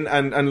 when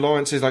and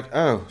Lawrence is like,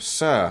 "Oh,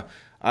 sir,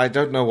 I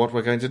don't know what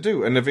we're going to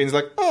do." And Naveen's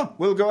like, "Oh,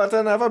 we'll go out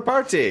and have a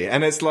party."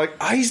 And it's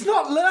like, he's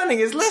not learning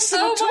his lesson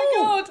at all.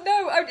 Oh my God,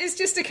 no, it's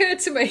just occurred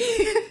to me.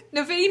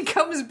 Naveen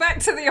comes back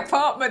to the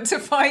apartment to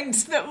find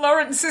that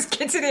Lawrence has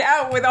kitted it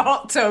out with a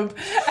hot tub.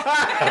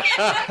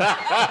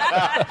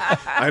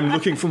 I'm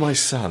looking for my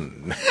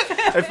son.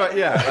 In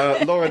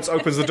fact, Lawrence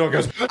opens the door and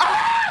goes,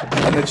 "Ah!"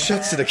 and then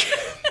shuts it again.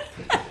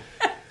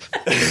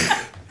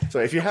 So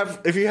if you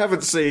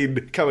haven't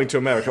seen Coming to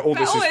America, all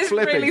this is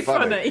flipping really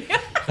funny.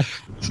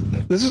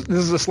 This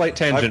is a slight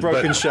tangent. I've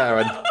broken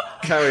Sharon.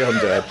 Carry on,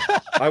 Dad.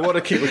 I want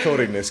to keep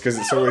recording this because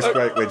it's always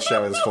great when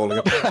Sharon's falling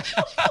apart.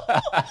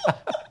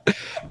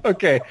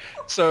 Okay,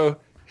 so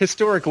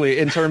historically,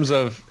 in terms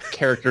of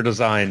character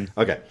design,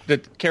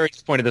 Carrie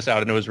just pointed this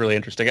out and it was really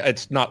interesting.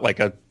 It's not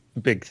like a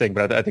big thing,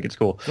 but I think it's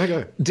cool.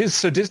 Okay.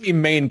 So Disney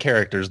main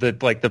characters,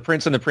 that like the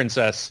prince and the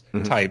princess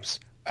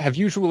types, have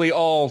usually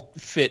all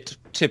fit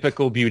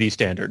typical beauty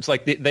standards.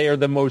 Like they are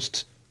the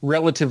most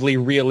relatively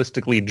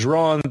realistically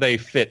drawn. They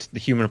fit the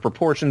human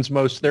proportions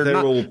most. They're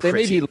not. All they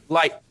may be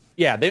light.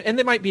 Yeah,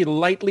 they might be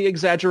lightly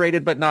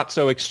exaggerated, but not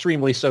so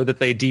extremely so that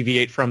they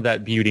deviate from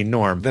that beauty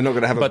norm. They're not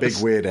going to have a big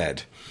weird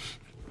Ed.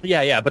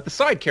 Yeah, but the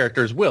side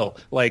characters will.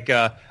 Like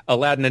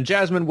Aladdin and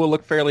Jasmine will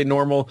look fairly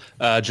normal.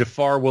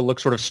 Jafar will look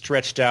sort of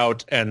stretched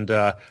out and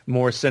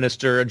more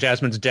sinister.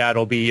 Jasmine's dad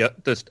will be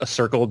just a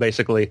circle,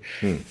 basically.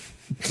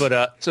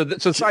 But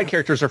so side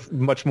characters are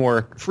much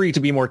more free to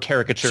be more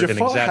caricatured and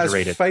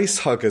exaggerated. Has face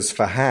huggers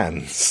for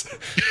hands.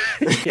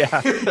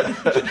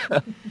 Yeah.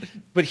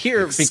 But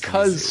here,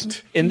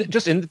 because in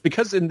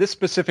this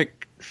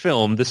specific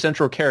film, the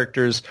central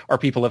characters are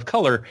people of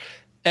color,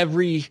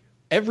 every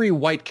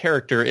white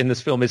character in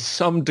this film is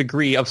some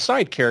degree of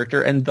side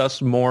character and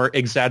thus more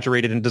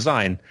exaggerated in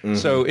design. Mm-hmm.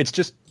 So it's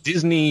just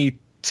Disney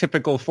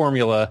typical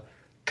formula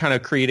kind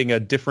of creating a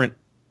different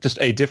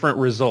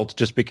result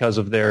just because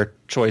of their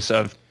choice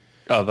of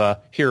a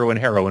hero and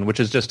heroine, which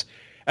is just,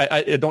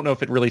 I don't know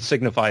if it really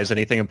signifies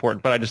anything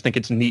important, but I just think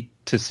it's neat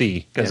to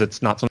see because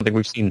it's not something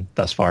we've seen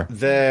thus far.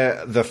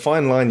 The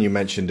fine line you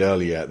mentioned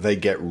earlier, they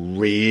get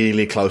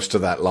really close to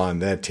that line.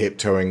 They're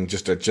tiptoeing,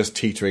 just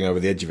teetering over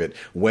the edge of it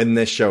when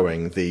they're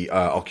showing the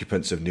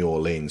occupants of New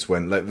Orleans.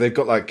 When they've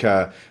got like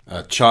a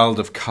child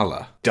of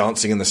color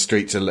dancing in the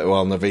streets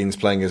while Naveen's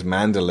playing his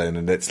mandolin,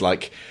 and it's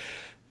like,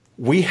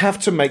 we have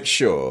to make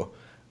sure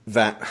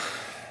that,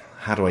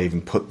 how do I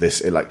even put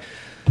this?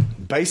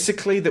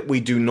 Basically, that we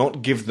do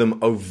not give them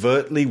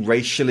overtly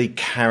racially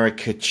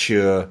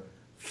caricature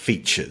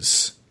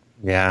features.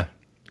 Yeah.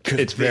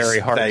 It's very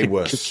hard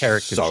to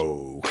caricature.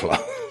 So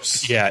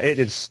close. Yeah, it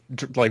is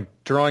like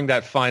drawing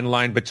that fine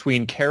line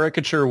between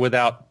caricature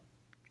without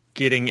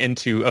getting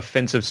into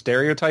offensive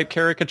stereotype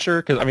caricature,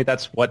 because I mean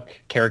that's what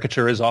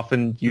caricature is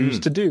often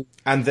used to do.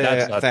 And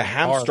they're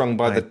hamstrung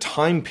by the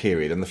time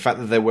period and the fact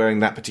that they're wearing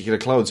that particular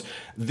clothes.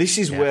 This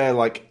is where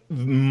like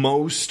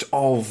most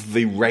of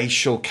the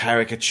racial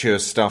caricature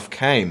stuff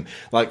came,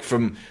 like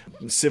from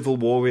Civil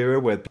War era,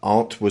 where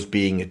art was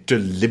being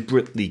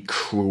deliberately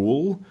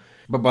cruel.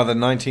 But by the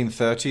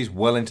 1930s,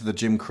 well into the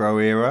Jim Crow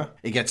era,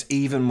 it gets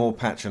even more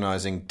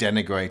patronizing,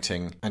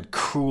 denigrating, and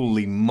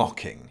cruelly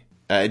mocking.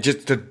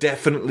 Just to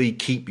definitely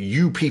keep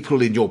you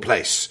people in your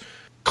place.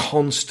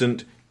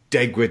 Constant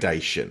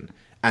degradation.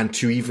 And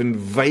to even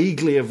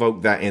vaguely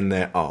evoke that in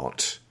their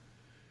art.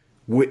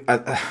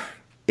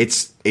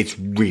 It's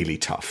really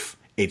tough.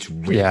 It's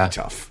really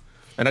tough.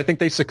 And I think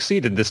they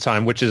succeeded this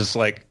time, which is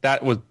like,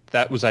 that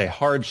was a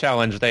hard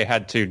challenge they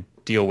had to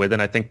deal with.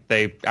 And I think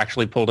they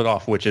actually pulled it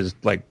off, which is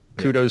like,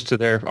 kudos to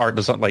their art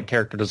design, like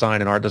character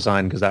design and art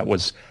design, because that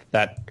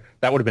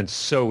would have been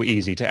so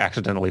easy to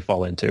accidentally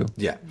fall into.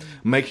 Yeah.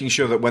 Making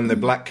sure that when the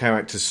black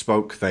characters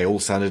spoke, they all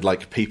sounded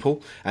like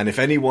people. And if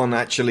anyone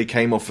actually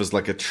came off as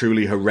like a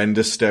truly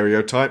horrendous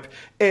stereotype,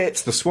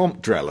 it's the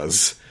swamp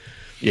dwellers.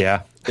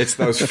 Yeah. It's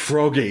those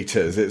frog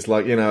eaters. It's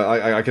like, you know,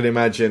 I can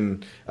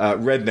imagine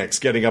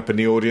rednecks getting up in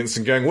the audience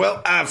and going, well,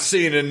 I've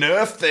seen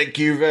enough, thank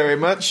you very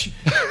much.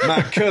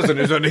 My cousin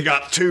has only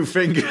got 2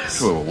 fingers.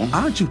 Oh,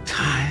 aren't you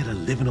tired of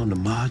living on the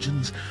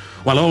margins?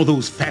 While all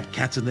those fat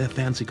cats in their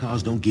fancy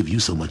cars don't give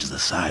you so much as a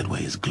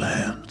sideways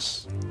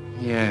glance.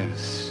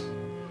 Yes,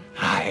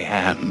 I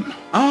am.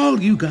 All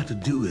you got to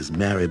do is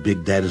marry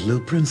Big Daddy's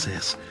little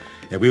princess,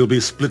 and we'll be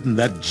splitting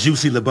that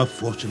juicy LaBeouf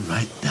fortune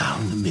right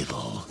down the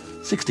middle.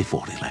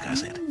 60-40, like I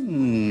said.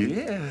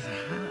 Yes.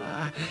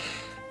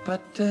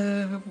 But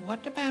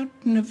what about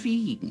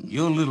Naveen?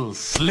 Your little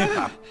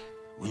slip-up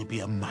will be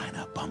a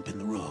minor bump in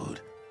the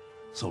road,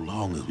 so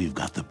long as we've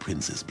got the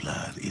prince's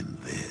blood in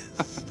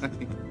this.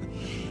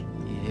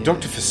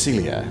 Dr.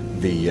 Facilier,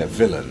 the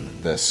villain,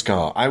 the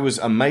Scar, I was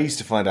amazed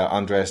to find out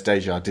Andreas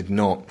Deja did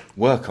not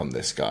work on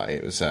this guy.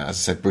 It was, as I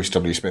said, Bruce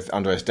W. Smith.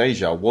 Andreas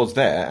Deja was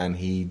there, and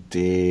he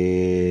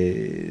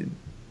did...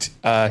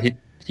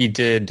 He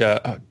did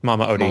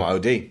Mama Odie. Mama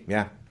Odie,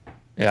 yeah.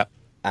 Yeah.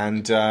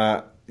 And,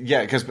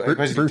 because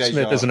Bruce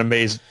Smith is an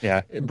amazing...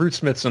 Yeah, Bruce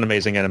Smith's an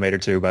amazing animator,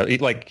 too, but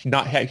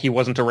he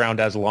wasn't around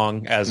as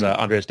long as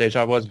Andreas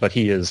Deja was, but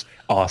he is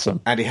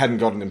awesome. And he hadn't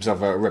gotten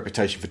himself a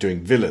reputation for doing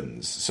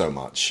villains so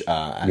much.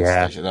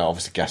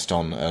 Obviously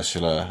Gaston,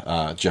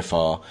 Ursula,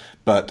 Jafar.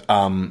 But,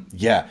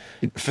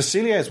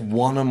 Facilier is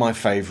one of my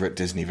favourite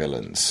Disney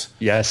villains.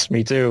 Yes,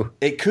 me too.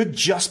 It could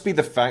just be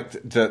the fact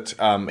that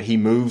he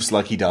moves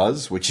like he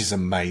does, which is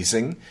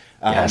amazing.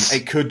 Yes.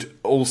 It could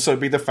also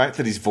be the fact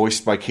that he's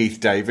voiced by Keith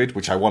David,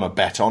 which I want to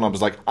bet on. I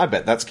was like, I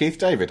bet that's Keith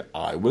David.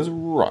 I was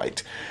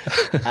right.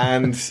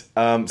 And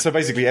so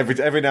basically,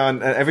 every now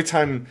and every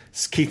time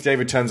Keith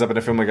David turns up in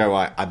a film, I go,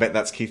 I bet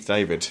that's Keith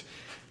David,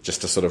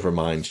 just to sort of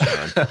remind you.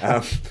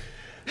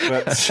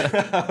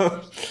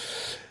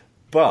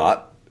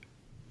 But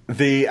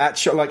the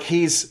actual,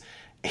 he's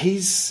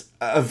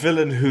a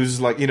villain who's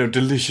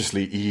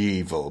deliciously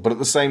evil, but at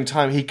the same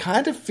time, he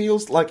kind of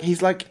feels like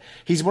he's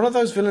one of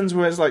those villains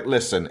where it's like,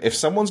 listen, if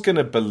someone's going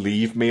to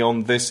believe me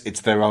on this,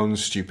 it's their own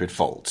stupid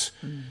fault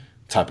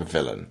type of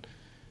villain.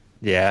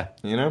 Yeah.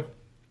 You know?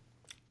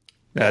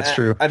 That's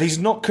true. And he's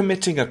not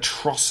committing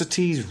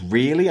atrocities,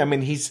 really. I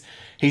mean, he's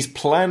he's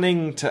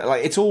planning to,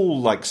 like, it's all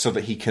like so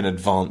that he can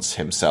advance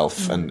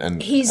himself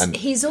and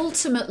he's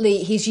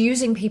ultimately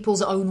using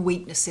people's own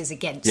weaknesses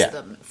against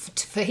them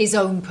for his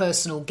own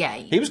personal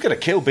gain. He was going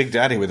to kill Big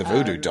Daddy with a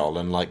voodoo doll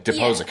and like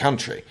depose a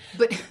country,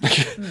 but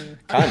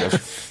kind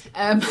of.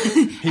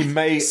 He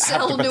may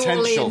have the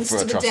potential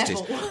for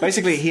atrocities.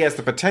 Basically, he has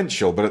the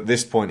potential, but at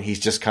this point, he's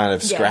just kind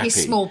of scrappy.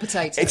 He's small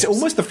potatoes. It's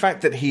almost the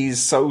fact that he's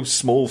so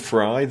small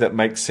fry that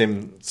makes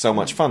him so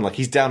much fun. Like,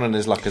 he's down on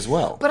his luck as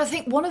well. But I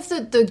think one of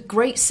the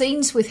great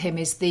scenes with him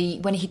is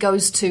when he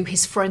goes to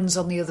his friends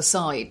on the other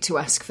side to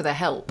ask for their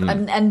help.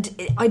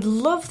 And I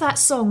love that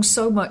song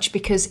so much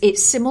because it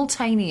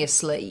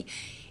simultaneously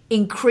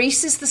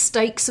increases the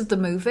stakes of the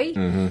movie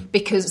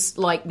because,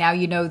 like, now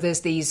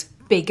there's these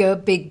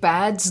big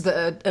bads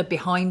that are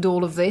behind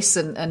all of this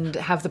and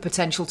have the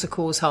potential to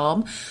cause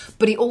harm,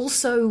 but it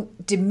also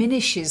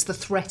diminishes the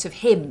threat of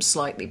him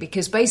slightly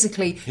because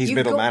basically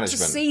you've got to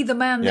see the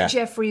man that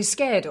Jeffrey is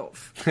scared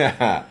of.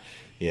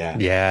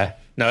 Yeah.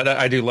 No,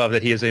 I do love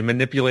that he is a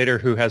manipulator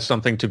who has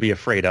something to be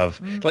afraid of.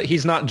 Like,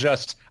 he's not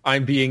just,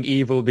 I'm being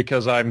evil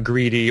because I'm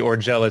greedy or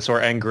jealous or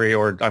angry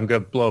or I'm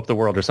going to blow up the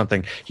world or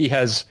something. He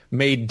has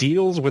made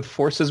deals with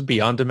forces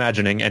beyond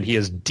imagining, and he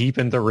is deep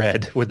in the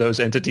red with those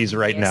entities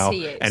right now.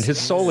 And his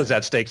soul is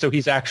at stake. So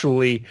he's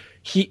actually,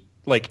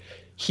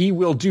 he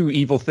will do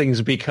evil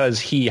things because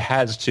he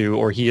has to,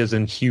 or he is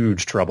in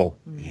huge trouble.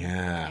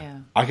 Yeah.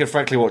 I could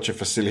frankly watch a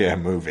Facilier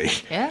movie.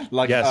 Yeah.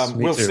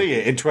 We'll see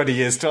it in 20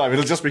 years' time.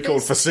 It'll just be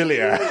called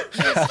Facilier.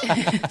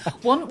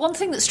 One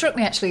thing that struck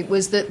me, actually,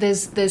 was that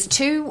there's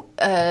two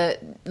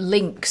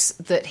links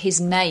that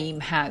his name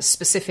has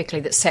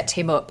specifically that set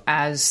him up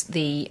as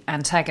the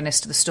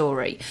antagonist of the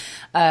story,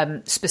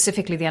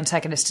 specifically the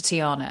antagonist to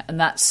Tiana. And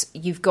that's,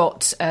 you've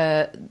got,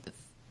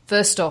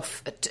 first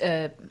off,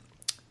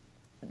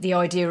 the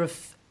idea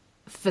of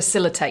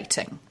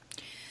facilitating,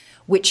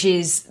 which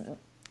is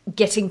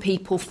getting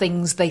people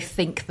things they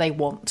think they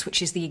want,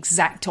 which is the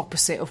exact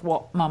opposite of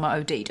what Mama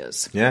OD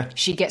does. Yeah.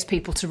 She gets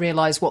people to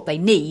realise what they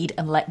need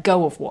and let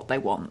go of what they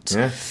want.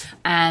 Yeah.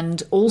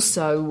 And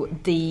also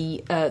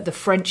the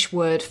French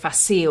word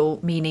facile,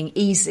 meaning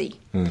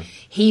easy.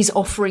 He's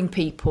offering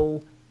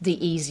people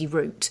the easy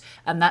route,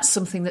 and that's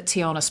something that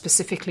Tiana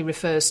specifically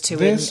refers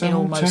to in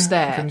Almost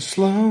There. Can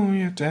slow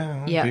you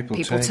down. Yeah,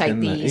 people take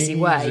the easy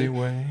way.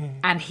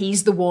 And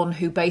he's the one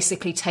who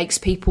basically takes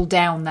people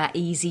down that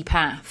easy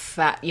path,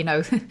 that,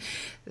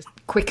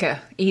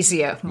 quicker,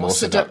 easier, more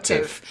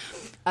seductive.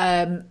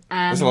 And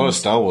there's a lot of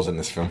Star Wars in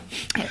this film.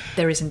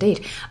 There is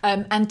indeed.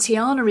 And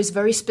Tiana is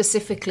very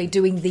specifically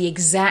doing the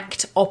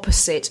exact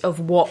opposite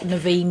of what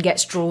Naveen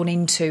gets drawn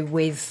into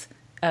with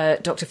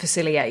Dr.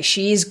 Facilier.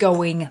 She is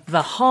going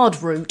the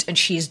hard route, and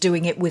she is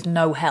doing it with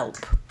no help.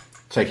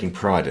 Taking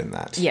pride in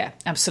that. Yeah,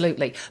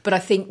 absolutely. But I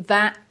think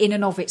that in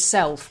and of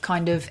itself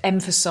kind of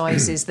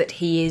emphasises that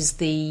he is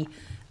the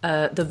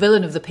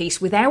villain of the piece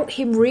without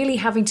him really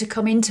having to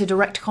come into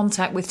direct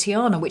contact with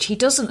Tiana, which he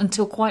doesn't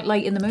until quite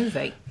late in the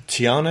movie.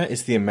 Tiana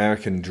is the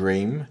American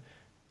dream,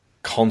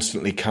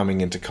 constantly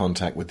coming into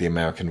contact with the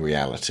American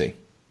reality.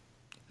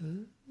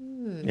 Ooh.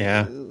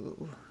 Yeah.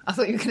 I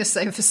thought you were going to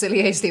say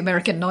Facilier is the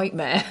American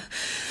nightmare.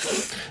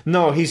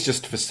 No, he's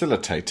just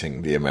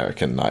facilitating the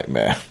American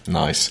nightmare.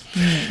 Nice.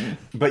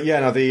 But yeah,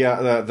 no,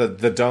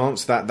 the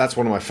dance, that's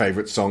one of my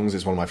favourite songs.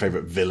 It's one of my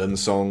favourite villain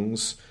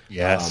songs.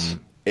 Yes.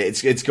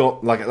 It's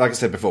got, like I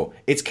said before,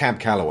 it's Cab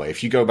Calloway.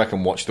 If you go back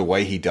and watch the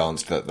way he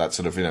danced, that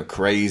sort of,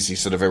 crazy,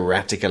 sort of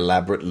erratic,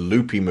 elaborate,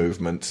 loopy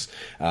movements,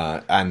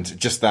 and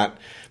just that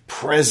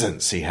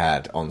presence he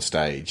had on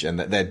stage, and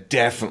that they're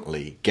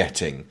definitely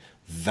getting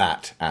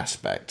that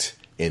aspect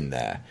in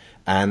there.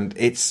 And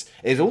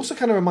it also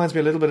kind of reminds me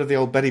a little bit of the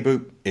old Betty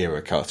Boop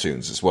era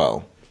cartoons as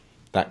well.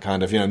 That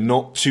kind of,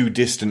 not too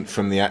distant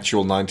from the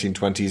actual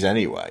 1920s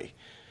anyway.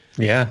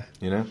 Yeah.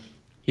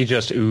 He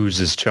just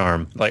oozes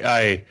charm. Like,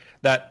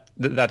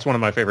 that's one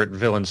of my favorite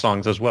villain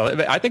songs as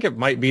well. I think it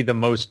might be the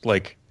most,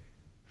 like,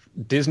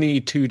 Disney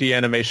 2D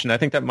animation. I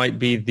think that might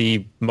be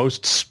the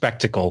most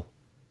spectacle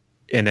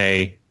in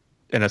a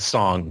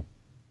song,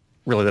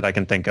 really, that I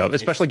can think of,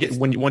 especially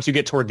once you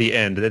get toward the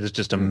end. It is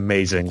just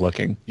amazing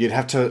looking. You'd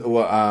have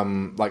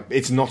to,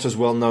 it's not as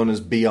well known as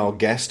Be Our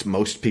Guest.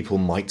 Most people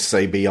might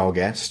say Be Our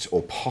Guest,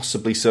 or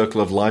possibly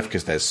Circle of Life,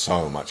 because there's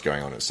so much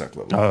going on at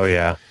Circle of Life. Oh,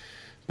 yeah.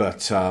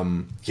 But,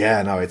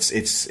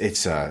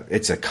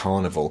 it's a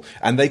carnival.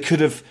 And they could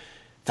have,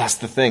 that's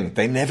the thing,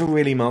 they never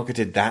really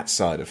marketed that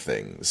side of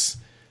things.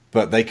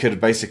 But they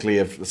could basically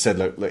have said,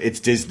 look, it's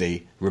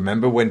Disney.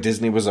 Remember when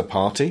Disney was a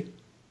party?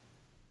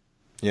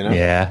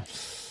 Yeah.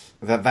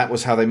 That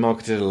was how they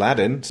marketed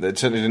Aladdin. It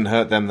certainly didn't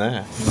hurt them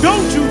there.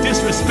 Don't you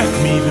disrespect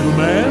me, little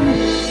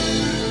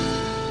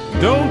man.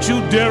 Don't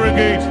you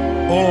derogate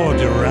or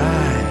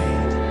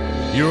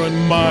deride. You're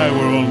in my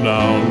world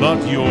now,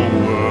 not your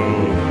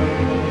world.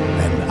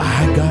 And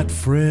I got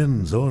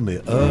friends on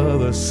the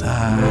other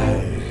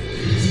side.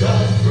 He's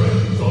got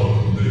friends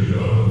on the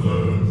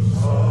other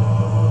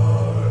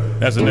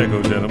side. That's an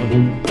echo,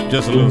 gentlemen.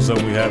 Just a little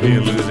something we have here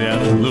in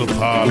Louisiana. A little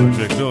parlor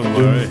trick, don't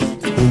worry.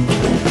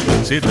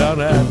 Sit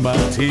down at my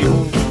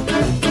table,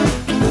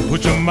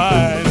 put your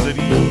minds at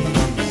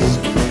ease.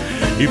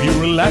 If you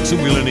relax, it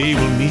will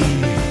enable me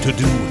to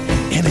do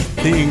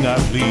anything I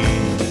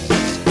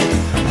please.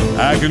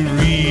 I can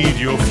read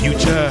your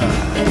future,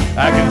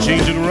 I can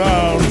change it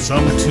around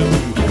some too.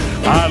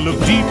 I look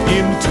deep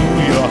into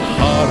your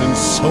heart and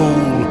soul.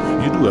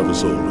 You do have a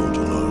soul, don't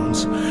you,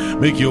 Lawrence?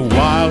 Make your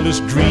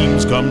wildest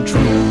dreams come true.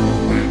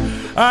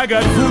 I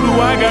got voodoo,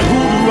 I got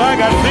hoodoo, I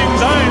got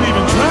things I ain't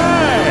even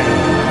tried.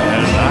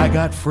 And I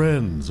got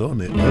friends on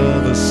the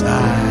other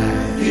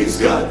side. He's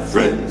got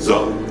friends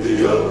on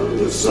the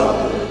other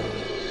side.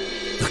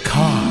 The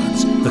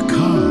cards, the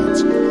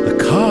cards, the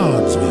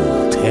cards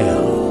will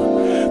tell.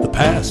 The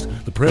past,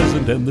 the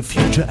present, and the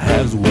future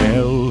as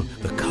well.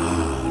 The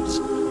cards,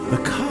 the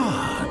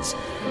cards.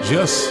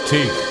 Just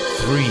take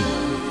 3.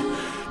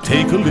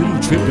 Take a little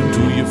trip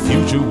into your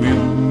future with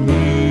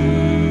me.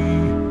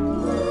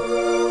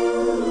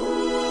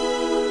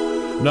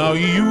 Now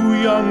you,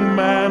 young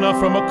man, are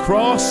from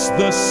across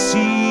the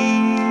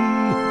sea.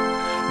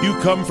 You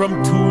come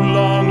from 2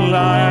 long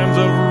lines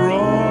of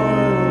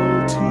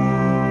royalty.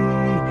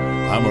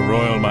 I'm a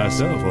royal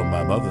myself on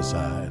my mother's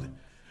side.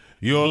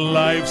 Your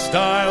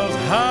lifestyle's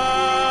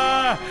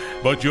high,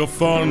 but your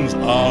funds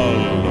are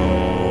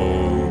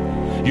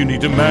low. You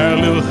need to marry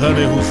a little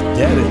honey whose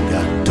daddy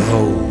got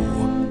dough.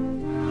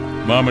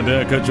 Mom and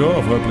Dad cut you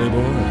off, huh,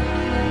 Playboy?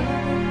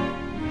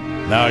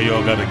 Now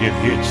y'all gotta get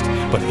hitched,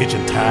 but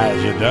hitching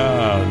ties you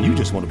down. You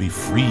just want to be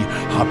free,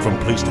 hop from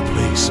place to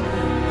place.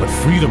 But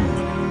freedom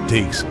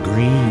takes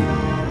green.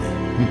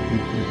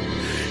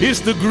 It's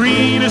the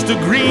green, it's the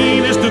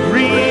green, it's the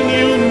green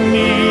you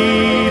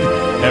need.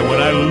 And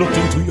when I looked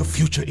into your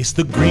future, it's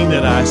the green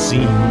that I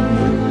see.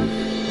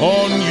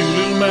 On you,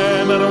 little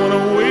man, I don't want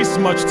to waste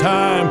much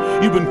time.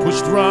 You've been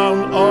pushed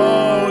around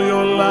all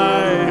your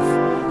life.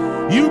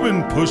 You've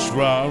been pushed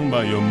around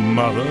by your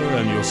mother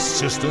and your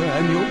sister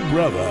and your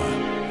brother.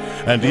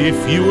 And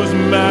if you was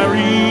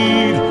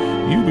married,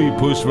 you'd be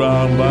pushed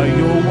around by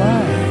your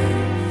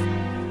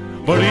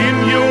wife. But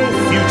in your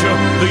future,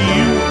 the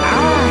you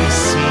I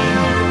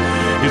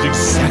see is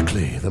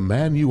exactly the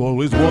man you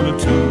always wanted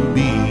to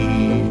be.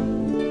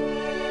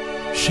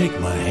 Shake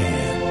my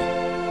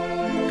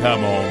hand.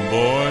 Come on,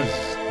 boys.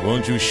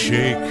 Won't you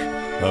shake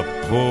a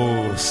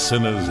poor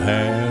sinner's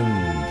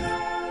hand?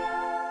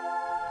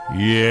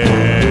 Yes.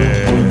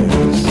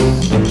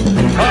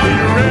 Are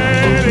you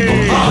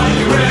ready? Are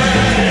you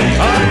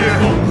ready? Are you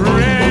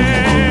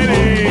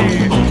ready?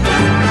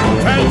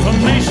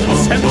 Transformation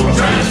Central.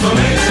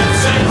 Transformation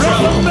Central.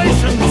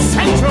 Reformation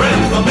Central.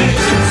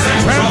 Reformation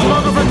Central.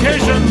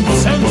 Transmogrification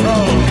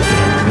Central.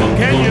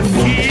 Can you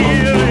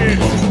feel it?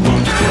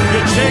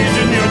 You're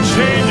changing, you're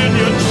changing,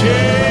 you're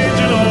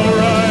changing, all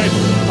right.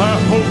 I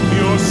hope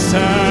you're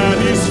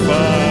satisfied.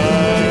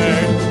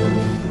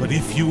 But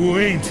if you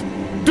ain't,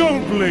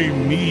 don't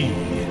blame me.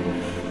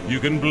 You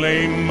can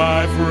blame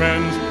my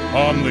friends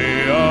on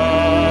the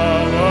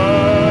other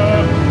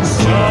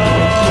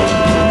side.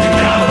 You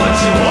got what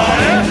you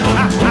wanted.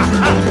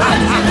 But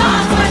you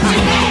lost what you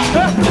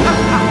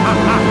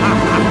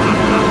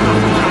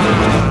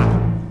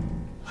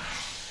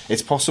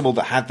It's possible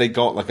that had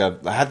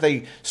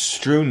they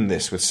strewn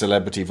this with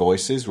celebrity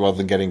voices rather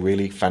than getting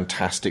really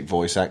fantastic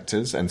voice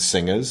actors and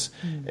singers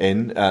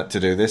in to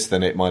do this,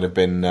 then it might have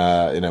been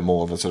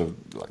more of a sort of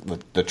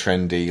like the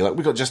trendy. Like,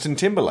 we got Justin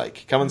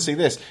Timberlake, come and see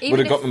this. Would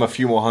have got them a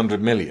few more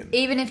 100 million.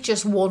 Even if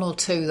just 1 or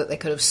 2 that they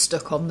could have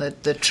stuck on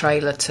the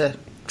trailer to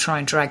try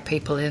and drag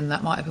people in,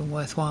 that might have been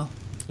worthwhile.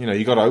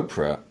 You got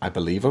Oprah. I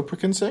believe Oprah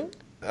can sing.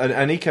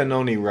 Anika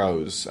Noni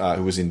Rose,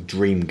 who was in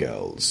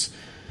Dreamgirls.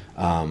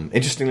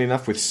 Interestingly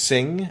enough, with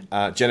Sing,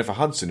 Jennifer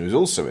Hudson, who's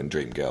also in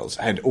Dreamgirls,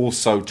 had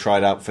also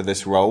tried out for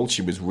this role.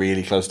 She was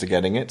really close to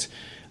getting it.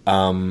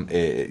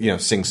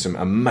 Sings some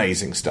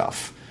amazing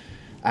stuff.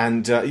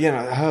 And,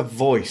 her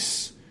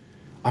voice...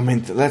 I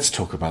mean, let's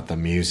talk about the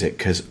music,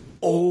 because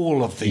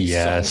all of these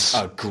songs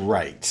are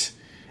great.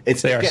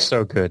 They are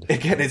so good.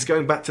 Again, it's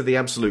going back to the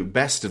absolute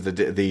best of the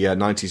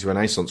 90s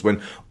Renaissance,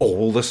 when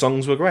all the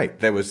songs were great.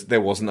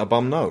 There wasn't a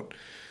bum note.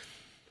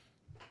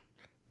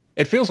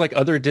 It feels like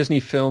other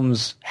Disney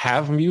films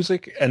have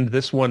music, and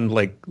this one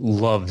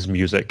loves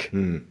music.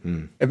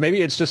 Mm-hmm. And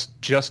maybe it's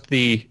just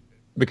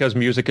because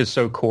music is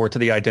so core to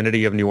the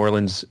identity of New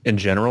Orleans in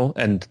general,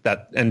 and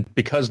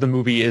because the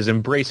movie is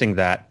embracing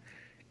that,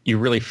 you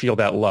really feel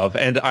that love.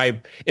 And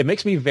it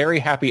makes me very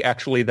happy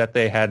actually that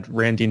they had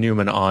Randy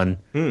Newman on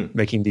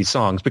making these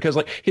songs, because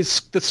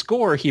the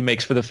score he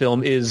makes for the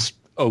film is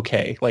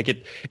okay.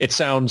 It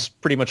sounds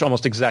pretty much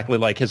almost exactly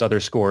like his other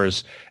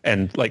scores,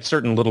 and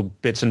certain little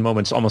bits and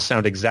moments almost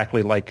sound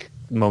exactly like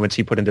moments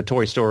he put into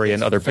Toy Story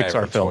and other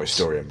Pixar films. Toy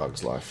Story and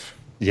Bug's Life.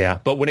 Yeah,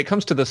 but when it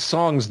comes to the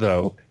songs,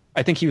 though,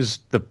 I think he was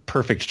the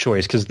perfect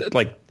choice, because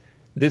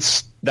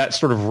that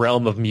sort of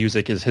realm of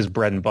music is his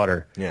bread and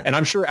butter. Yeah. And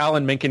I'm sure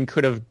Alan Menken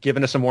could have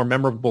given us a more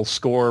memorable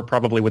score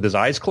probably with his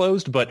eyes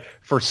closed, but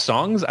for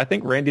songs, I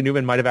think Randy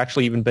Newman might have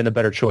actually even been a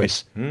better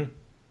choice.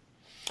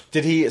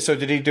 Did he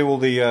do all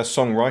the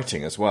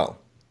songwriting as well?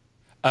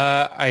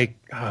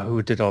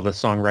 Who did all the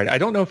songwriting? I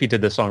don't know if he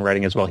did the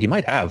songwriting as well. He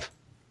might have.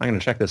 I'm going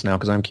to check this now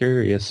because I'm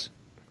curious.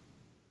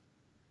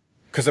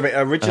 Because, I mean,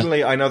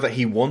 originally I know that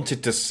he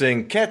wanted to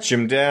sing Catch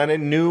 'Em Down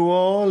in New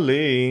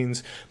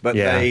Orleans, but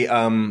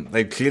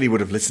they clearly would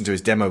have listened to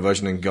his demo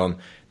version and gone,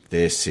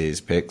 this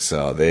is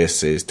Pixar,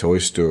 this is Toy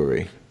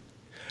Story.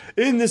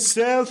 In the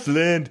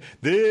Southland,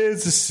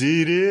 there's a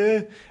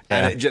city.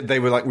 And they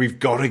were like, we've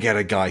got to get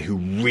a guy who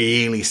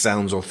really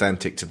sounds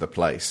authentic to the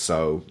place.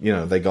 So,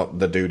 they got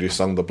the dude who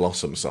sung the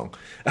Blossom song.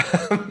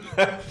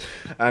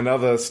 And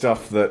other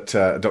stuff that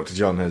Dr.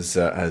 John has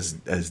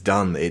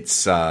done.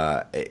 It's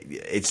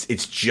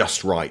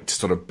just right to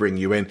sort of bring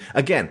you in.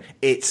 Again,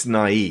 it's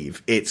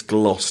naive. It's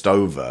glossed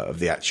over of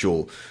the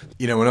actual...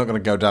 we're not going to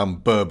go down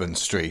Bourbon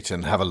Street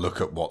and have a look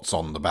at what's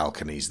on the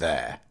balconies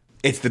there.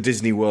 It's the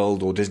Disney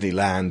World or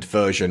Disneyland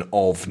version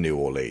of New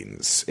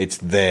Orleans. It's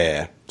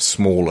their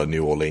smaller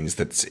New Orleans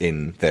that's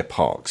in their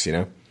parks,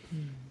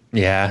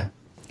 Yeah.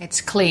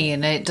 It's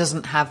clean. It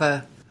doesn't have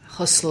a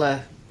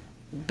hustler,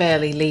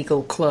 barely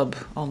legal club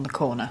on the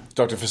corner.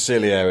 Dr.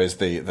 Facilier is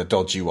the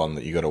dodgy one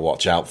that you got to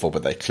watch out for,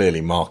 but they clearly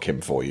mark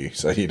him for you,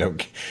 so you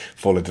don't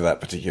fall into that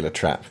particular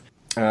trap.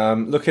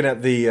 Looking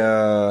at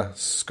the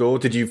score,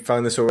 did you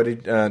find this already,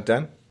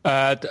 Dan?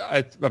 I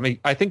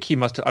think he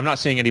must. I'm not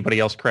seeing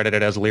anybody else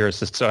credited as a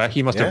lyricist, so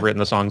he must have written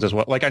the songs as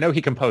well. Like, I know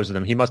he composed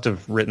them. He must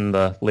have written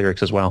the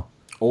lyrics as well.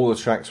 All the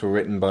tracks were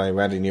written by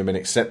Randy Newman,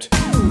 except...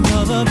 You're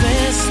the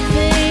best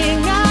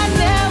thing I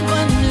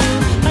never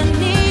knew I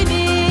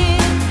needed.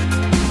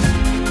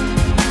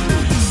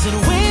 So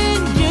when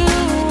you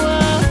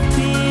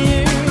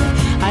appeared,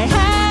 I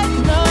had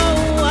no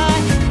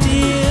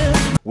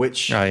idea.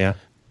 Which,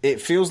 it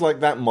feels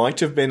like that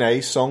might have been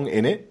a song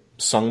in it,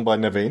 sung by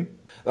Naveen.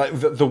 Like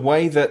the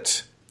way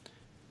that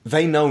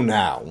they know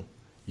now,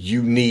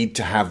 you need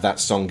to have that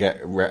song get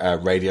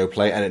radio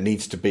play, and it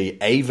needs to be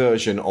a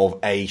version of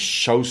a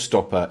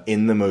showstopper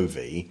in the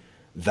movie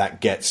that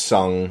gets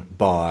sung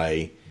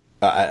by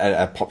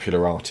a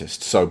popular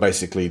artist. So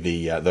basically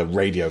the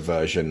radio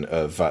version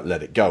of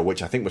Let It Go,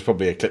 which I think was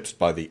probably eclipsed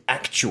by the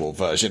actual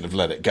version of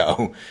Let It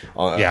Go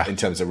in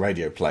terms of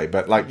radio play.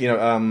 But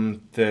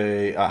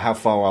the How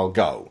Far I'll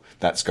Go,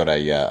 that's got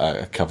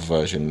a cover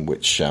version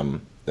which...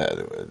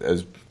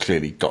 has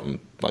clearly gotten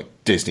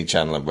Disney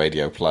Channel and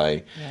radio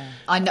play. Yeah.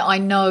 I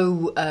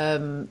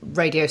know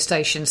radio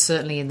stations,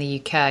 certainly in the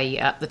UK,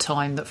 at the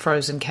time that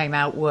Frozen came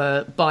out,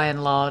 were by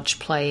and large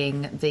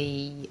playing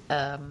the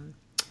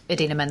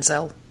Idina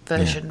Menzel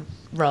version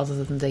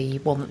rather than the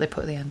one that they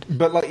put at the end.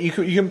 But you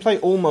can play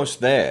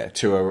almost there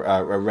to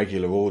a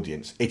regular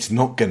audience. It's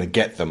not going to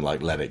get them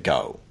like Let It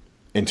Go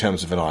in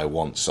terms of an I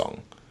Want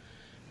song.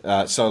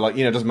 So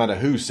it doesn't matter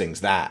who sings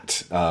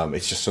that.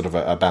 It's just sort of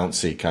a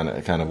bouncy kind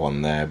of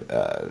one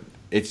there.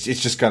 It's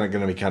just kind of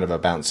going to be kind of a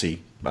bouncy,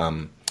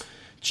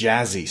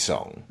 jazzy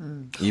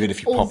song, even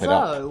if you pop it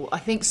up. Although I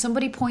think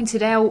somebody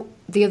pointed out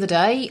the other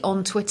day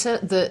on Twitter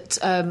that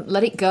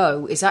 "Let It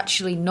Go" is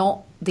actually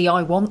not the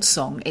I Want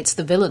song; it's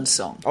the villain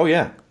song. Oh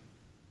yeah.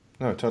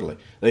 No, totally.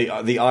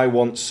 The I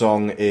Want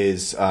song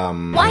is...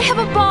 Why have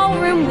a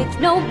ballroom with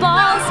no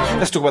balls?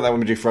 Let's talk about that when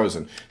we do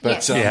Frozen.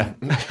 But,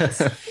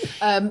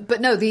 but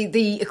no,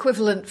 the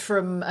equivalent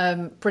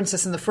from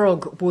Princess and the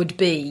Frog would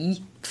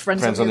be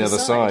Friends on the Other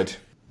Side.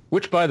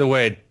 Which, by the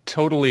way,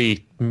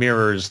 totally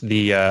mirrors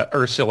the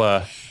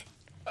Ursula...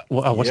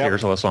 what's the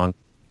Ursula song?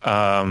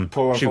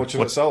 Poor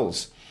Unfortunate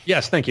Souls.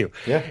 Yes, thank you.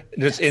 Yeah.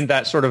 Just in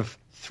that sort of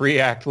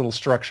 3-act little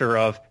structure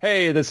of,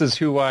 hey, this is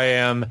who I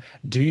am.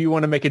 Do you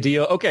want to make a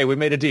deal? Okay, we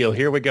made a deal.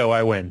 Here we go.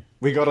 I win.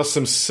 We got us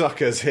some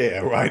suckers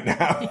here right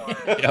now.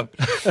 Yep.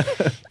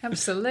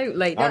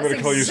 Absolutely. I'm going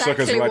to call you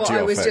suckers right to your face. That's exactly what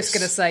I was just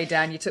going to say,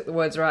 Dan. You took the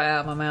words right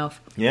out of my mouth.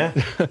 Yeah.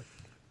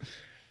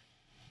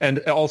 And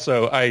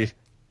also, I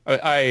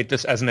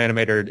just, as an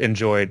animator,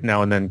 enjoyed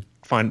now and then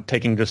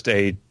taking just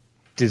a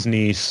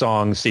Disney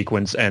song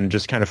sequence and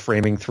just kind of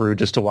framing through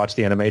just to watch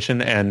the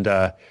animation.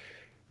 And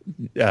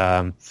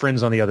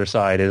Friends on the Other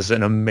Side is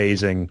an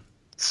amazing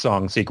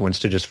song sequence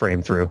to just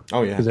frame through.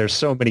 Oh, yeah. Because there's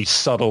so many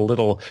subtle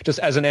little, just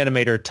as an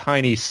animator,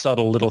 tiny,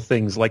 subtle little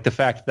things, like the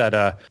fact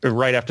that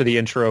right after the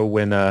intro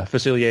when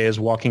Facilier is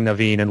walking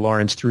Naveen and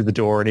Lawrence through the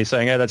door and he's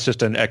saying, hey, that's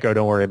just an echo,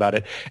 don't worry about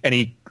it. And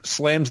he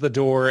slams the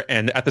door,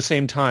 and at the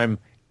same time,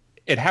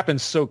 it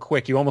happens so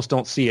quick, you almost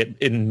don't see it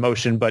in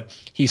motion, but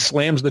he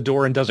slams the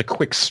door and does a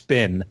quick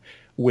spin,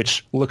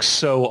 which looks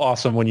so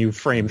awesome when you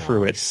frame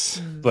through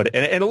it. But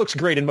and it looks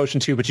great in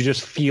motion too, but you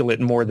just feel it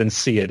more than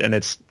see it. And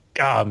it's,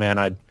 man,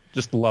 I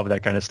just love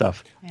that kind of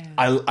stuff. Yeah.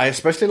 I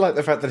especially like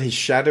the fact that his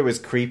shadow is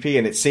creepy,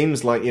 and it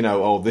seems like,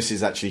 this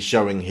is actually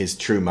showing his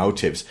true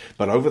motives.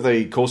 But over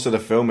the course of the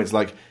film, it's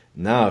like,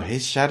 no,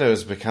 his shadow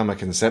has become a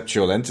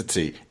conceptual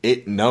entity.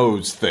 It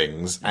knows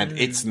things, and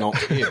it's not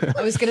him.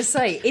 I was going to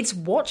say, it's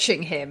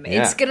watching him.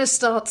 Yeah. It's going to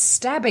start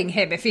stabbing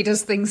him if he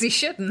does things he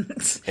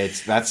shouldn't.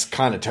 That's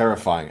kind of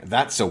terrifying.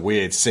 That's a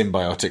weird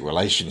symbiotic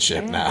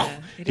relationship now.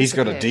 He's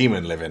got a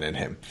demon living in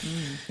him.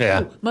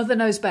 Yeah. Oh, Mother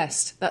Knows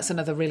Best. That's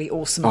another really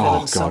awesome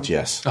villain song. God,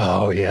 yes.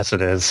 Oh, yes,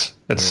 it is.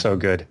 It's so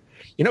good.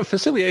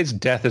 Facilier's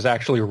death is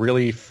actually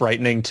really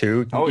frightening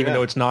too, even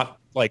though it's not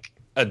like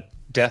a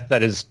death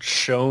that is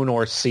shown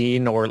or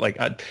seen or like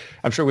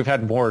I'm sure we've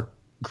had more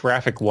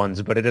graphic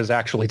ones, but it is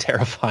actually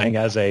terrifying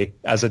as a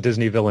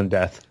Disney villain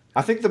death.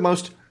 I think the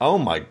most, oh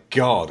my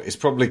God, is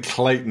probably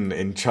Clayton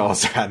in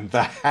Charles and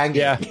the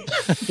Hanging.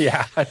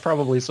 Yeah,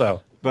 probably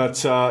so. But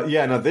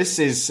this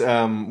is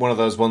one of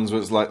those ones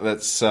where it's like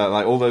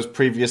like all those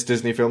previous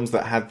Disney films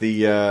that had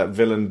the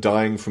villain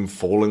dying from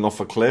falling off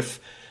a cliff.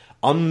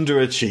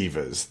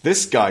 Underachievers.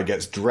 This guy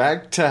gets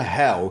dragged to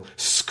hell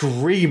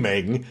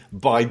screaming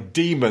by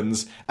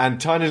demons and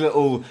tiny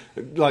little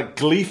like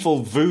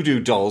gleeful voodoo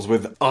dolls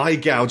with eye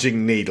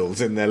gouging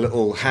needles in their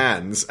little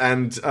hands,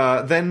 and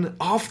then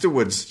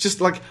afterwards, just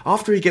like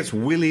after he gets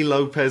Willie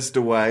Lopez'd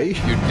away,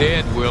 you're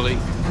dead, Willie.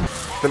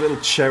 The little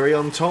cherry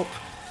on top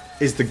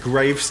is the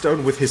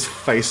gravestone with his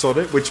face on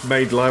it, which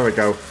made Lyra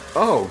go,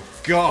 oh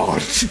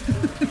God.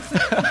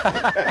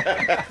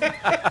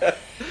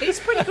 It's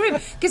pretty grim,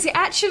 because it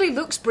actually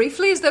looks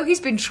briefly as though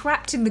he's been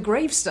trapped in the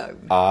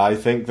gravestone. I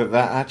think that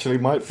actually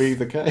might be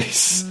the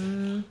case.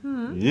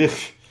 Mm-hmm.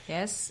 Yuck.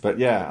 Yes. But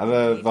yeah,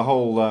 the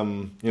whole,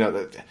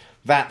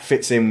 that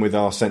fits in with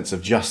our sense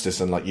of justice,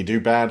 and like you do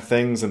bad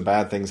things and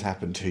bad things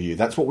happen to you.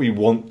 That's what we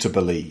want to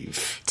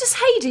believe. Does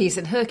Hades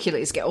and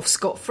Hercules get off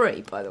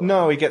scot-free, by the way?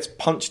 No, he gets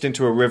punched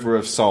into a river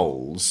of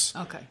souls.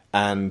 Okay.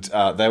 And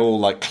they're all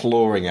like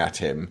clawing at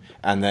him,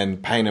 and then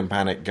Pain and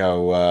Panic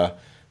go,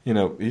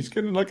 he's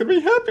not gonna be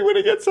happy when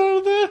he gets out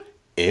of there.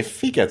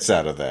 If he gets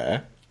out of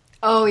there.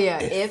 Oh yeah,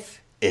 if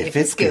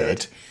it's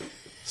good.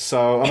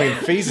 So, I mean,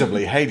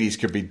 feasibly, Hades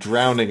could be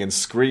drowning and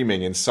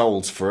screaming in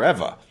souls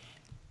forever.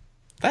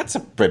 That's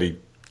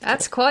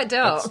That's quite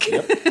dark.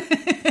 Yep.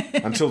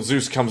 Until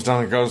Zeus comes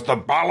down and goes, the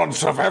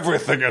balance of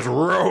everything is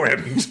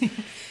ruined.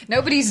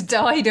 Nobody's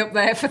died up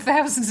there for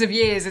thousands of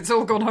years. It's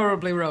all gone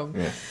horribly wrong.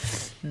 Yeah.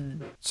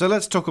 So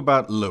let's talk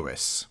about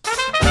Lewis.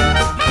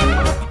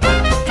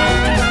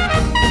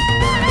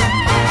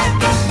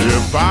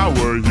 If I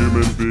were a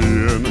human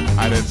being,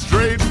 I'd head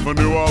straight for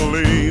New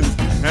Orleans,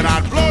 and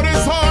I'd blow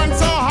this horn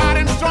so hot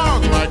and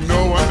strong like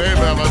no one they've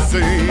ever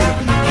seen.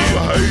 You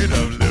heard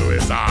of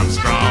Louis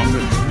Armstrong,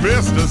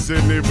 Mr.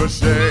 Sidney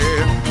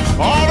Bechet.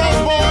 All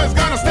those boys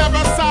gonna step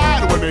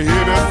aside when they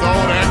hear this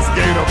old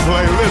ex-Gator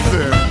play.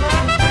 Listen.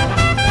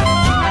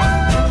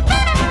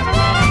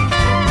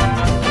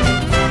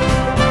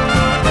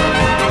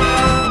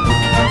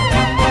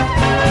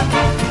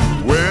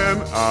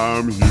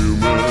 I'm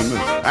human,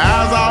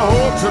 as I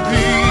hope to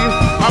be.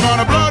 I'm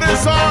gonna blow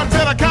this horn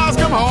till the cows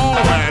come home,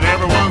 and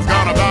everyone's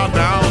gonna bow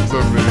down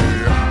to me.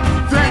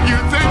 Thank you.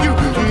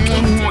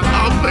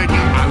 Oh, thank you.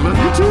 I love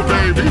you too,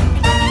 baby.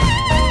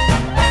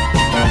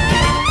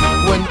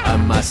 When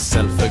I'm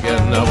myself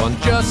again, I want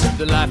just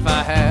the life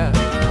I had.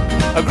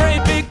 A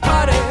great big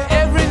party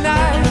every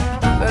night.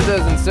 That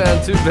doesn't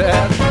sound too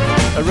bad.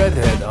 A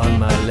redhead on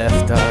my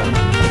left arm,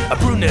 a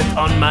brunette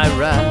on my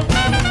right.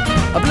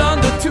 A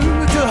blonde or two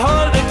to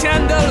hold the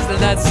candles,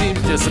 and that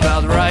seems just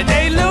about right.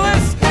 Hey,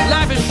 Lewis,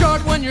 life is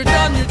short. When you're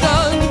done, you're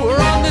done. We're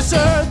on this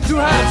earth to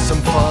have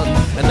some fun,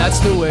 and that's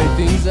the way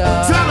things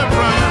are. Tell it,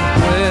 brother.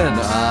 When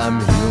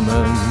I'm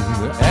human,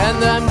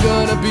 and I'm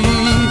gonna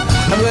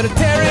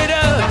tear it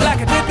up like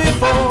I did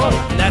before,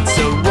 and that's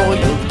a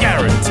royal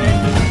guarantee.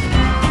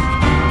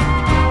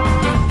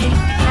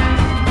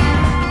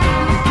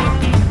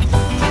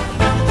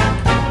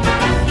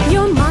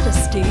 Your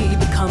modesty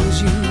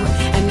becomes you,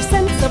 and your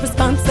sense of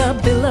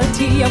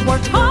responsibility. I've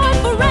worked hard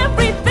for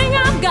everything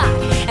I've got,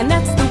 and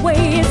that's the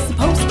way it's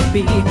supposed to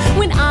be.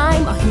 When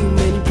I'm a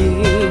human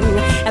being,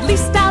 at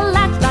least I'll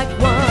act like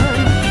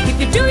one. If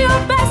you do your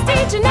best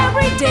each and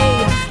every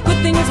day,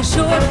 good things are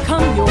sure to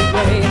come your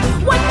way.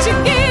 What you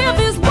give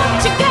is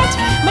what you get.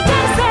 My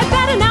dad said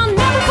that, and I'll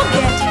never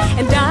forget,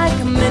 and I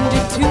commend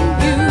it to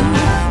you.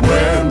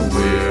 When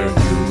we're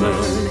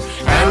human,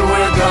 and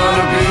we're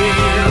gonna be,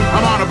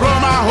 I'm gonna blow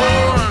my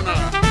horn.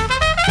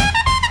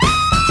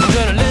 I'm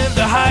gonna live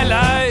the high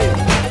life.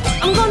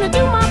 I'm gonna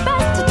do my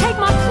best to take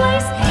my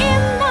place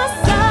in the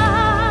sun.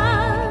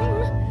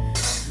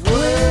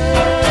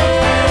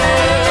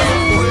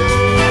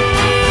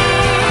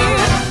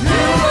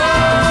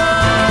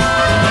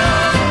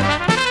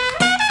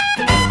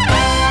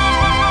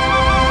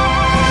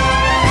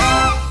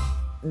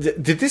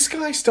 Did this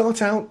guy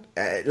start out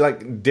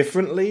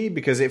differently?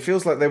 Because it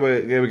feels like they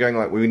were going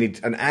like, we need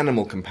an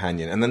animal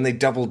companion, and then they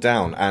doubled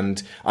down.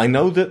 And I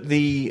know that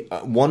the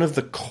one of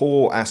the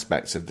core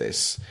aspects of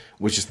this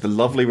was just the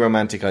lovely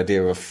romantic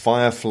idea of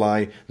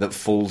Firefly that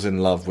falls in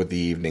love with the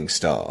evening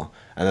star,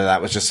 and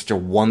that was just such a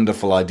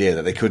wonderful idea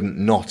that they couldn't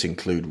not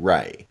include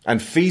Ray. And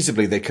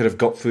feasibly, they could have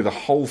got through the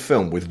whole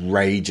film with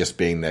Ray just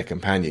being their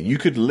companion. You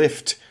could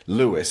lift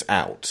Lewis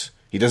out.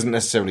 He doesn't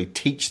necessarily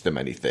teach them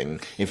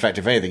anything. In fact,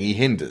 if anything, he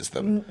hinders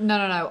them. No.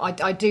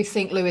 I do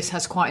think Lewis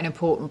has quite an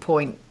important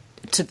point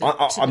to the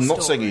I'm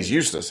not story. saying he's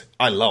useless.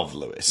 I love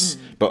Lewis.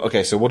 But,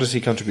 okay, so what does he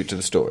contribute to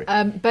the story?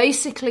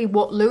 Basically,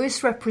 what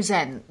Lewis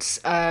represents,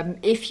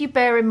 if you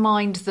bear in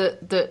mind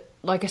that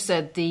like I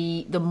said,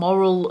 the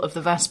moral of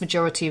the vast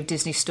majority of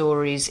Disney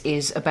stories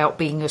is about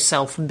being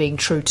yourself and being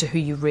true to who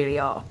you really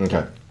are.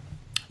 Okay.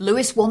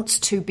 Lewis wants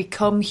to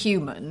become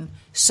human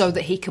so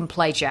that he can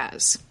play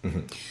jazz.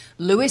 Mm-hmm.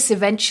 Lewis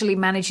eventually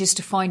manages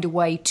to find a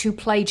way to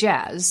play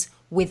jazz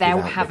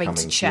without having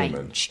to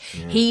change.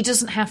 Yeah. He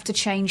doesn't have to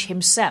change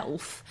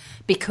himself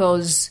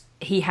because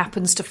he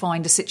happens to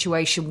find a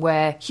situation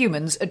where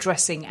humans are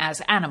dressing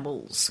as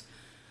animals.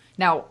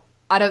 Now,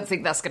 I don't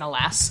think that's going to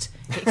last.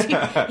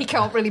 He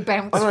can't really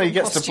bounce from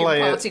costume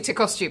party to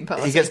costume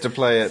party. He gets to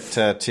play at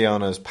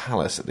Tiana's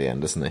palace at the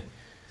end, doesn't he?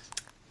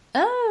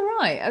 Oh,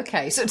 right,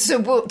 okay. So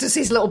what, does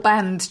his little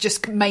band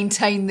just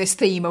maintain this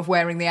theme of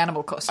wearing the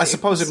animal costumes? I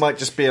suppose it might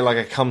just be like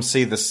a come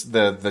see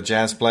the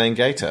jazz playing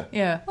gator.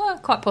 Yeah, well,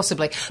 quite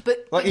possibly.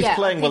 But like he's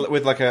playing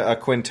with like a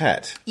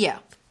quintet. Yeah,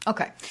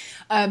 okay.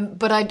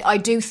 But I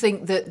do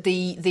think that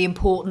the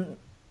important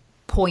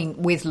point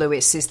with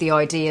Lewis is the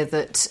idea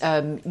that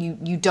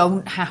you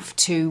don't have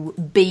to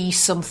be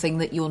something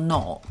that you're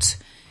not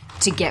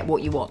to get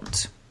what you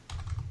want.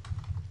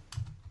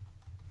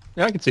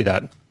 Yeah, I can see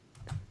that.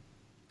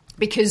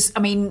 Because, I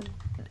mean,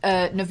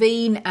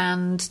 Naveen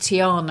and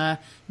Tiana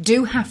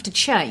do have to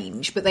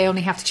change, but they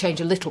only have to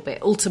change a little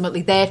bit.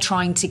 Ultimately, they're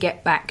trying to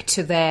get back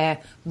to their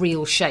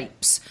real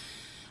shapes.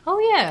 Oh,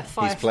 yeah.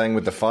 He's playing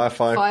with the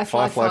Firefly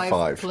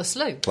 5 plus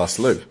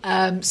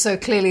Lou. So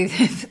clearly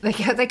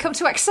they come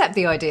to accept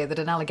the idea that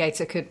an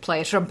alligator could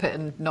play a trumpet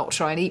and not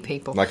try and eat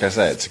people. Like I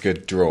said, it's a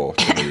good draw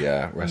to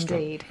the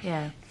restaurant. Indeed,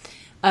 yeah.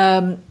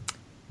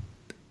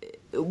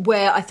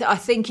 Where I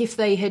think if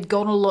they had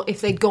gone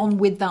if they'd gone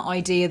with that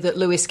idea that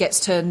Lewis gets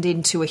turned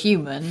into a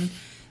human,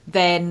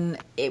 then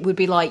it would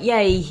be like,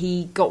 yay,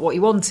 he got what he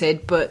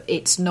wanted, but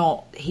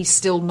he's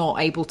still not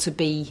able to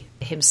be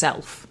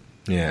himself.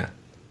 Yeah.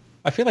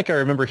 I feel like I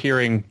remember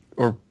hearing,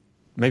 or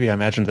maybe I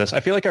imagined this,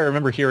 I feel like I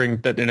remember hearing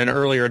that in an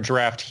earlier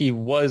draft he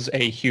was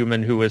a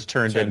human who was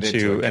turned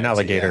into an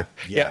alligator.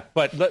 Yeah.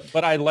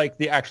 But I like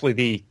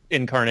the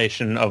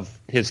incarnation of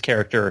his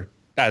character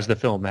as the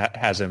film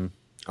has him.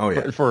 Oh,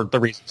 yeah. For the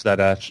reasons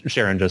that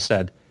Sharon just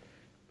said.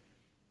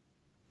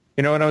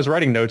 You know, when I was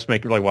writing notes,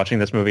 watching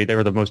this movie, they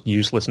were the most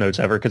useless notes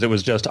ever because it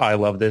was just, I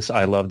love this,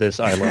 I love this,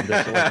 I love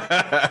this.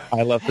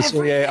 I love the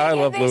Soulier, I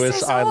love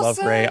Lewis, I love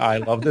Ray, I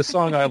love this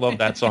song, I love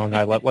that song,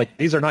 I love...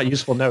 these are not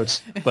useful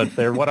notes, but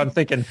they're what I'm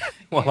thinking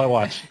while I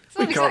watch.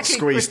 We can't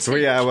squeeze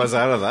 3 hours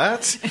out of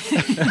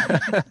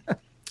that.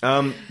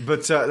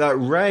 But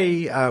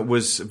Ray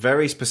was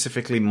very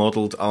specifically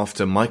modelled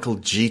after Michael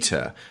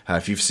Jeter.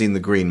 If you've seen The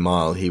Green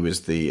Mile, he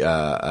was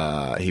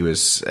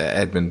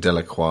Edmund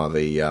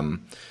Delacroix,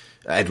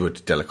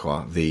 Edward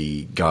Delacroix,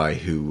 the guy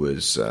who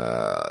was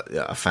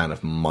a fan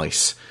of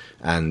mice,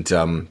 and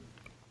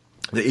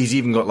he's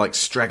even got like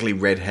straggly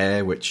red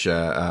hair, which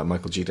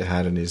Michael Jeter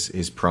had in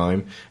his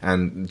prime,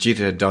 and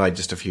Jeter had died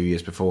just a few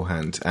years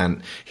beforehand,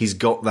 and he's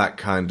got that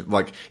kind of,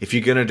 like, if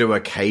you're going to do a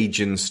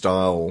Cajun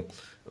style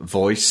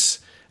voice,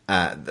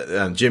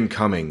 Jim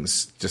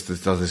Cummings just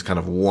does this kind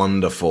of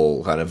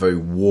wonderful, kind of very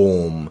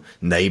warm,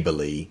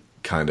 neighborly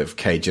kind of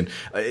Cajun.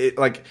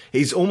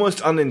 He's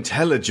almost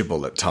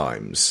unintelligible at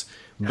times,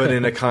 but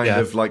in a kind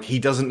of like, he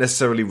doesn't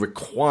necessarily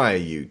require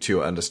you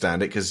to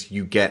understand it because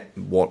you get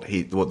what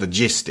the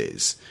gist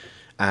is,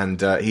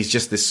 and he's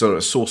just this sort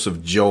of source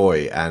of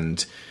joy.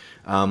 And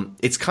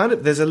it's kind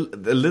of, there's a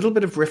little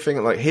bit of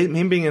riffing, like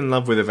him being in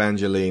love with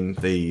Evangeline,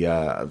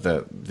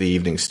 the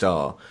Evening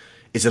Star,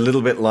 is a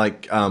little bit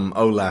like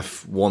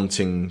Olaf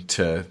wanting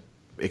to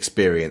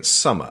experience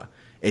summer.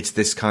 It's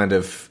this kind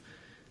of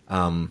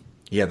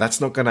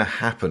that's not going to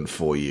happen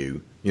for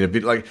you. You know,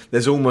 like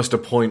there's almost a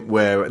point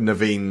where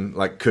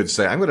Naveen could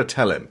say, "I'm going to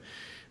tell him,"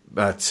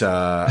 but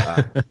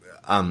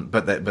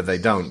they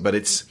don't. But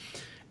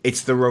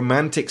it's the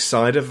romantic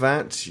side of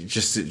that.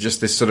 Just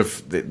this sort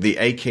of the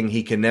aching.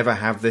 He can never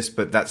have this,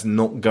 but that's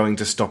not going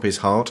to stop his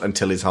heart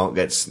until his heart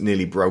gets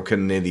nearly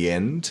broken near the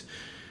end.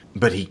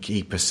 But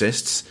he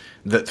persists.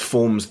 That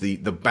forms the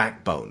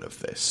backbone of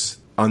this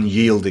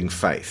unyielding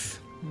faith.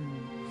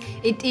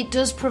 It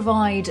does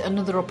provide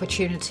another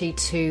opportunity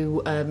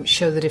to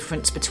show the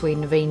difference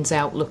between Naveen's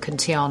outlook and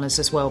Tiana's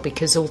as well,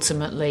 because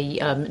ultimately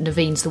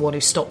Naveen's the one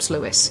who stops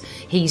Lewis.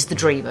 He's the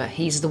dreamer.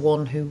 He's the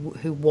one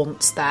who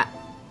wants that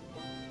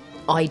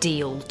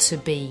ideal to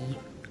be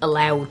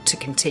allowed to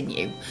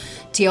continue.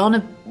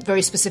 Tiana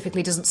very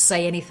specifically doesn't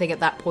say anything at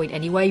that point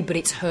anyway, but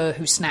it's her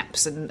who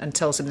snaps and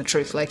tells him the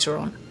truth later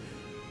on.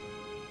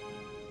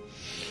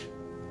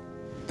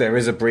 There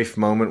is a brief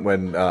moment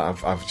when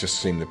I've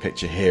just seen the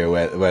picture here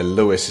where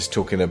Lewis is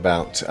talking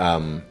about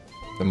the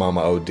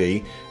Mama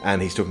OD,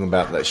 and he's talking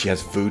about that she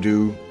has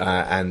voodoo,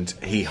 and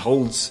he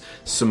holds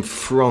some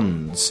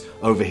fronds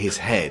over his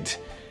head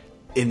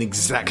in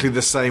exactly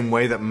the same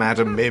way that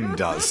Madame Mim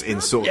does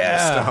in Sword in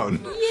the Stone.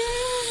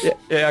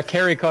 Yeah,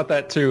 Carrie caught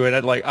that too, and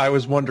I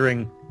was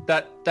wondering.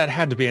 that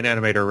had to be an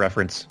animator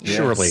reference, Yes.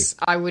 surely.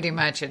 I would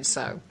imagine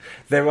so.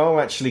 There are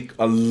actually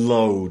a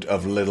load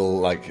of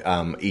little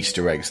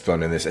Easter eggs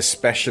thrown in this,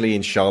 especially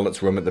in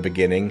Charlotte's room at the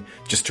beginning,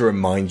 just to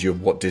remind you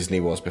of what Disney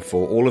was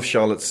before. All of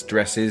Charlotte's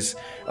dresses,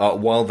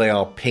 while they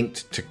are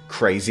pinked to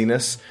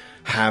craziness,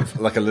 have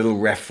like a little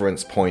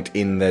reference point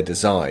in their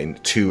design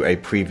to a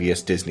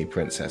previous Disney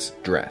princess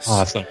dress.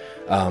 Awesome.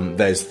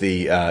 There's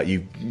the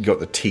you've got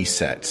the tea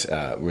set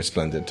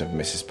resplendent of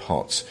Mrs.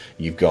 Potts.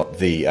 You've got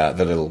the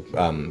little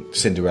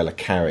Cinderella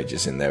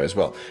carriages in there as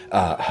well.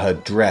 Her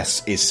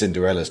dress is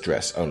Cinderella's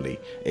dress, only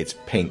it's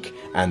pink,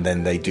 and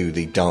then they do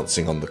the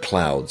dancing on the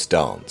clouds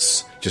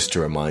dance, just to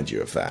remind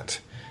you of that.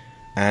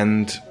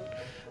 And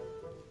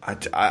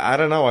I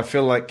don't know, I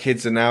feel like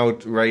kids are now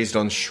raised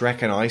on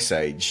Shrek and Ice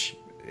Age,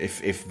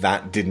 if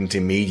that didn't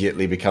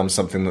immediately become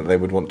something that they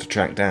would want to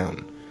track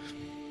down.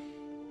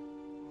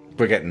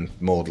 We're getting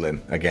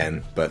maudlin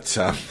again, but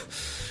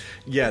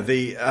yeah,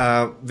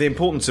 the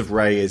importance of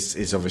Ray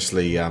is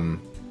obviously,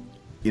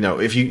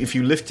 if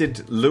you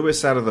lifted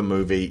Lewis out of the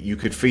movie, you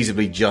could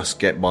feasibly just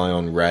get by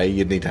on Ray.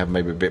 You'd need to have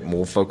maybe a bit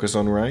more focus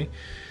on Ray,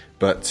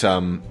 but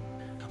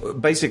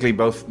basically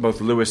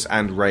both Lewis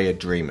and Ray are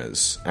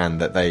dreamers,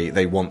 and that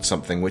they want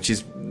something which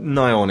is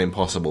nigh on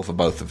impossible for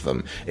both of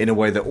them, in a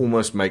way that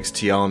almost makes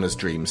Tiana's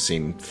dreams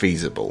seem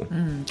feasible.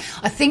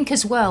 I think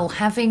as well,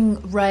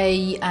 having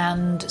Ray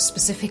and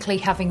specifically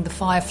having the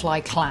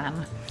Firefly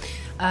clan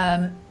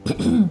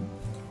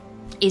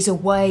is a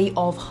way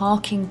of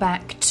harking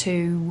back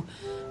to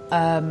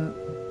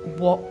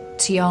what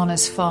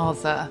Tiana's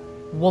father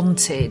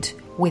wanted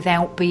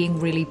without being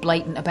really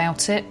blatant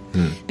about it,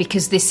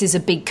 because this is a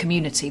big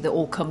community that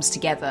all comes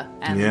together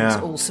and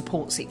all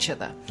supports each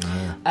other.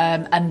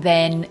 And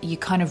then you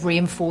kind of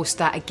reinforce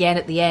that again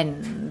at the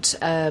end.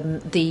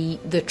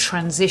 The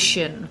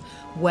transition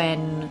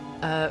when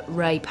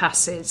Ray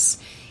passes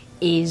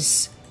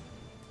is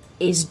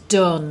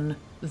done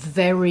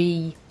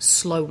very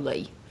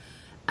slowly,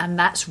 and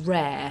that's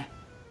rare.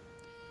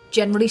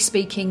 Generally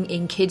speaking,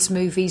 in kids'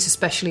 movies,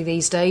 especially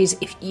these days,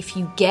 if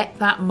you get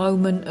that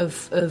moment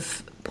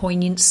of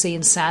poignancy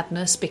and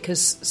sadness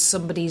because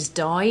somebody's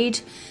died,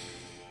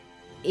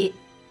 it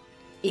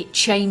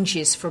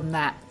changes from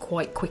that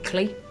quite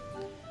quickly.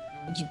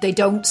 They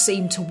don't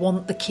seem to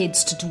want the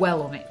kids to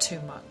dwell on it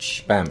too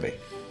much. Bambi.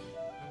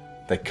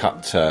 They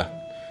cut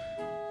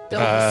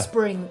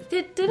spring.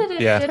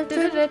 Yeah.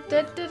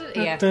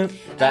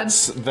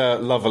 That's the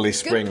lovely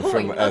spring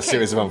from a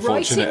series of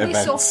unfortunate Writing events.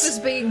 this off as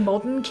being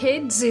modern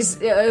kids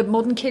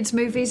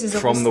movies is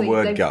From obviously, the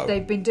word go.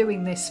 They've been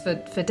doing this for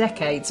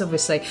decades,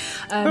 obviously.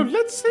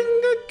 Let's sing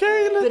a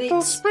gay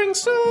little spring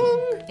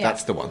song.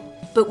 That's the one.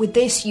 But with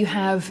this,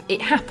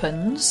 it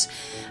happens,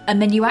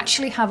 and then you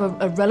actually have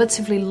a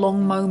relatively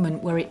long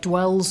moment where it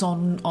dwells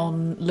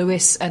on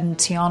Lewis and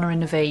Tiana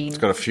and Naveen. It's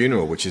got a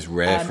funeral, which is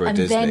rare for a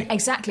Disney. Then,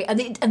 exactly, and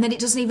then it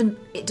doesn't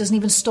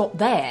even stop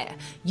there.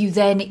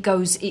 It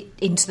goes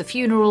into the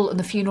funeral and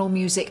the funeral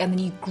music, and then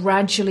you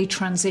gradually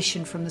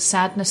transition from the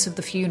sadness of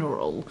the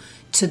funeral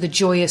to the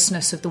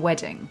joyousness of the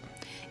wedding.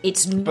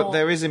 It's not. But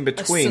there is in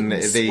between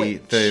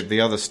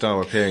the other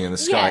star appearing in the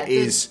sky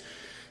is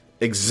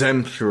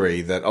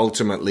exemplary. That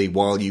ultimately,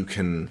 while you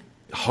can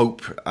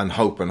hope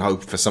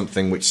for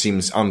something which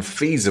seems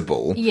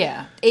unfeasible,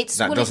 that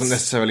doesn't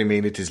necessarily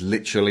mean it is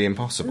literally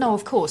impossible. No,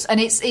 of course, and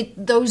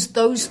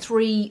those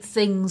three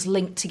things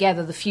linked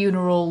together: the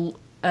funeral,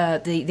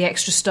 the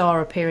extra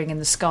star appearing in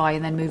the sky,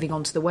 and then moving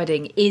on to the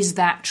wedding, is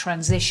that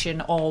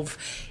transition of,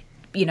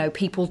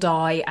 people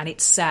die and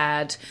it's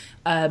sad,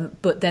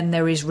 but then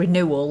there is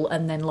renewal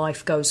and then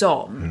life goes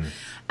on.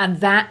 And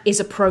that is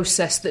a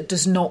process that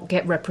does not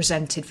get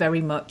represented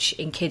very much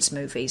in kids'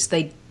 movies.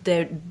 They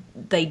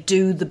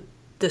do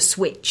the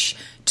switch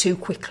too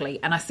quickly,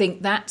 and I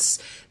think that's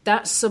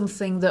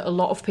something that a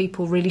lot of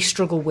people really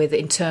struggle with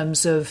in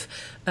terms of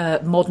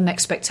modern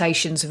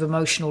expectations of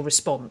emotional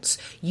response.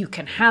 You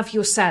can have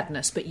your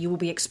sadness, but you will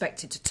be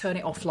expected to turn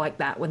it off like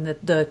that when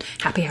the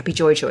happy, happy,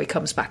 joy, joy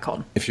comes back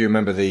on. If you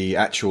remember the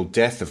actual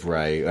death of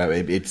Ray,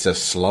 it's a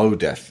slow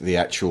death. The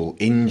actual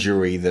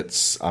injury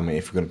if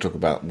we're going to talk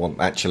about what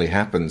actually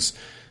happens,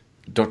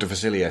 Dr.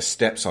 Facilier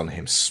steps on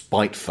him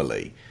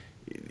spitefully.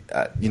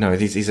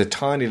 He's a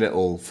tiny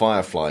little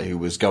firefly who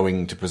was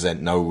going to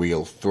present no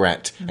real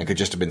threat and could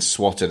just have been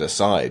swatted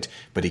aside,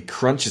 but he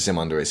crunches him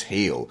under his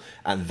heel,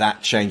 and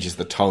that changes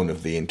the tone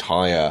of the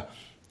entire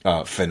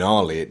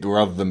finale.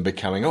 Rather than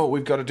becoming,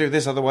 we've got to do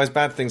this, otherwise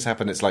bad things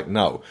happen, it's like,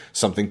 no,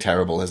 something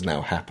terrible has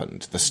now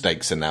happened. The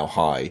stakes are now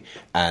high,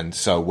 and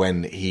so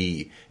when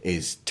he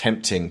is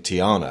tempting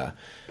Tiana,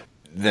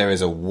 there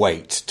is a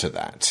weight to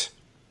that.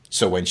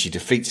 So when she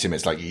defeats him,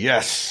 it's like,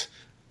 yes!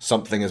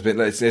 Something has been...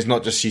 It's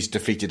not just she's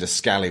defeated a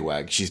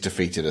scallywag, she's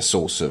defeated a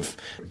source of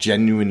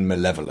genuine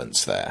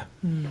malevolence there.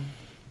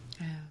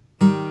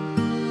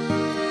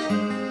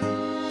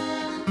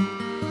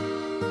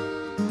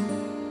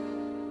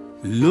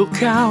 Look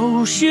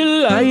how she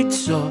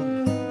lights up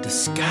the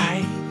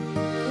sky,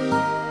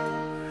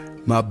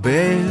 my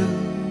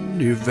belle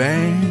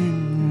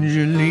Evangeline.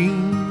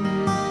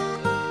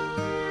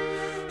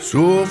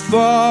 so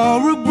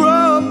far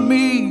above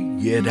me,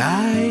 yet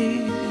I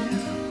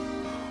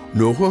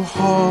know her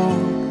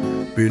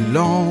heart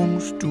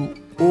belongs to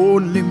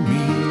only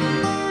me.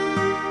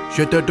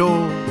 Je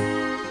t'adore,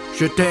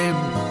 je t'aime,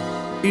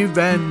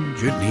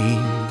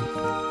 Evangeline.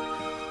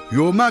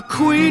 You're my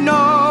queen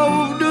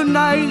of the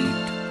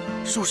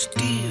night, so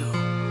still,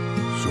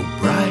 so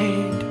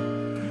bright.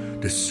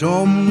 There's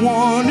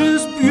someone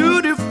as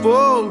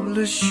beautiful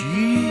as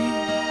she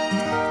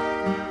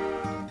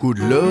could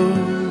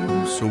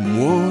love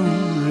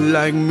someone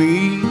like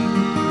me.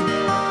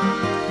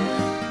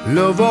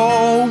 Love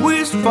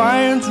always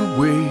finds a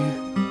way,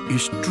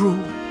 it's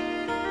true.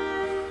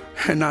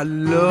 And I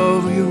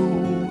love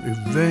you,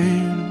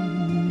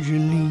 Evangeline.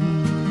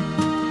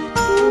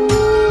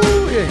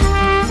 Ooh, yeah.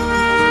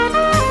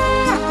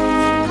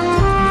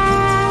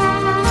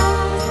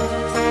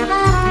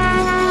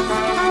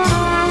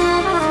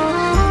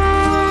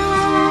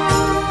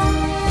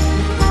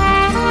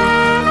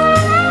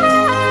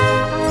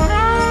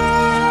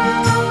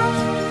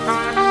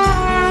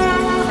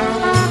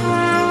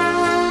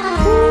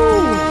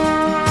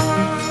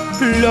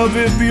 Love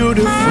is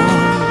beautiful,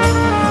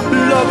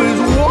 love is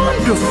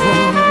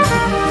wonderful,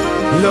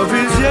 love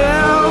is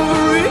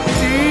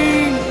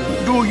everything.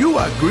 Do you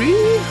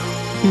agree?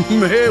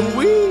 May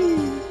we?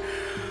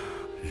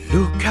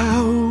 Look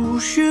how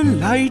she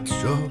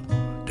lights up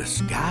the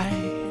sky.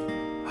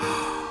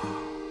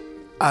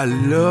 I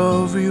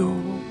love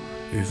you,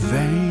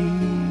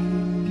 Evangeline.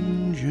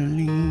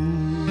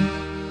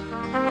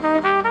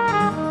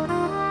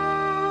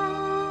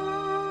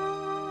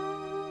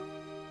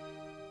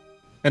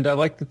 And I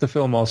like that the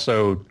film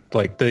also,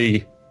 like,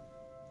 the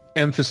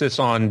emphasis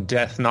on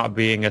death not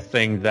being a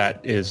thing that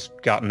is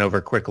gotten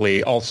over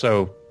quickly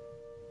also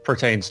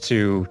pertains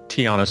to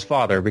Tiana's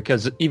father,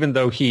 because even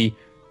though he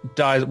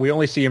dies, we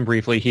only see him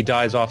briefly, he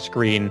dies off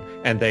screen,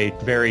 and they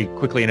very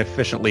quickly and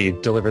efficiently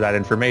deliver that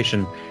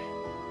information.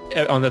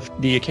 On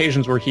the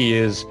occasions where he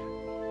is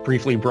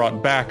briefly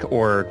brought back,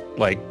 or,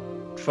 like,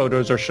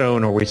 photos are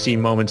shown, or we see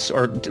moments,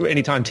 or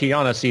anytime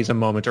Tiana sees a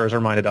moment or is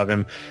reminded of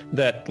him,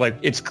 that, like,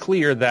 it's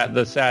clear that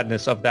the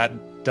sadness of that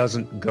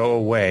doesn't go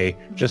away.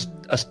 Just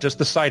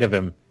the sight of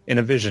him in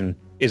a vision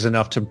is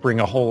enough to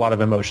bring a whole lot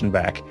of emotion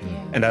back.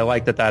 Yeah. And I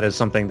like that is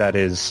something that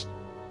is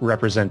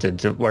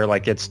represented, where,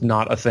 like, it's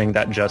not a thing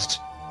that just,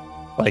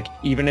 like,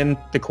 even in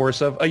the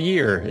course of a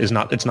year it's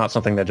not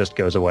something that just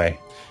goes away.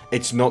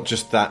 It's not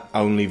just that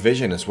only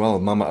vision as well.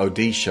 Mama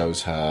OD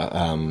shows her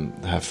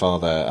her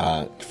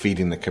father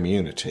feeding the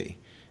community,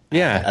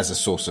 as a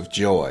source of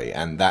joy,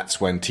 and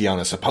that's when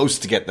Tiana's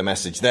supposed to get the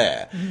message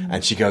there,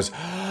 and she goes,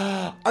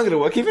 "I'm going to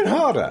work even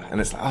harder," and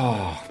it's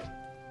like,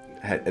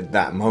 at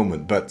that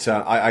moment. But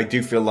I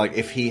do feel like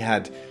if he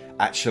had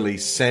actually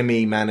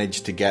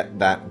managed to get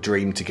that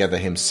dream together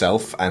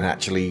himself and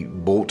actually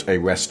bought a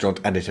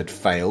restaurant and it had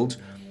failed,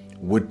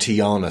 would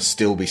Tiana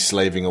still be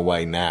slaving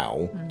away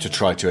now to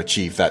try to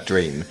achieve that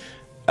dream,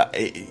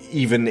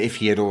 even if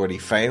he had already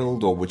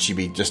failed, or would she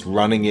be just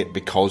running it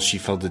because she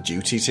felt a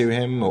duty to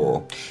him?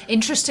 Or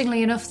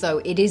interestingly enough, though,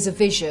 it is a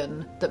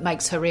vision that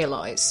makes her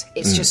realise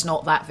it's just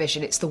not that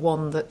vision; it's the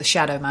one that the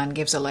Shadow Man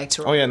gives her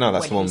later on. Oh yeah, no,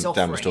 that's the one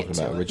Dan was talking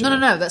about originally.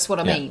 No, that's what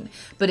I mean.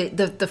 But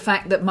the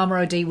fact that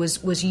Mama OD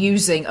was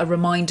using a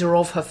reminder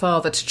of her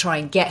father to try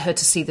and get her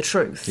to see the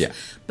truth. Yeah.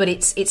 But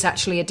it's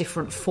actually a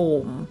different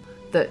form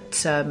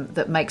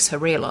that makes her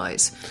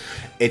realise.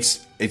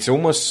 It's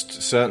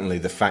almost certainly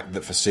the fact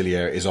that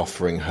Facilier is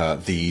offering her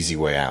the easy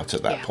way out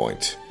at that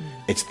point.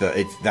 It's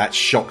that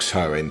shocks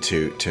her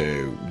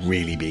into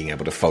really being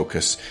able to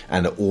focus,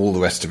 and all the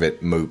rest of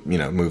it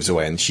moves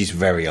away, and she's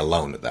very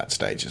alone at that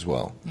stage as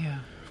well. Yeah.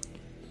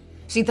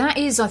 See, that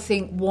is, I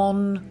think,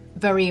 one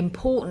very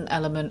important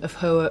element of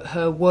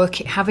her work,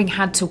 having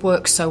had to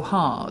work so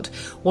hard.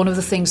 One of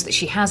the things that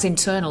she has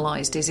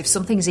internalised is, if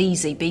something's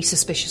easy, be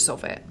suspicious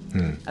of it.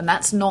 And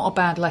that's not a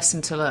bad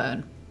lesson to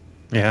learn.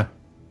 Yeah.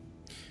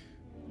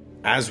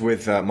 As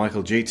with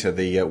Michael Jeter,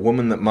 the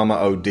woman that Mama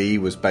OD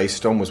was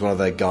based on was one of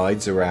their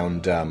guides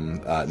around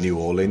New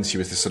Orleans. She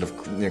was this sort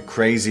of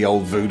crazy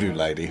old voodoo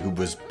lady who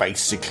was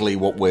basically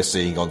what we're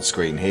seeing on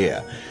screen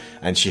here.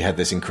 And she had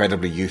this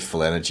incredibly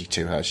youthful energy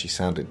to her. She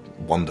sounded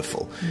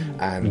wonderful.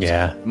 And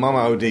Mama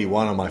OD,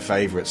 one of my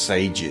favourite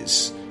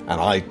sages.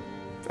 And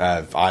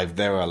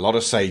there are a lot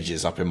of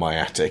sages up in my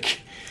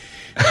attic.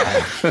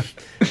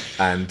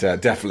 And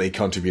definitely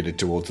contributed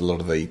towards a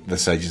lot of the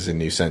sages in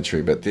New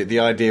Century. But the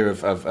idea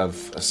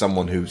of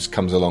someone who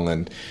comes along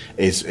and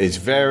is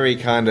very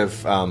kind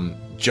of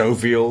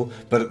jovial,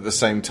 but at the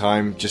same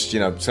time just,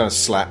 kind of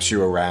slaps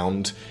you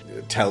around,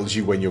 tells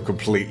you when you're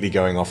completely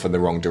going off in the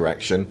wrong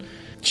direction.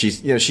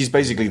 She's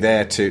basically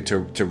there to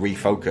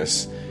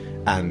refocus,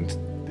 and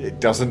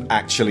it doesn't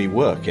actually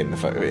work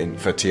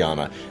for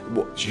Tiana.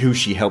 Who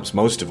she helps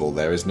most of all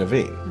there is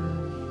Naveen.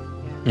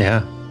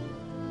 Yeah.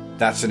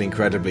 That's an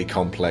incredibly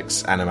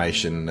complex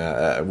animation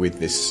with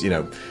this,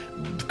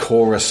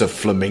 chorus of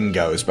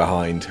flamingos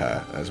behind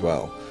her as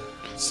well.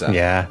 It's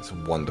it's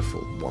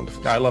wonderful,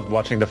 wonderful. I loved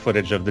watching the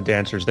footage of the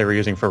dancers they were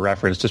using for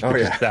reference, just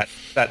because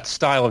that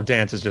style of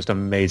dance is just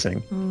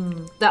amazing.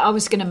 That I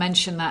was going to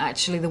mention that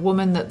actually, the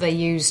woman that they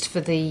used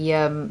for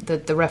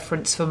the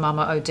reference for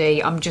Mama OD.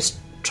 I'm just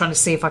trying to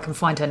see if I can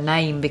find her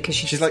name because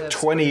she's like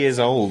 20 years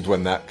old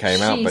when that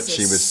came out, but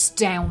she was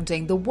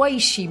astounding. The way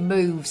she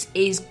moves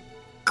is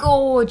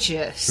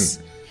gorgeous.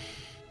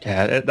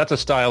 Yeah, that's a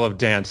style of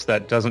dance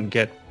that doesn't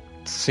get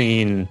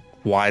seen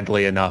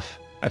widely enough,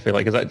 I feel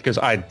like, because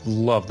I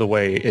love the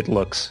way it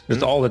looks.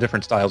 Just all the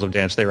different styles of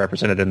dance they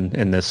represented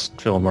in this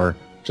film are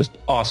just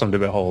awesome to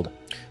behold.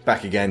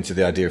 Back again to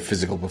the idea of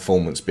physical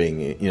performance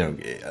being,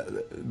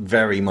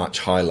 very much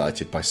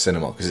highlighted by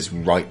cinema because it's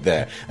right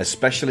there.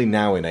 Especially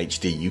now in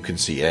HD, you can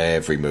see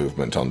every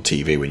movement on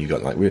TV when you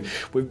got like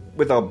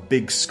with our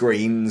big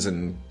screens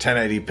and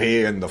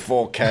 1080p and the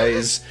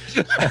 4Ks.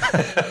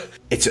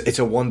 It's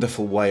a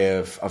wonderful way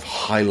of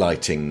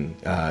highlighting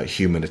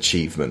human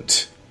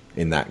achievement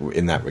in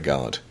that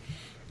regard.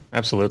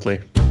 Absolutely.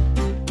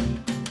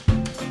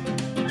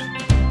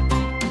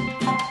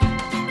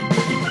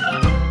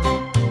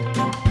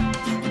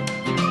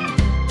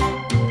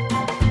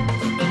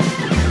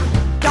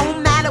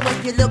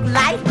 Look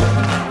like,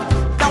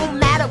 don't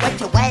matter what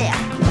you wear,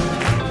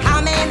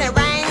 how many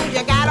rings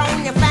you got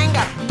on your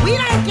finger, we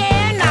don't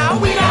care, no,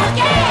 we don't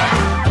care.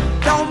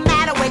 Don't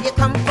matter where you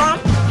come from,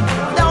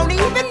 don't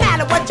even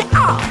matter what you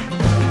are,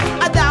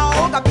 a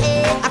dog, a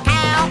pig, a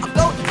cow, a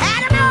goat,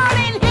 had them all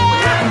in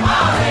here,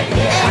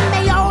 and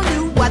they all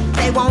knew what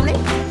they wanted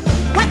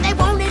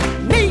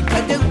me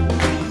to do.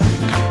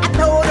 I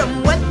told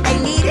them what they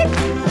needed,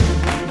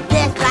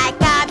 just like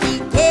I be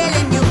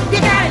telling you. You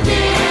gotta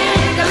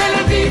dig a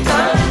little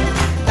deeper.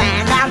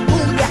 Find out who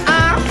you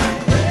are.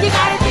 You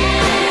gotta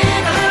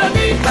dig a little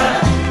deeper.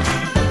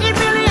 It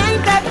really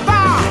ain't that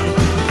far.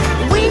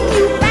 When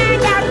you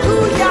find out who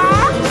you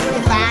are, you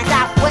find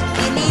out what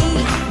you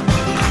need.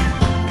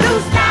 Blue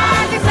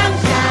skies and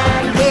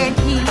sunshine,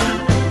 guaranteed.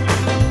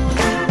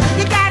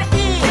 You gotta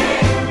dig.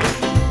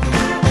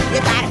 You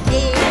gotta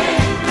dig.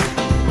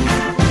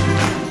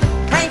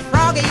 Prince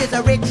Froggy is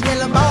a rich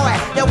little boy.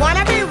 You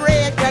wanna be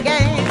rich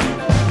again?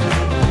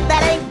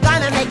 That ain't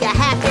gonna make you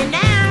happy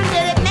now.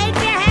 Did it make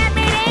you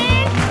happy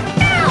then?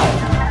 No!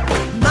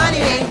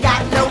 Money ain't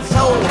got no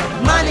soul.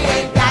 Money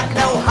ain't got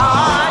no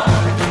heart.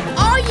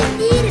 All you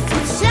need is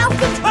some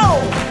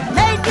self-control.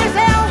 Make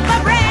yourself a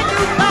brand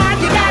new car.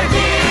 You gotta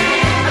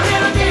dig a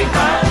little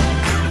deeper.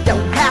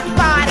 Don't have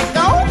far to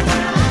go.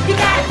 You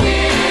gotta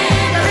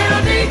dig a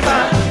little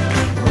deeper.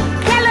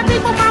 Tell the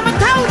people mama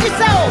told you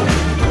so.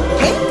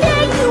 Can't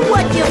tell you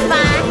what you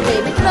find.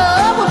 Baby,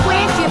 love will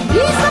grant you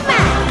peace of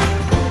mind.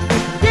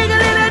 Dig a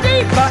little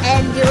deeper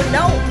and you'll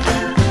know.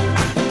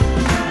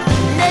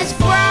 Miss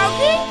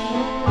Froggy,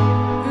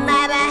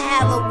 never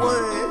have a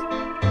word.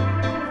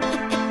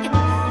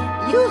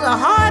 You's a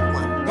hard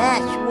one,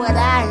 that's what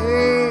I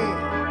heard.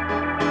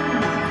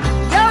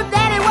 Your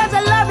daddy was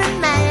a loving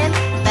man,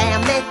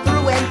 family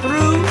through and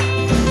through.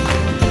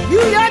 You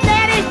your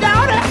daddy's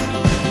daughter,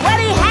 what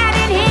he had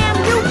in him,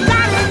 you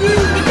got in you.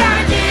 You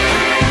gotta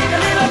dig a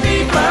little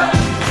deeper.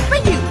 For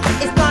you,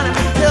 it's gonna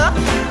be tough.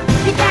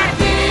 You gotta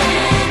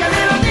dig a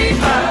little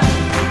deeper.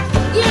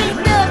 You ain't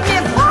dug me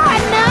far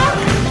enough.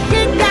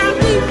 Dig down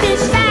deep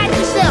inside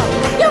yourself.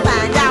 You'll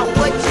find out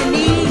what you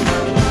need.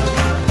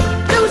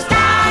 Blue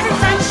skies and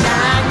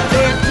sunshine,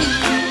 guaranteed.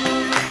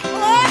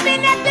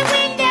 Open up the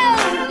window,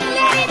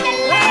 let in the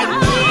light.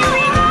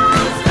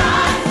 Blue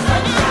skies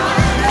and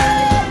sunshine.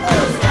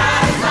 Blue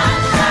skies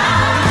and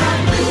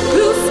sunshine.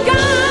 Blue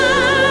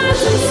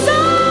skies and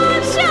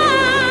sunshine.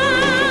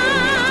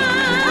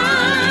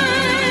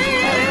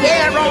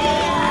 Yeah,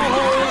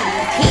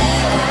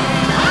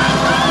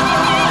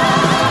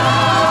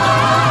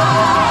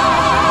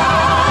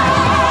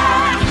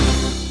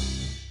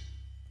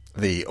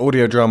 The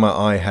audio drama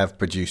I have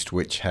produced,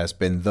 which has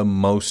been the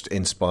most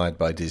inspired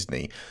by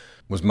Disney,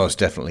 was most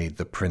definitely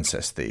The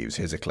Princess Thieves.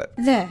 Here's a clip.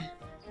 There.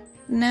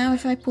 Now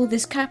if I pull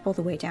this cap all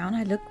the way down,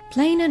 I look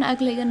plain and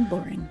ugly and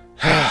boring.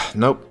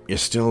 Nope, you're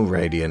still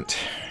radiant.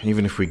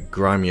 Even if we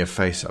grime your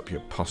face up,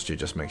 your posture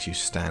just makes you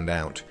stand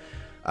out.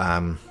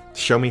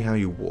 Show me how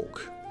you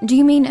walk. Do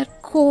you mean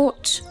at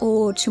court,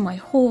 or to my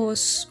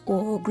horse,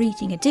 or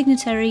greeting a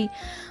dignitary,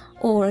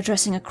 or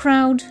addressing a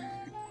crowd?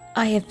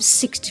 I have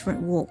 6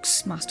 different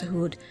walks, Master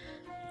Hood.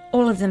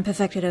 All of them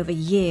perfected over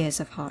years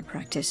of hard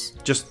practice.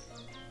 Just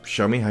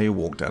show me how you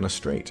walk down a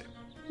street.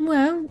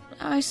 Well,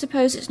 I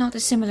suppose it's not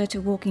dissimilar to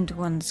walking to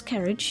one's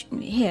carriage.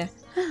 Here.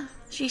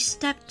 She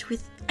stepped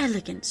with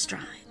elegant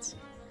strides,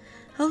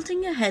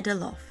 holding her head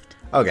aloft.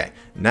 Okay,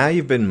 now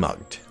you've been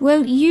mugged.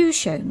 Well, you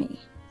show me.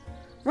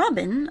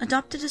 Robin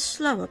adopted a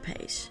slower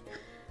pace,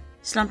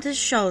 slumped his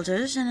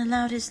shoulders and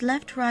allowed his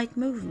left-right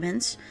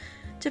movements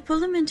to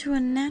pull him into a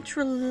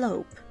natural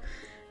lope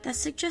that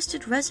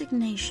suggested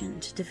resignation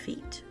to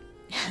defeat.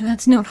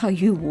 That's not how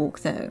you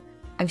walk, though.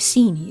 I've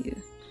seen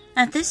you.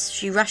 At this,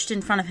 she rushed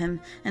in front of him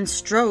and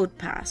strode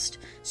past,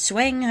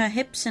 swaying her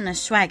hips in a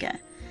swagger,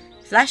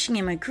 flashing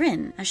him a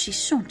grin as she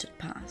sauntered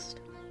past.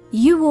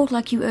 You walk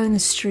like you own the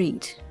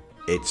street.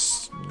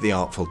 It's The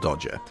Artful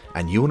Dodger,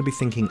 and you want to be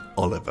thinking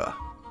Oliver.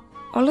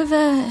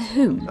 Oliver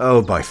whom?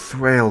 Oh, by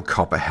Thrale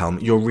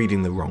Copperhelm, you're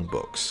reading the wrong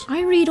books.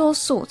 I read all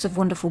sorts of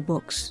wonderful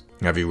books.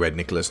 Have you read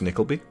Nicholas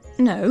Nickleby?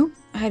 No.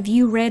 Have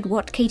you read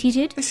What Katie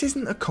Did? This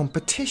isn't a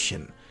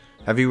competition.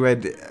 Have you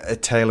read A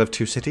Tale of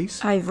Two Cities?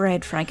 I've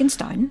read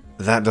Frankenstein.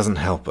 That doesn't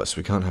help us.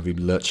 We can't have you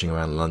lurching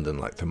around London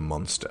like the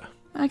monster.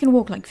 I can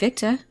walk like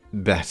Victor.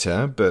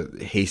 Better,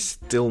 but he's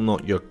still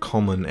not your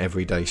common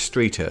everyday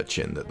street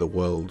urchin that the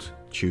world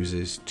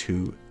chooses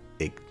to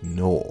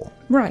ignore.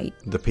 Right.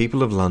 The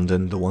people of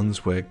London, the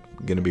ones we're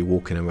going to be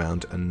walking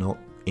around, are not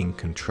in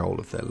control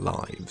of their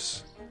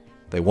lives.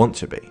 They want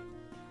to be,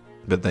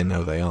 but they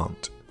know they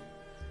aren't.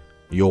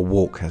 Your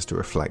walk has to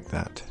reflect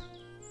that.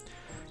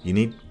 You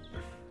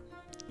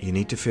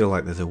need to feel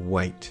like there's a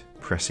weight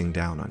pressing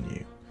down on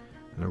you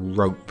and a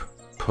rope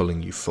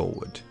pulling you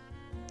forward.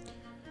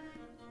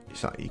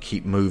 It's like you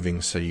keep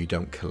moving so you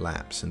don't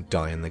collapse and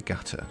die in the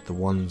gutter. The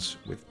ones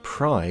with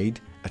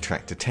pride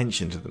attract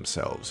attention to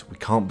themselves. We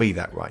can't be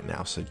that right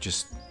now, so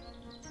just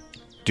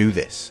do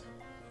this.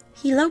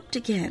 He loped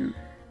again,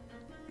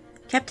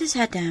 kept his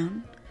head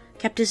down,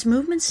 kept his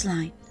movements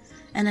light,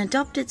 and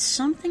adopted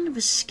something of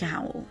a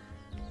scowl.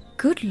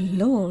 Good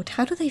Lord,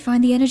 how do they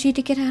find the energy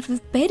to get out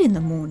of bed in the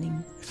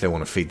morning? If they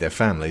want to feed their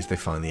families, they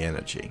find the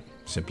energy.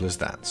 Simple as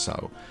that.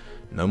 So,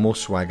 no more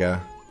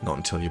swagger, not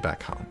until you're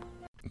back home.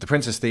 The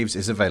Princess Thieves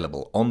is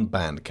available on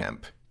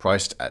Bandcamp,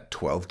 priced at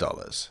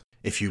 $12.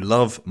 If you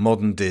love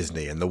modern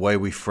Disney and the way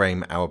we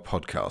frame our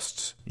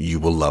podcasts, you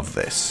will love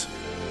this. So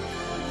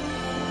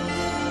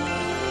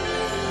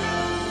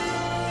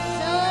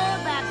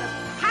about the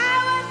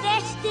power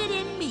vested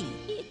in me,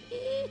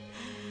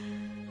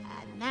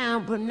 I now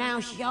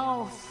pronounce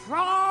y'all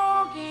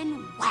frog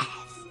and wife.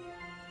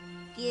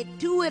 Get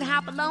to it,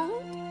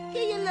 Hopalong.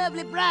 Give your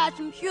lovely bride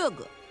some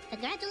sugar.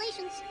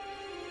 Congratulations.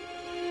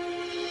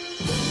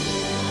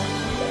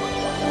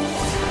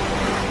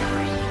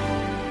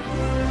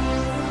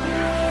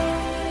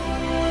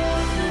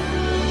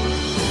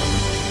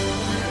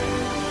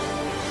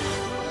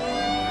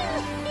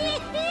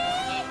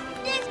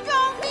 This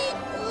gonna be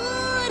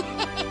good.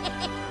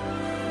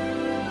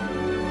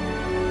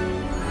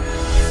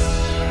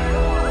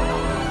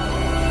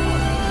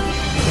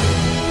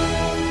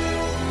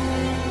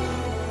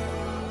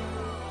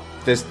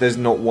 There's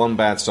not one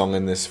bad song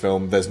in this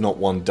film. There's not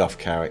one Duff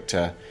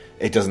character.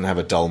 It doesn't have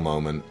a dull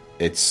moment.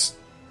 It's...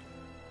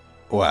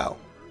 well,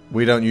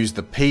 we don't use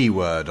the P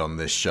word on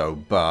this show,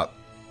 but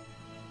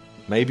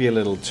maybe a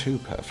little too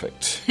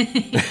perfect.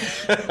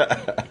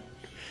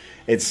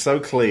 It's so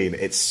clean.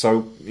 It's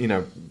so,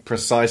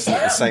 precise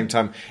at the same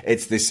time.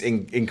 It's this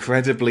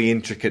incredibly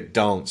intricate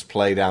dance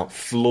played out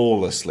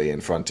flawlessly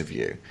in front of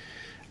you.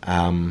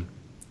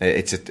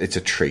 It's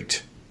a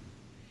treat.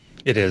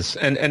 It is.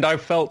 And I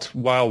felt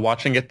while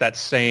watching it that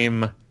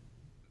same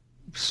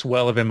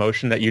swell of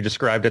emotion that you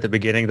described at the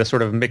beginning, the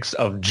sort of mix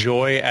of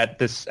joy at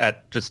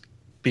just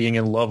being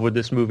in love with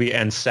this movie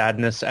and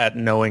sadness at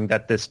knowing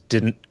that this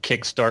didn't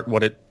kickstart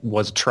what it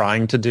was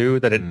trying to do,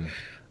 that it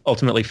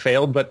ultimately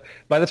failed. But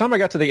by the time I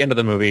got to the end of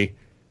the movie,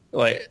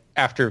 like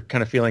after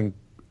kind of feeling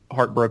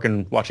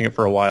heartbroken watching it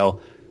for a while,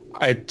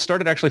 I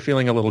started actually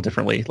feeling a little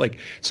differently. Like,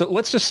 so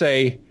let's just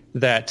say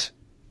that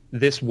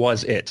this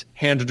was it.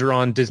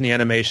 Hand-drawn Disney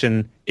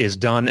animation is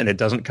done and it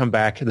doesn't come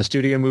back. The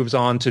studio moves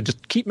on to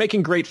just keep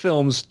making great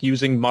films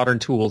using modern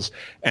tools.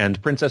 And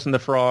Princess and the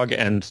Frog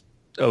and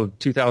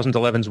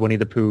 2011's Winnie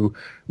the Pooh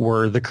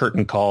were the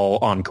curtain call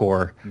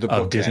encore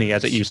of Disney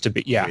as it used to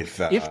be. Yeah, if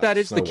that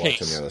is the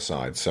case. On the other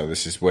side. So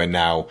this is we're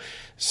now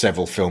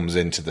several films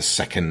into the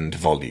second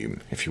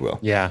volume, if you will.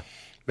 Yeah.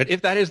 But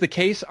if that is the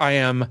case, I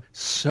am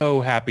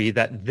so happy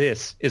that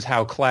this is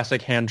how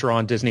classic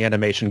hand-drawn Disney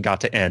animation got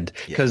to end.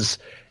 Because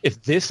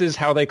if this is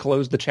how they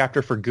closed the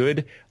chapter for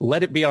good,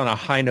 let it be on a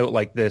high note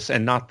like this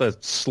and not the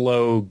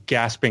slow,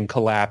 gasping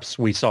collapse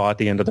we saw at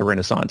the end of the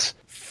Renaissance.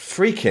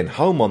 Freaking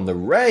Home on the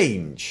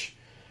Range.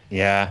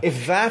 Yeah.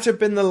 If that had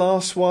been the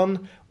last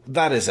one,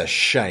 that is a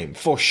shame.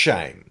 For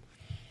shame.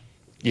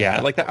 Yeah,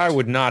 like that, I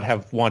would not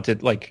have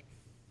wanted, like...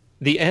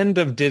 The end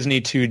of Disney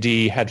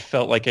 2D had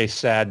felt like a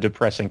sad,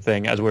 depressing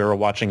thing as we were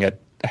watching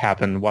it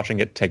happen,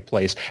 watching it take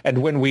place. And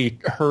when we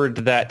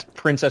heard that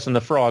Princess and the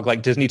Frog,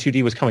 like Disney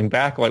 2D was coming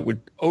back, like we're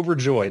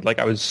overjoyed. Like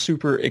I was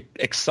super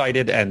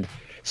excited and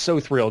so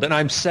thrilled. And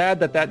I'm sad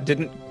that that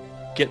didn't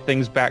get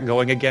things back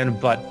going again,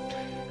 but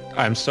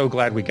I'm so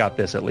glad we got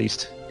this at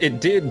least. It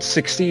did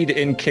succeed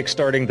in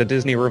kickstarting the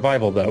Disney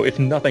revival, though, if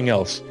nothing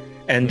else.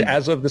 And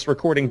as of this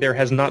recording, there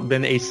has not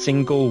been a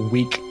single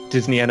weak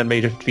Disney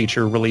animated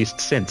feature released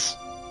since.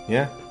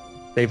 Yeah.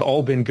 They've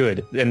all been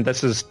good. And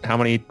this is how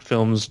many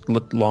films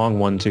long?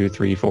 1, 2,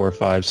 3, 4,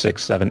 5,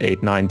 6, 7,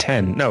 8, 9,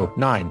 10. No,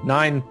 9.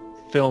 9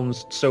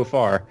 films so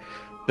far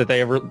that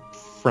they ever,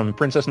 from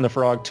Princess and the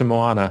Frog to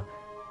Moana,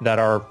 that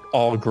are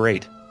all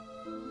great.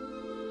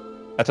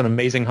 That's an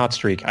amazing hot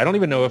streak. I don't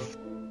even know if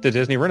the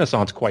Disney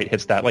Renaissance quite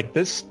hits that. Like,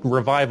 this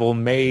revival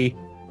may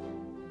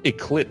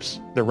eclipse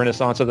the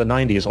Renaissance of the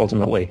 90s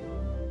ultimately.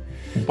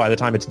 by the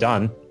time it's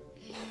done.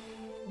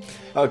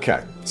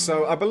 Okay,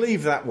 so I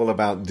believe that will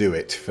about do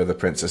it for The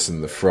Princess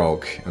and the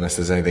Frog, unless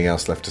there's anything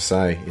else left to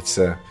say.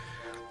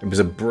 It was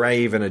a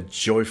brave and a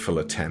joyful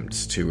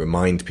attempt to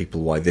remind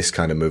people why this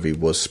kind of movie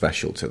was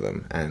special to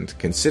them, and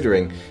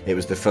considering it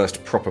was the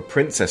first proper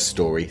princess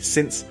story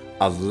since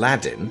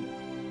Aladdin,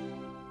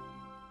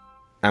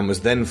 and was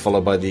then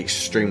followed by the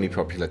extremely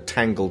popular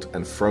Tangled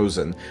and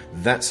Frozen,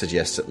 that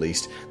suggests at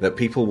least that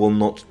people will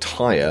not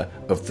tire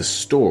of the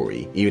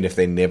story, even if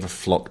they never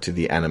flock to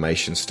the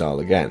animation style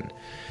again.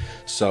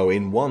 So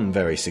in one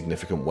very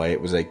significant way,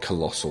 it was a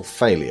colossal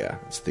failure.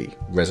 It's the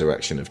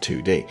resurrection of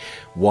 2D.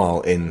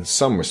 While in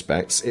some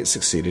respects, it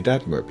succeeded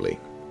admirably.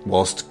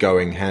 Whilst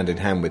going hand in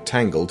hand with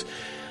Tangled,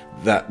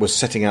 that was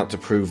setting out to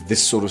prove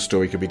this sort of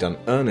story could be done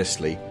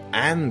earnestly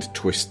and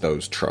twist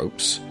those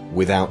tropes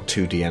without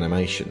 2D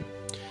animation.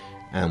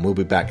 And we'll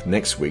be back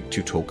next week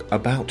to talk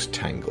about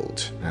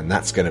Tangled. And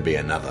that's going to be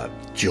another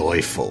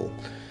joyful,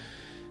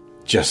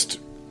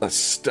 I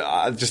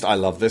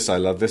love this, I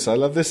love this, I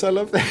love this, I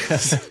love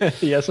this.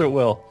 Yes, it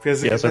will.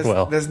 Yes, it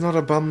will. There's not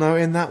a bum note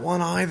in that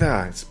one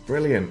either. It's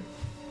brilliant.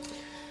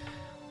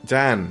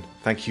 Dan,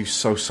 thank you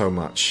so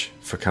much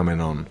for coming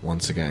on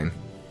once again.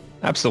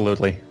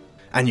 Absolutely.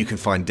 And you can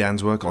find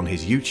Dan's work on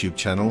his YouTube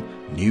channel,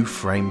 New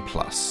Frame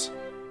Plus.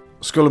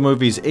 School of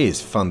Movies is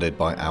funded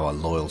by our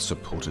loyal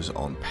supporters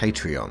on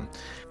Patreon.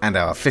 And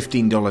our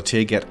 $15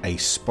 tier get a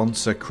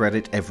sponsor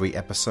credit every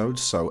episode,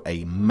 so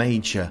a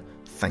major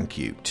thank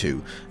you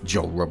to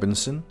Joel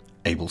Robinson,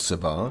 Abel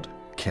Savard,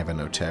 Kevin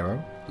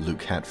Otero,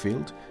 Luke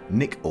Hatfield,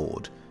 Nick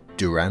Ord,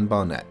 Duran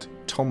Barnett,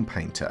 Tom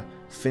Painter,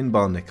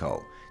 Finbar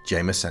Nicole,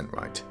 Jameis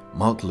Enright,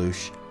 Mark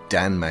Lush,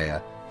 Dan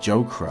Mayer,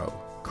 Joe Crow,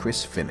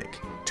 Chris Finnick,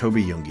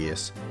 Toby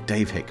Jungius,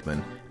 Dave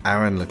Hickman,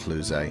 Aaron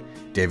Lecluse,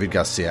 David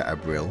Garcia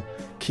Abril,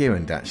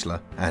 Kieran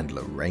Datchler, and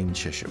Lorraine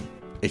Chisholm.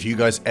 If you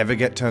guys ever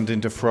get turned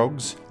into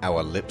frogs,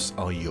 our lips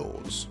are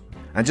yours.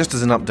 And just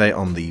as an update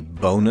on the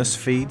bonus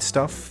feed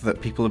stuff that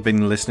people have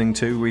been listening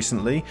to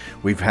recently,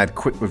 we've had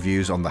quick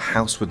reviews on The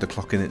House with the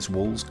Clock in Its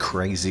Walls,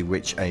 Crazy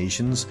Rich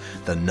Asians,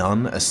 The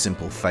Nun, A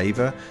Simple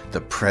Favor,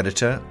 The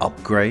Predator,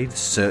 Upgrade,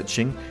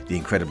 Searching, The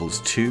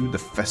Incredibles 2, The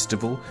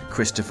Festival,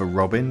 Christopher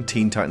Robin,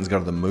 Teen Titans Go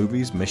to the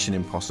Movies, Mission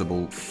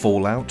Impossible,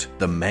 Fallout,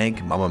 The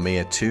Meg, Mamma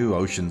Mia 2,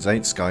 Ocean's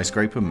 8,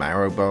 Skyscraper,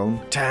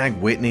 Marrowbone, Tag,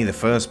 Whitney, The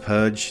First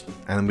Purge,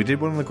 and we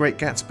did one on The Great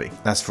Gatsby.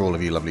 That's for all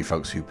of you lovely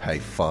folks who pay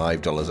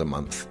 $5 a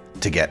month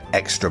to get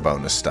extra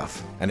bonus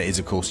stuff. And it is,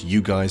 of course,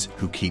 you guys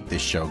who keep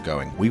this show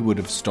going. We would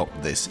have stopped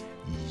this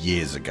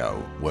years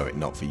ago were it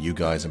not for you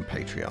guys and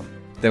Patreon.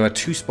 There are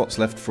 2 spots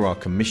left for our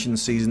commission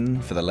season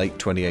for the late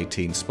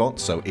 2018 spot,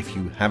 so if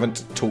you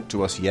haven't talked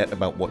to us yet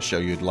about what show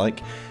you'd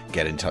like,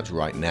 get in touch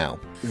right now.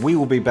 We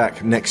will be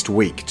back next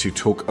week to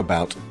talk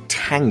about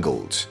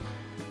Tangled.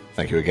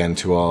 Thank you again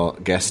to our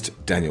guest,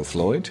 Daniel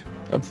Floyd.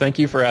 Thank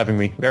you for having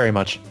me very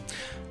much.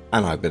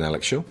 And I've been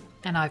Alex Shaw.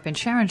 And I've been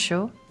Sharon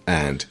Shaw.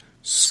 And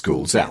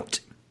School's out.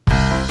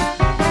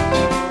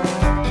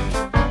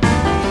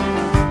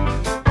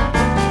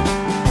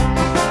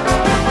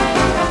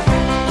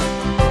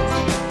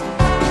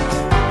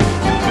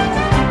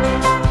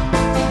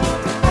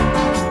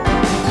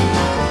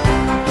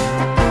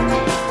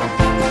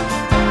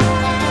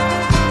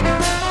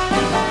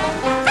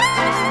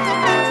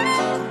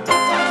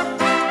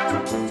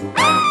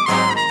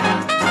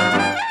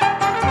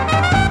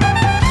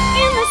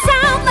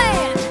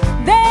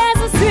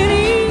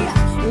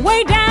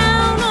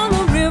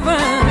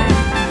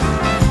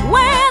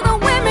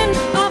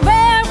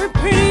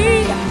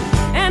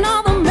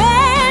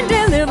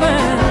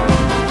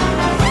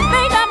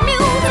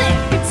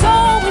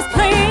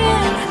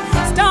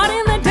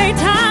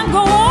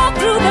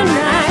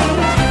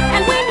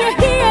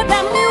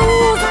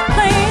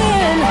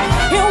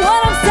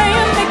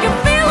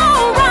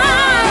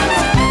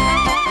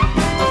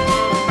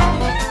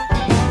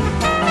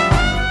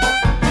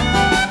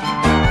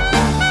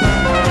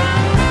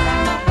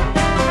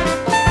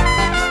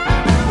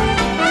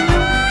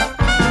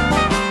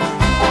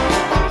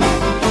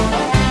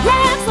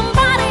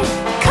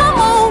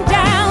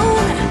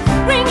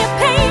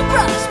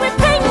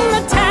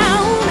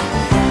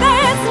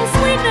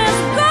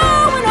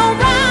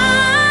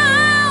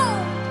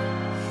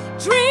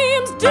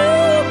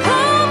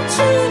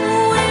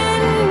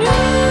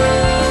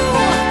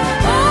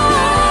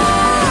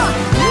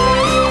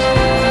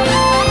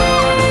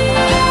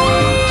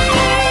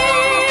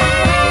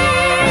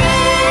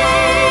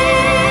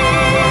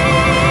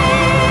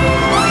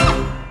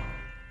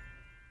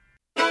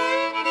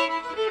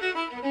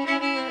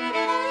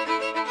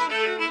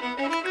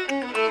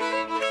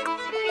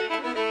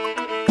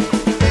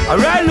 All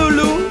right,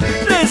 Lulu,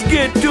 let's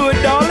get to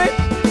it, darling.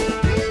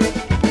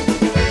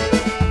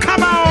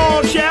 Come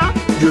on, shout.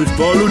 Just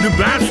follow the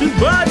bouncing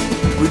button.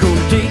 We're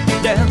gonna take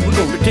it down, we're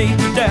gonna take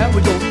it down,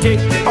 we're gonna take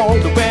it all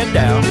the way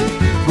down.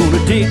 We're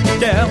gonna take it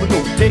down, we're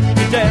gonna take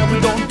it down,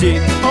 we're gonna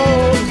take it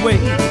all the way.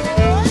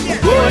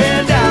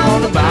 Going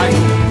down the bayou,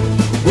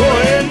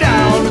 going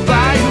down the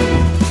bayou,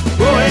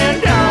 going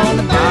down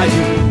the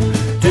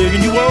bayou,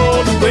 taking you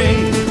all the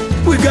way.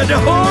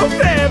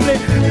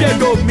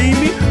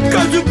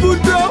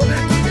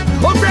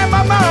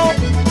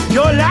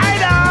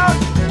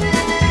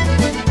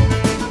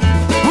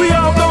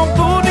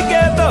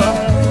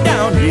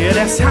 down, yeah,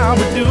 that's how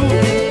we do.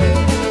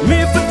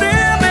 Me for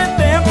them and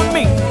them for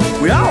me.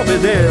 We all be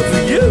there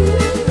for you.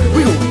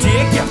 We gon'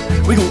 take ya,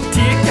 we gon'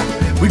 take ya,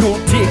 we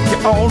gon' take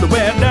you all the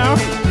way down.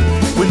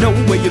 We know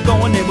where you're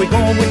going and we're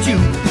going with you,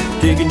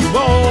 taking you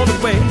all the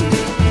way.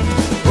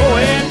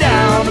 Going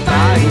down the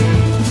bayou,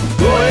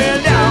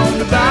 going down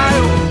the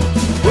bayou,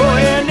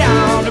 going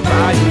down the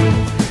bayou,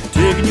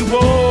 taking you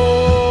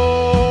all.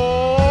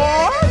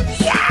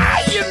 Yeah,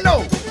 you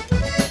know.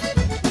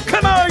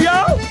 Come on,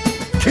 y'all.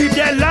 Keep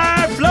that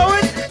line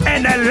flowing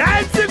and the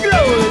lights are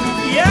glowing.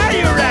 Yeah,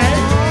 you're right.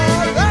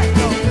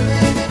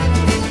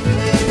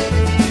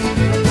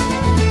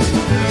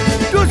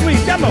 Do it,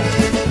 sweet, come on.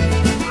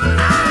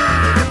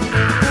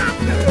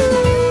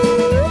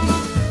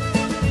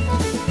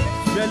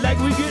 Smell like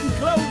we getting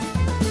close.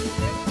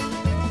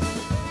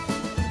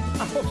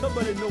 I hope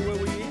somebody know where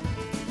we is,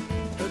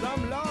 'cause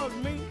I'm lost,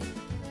 me.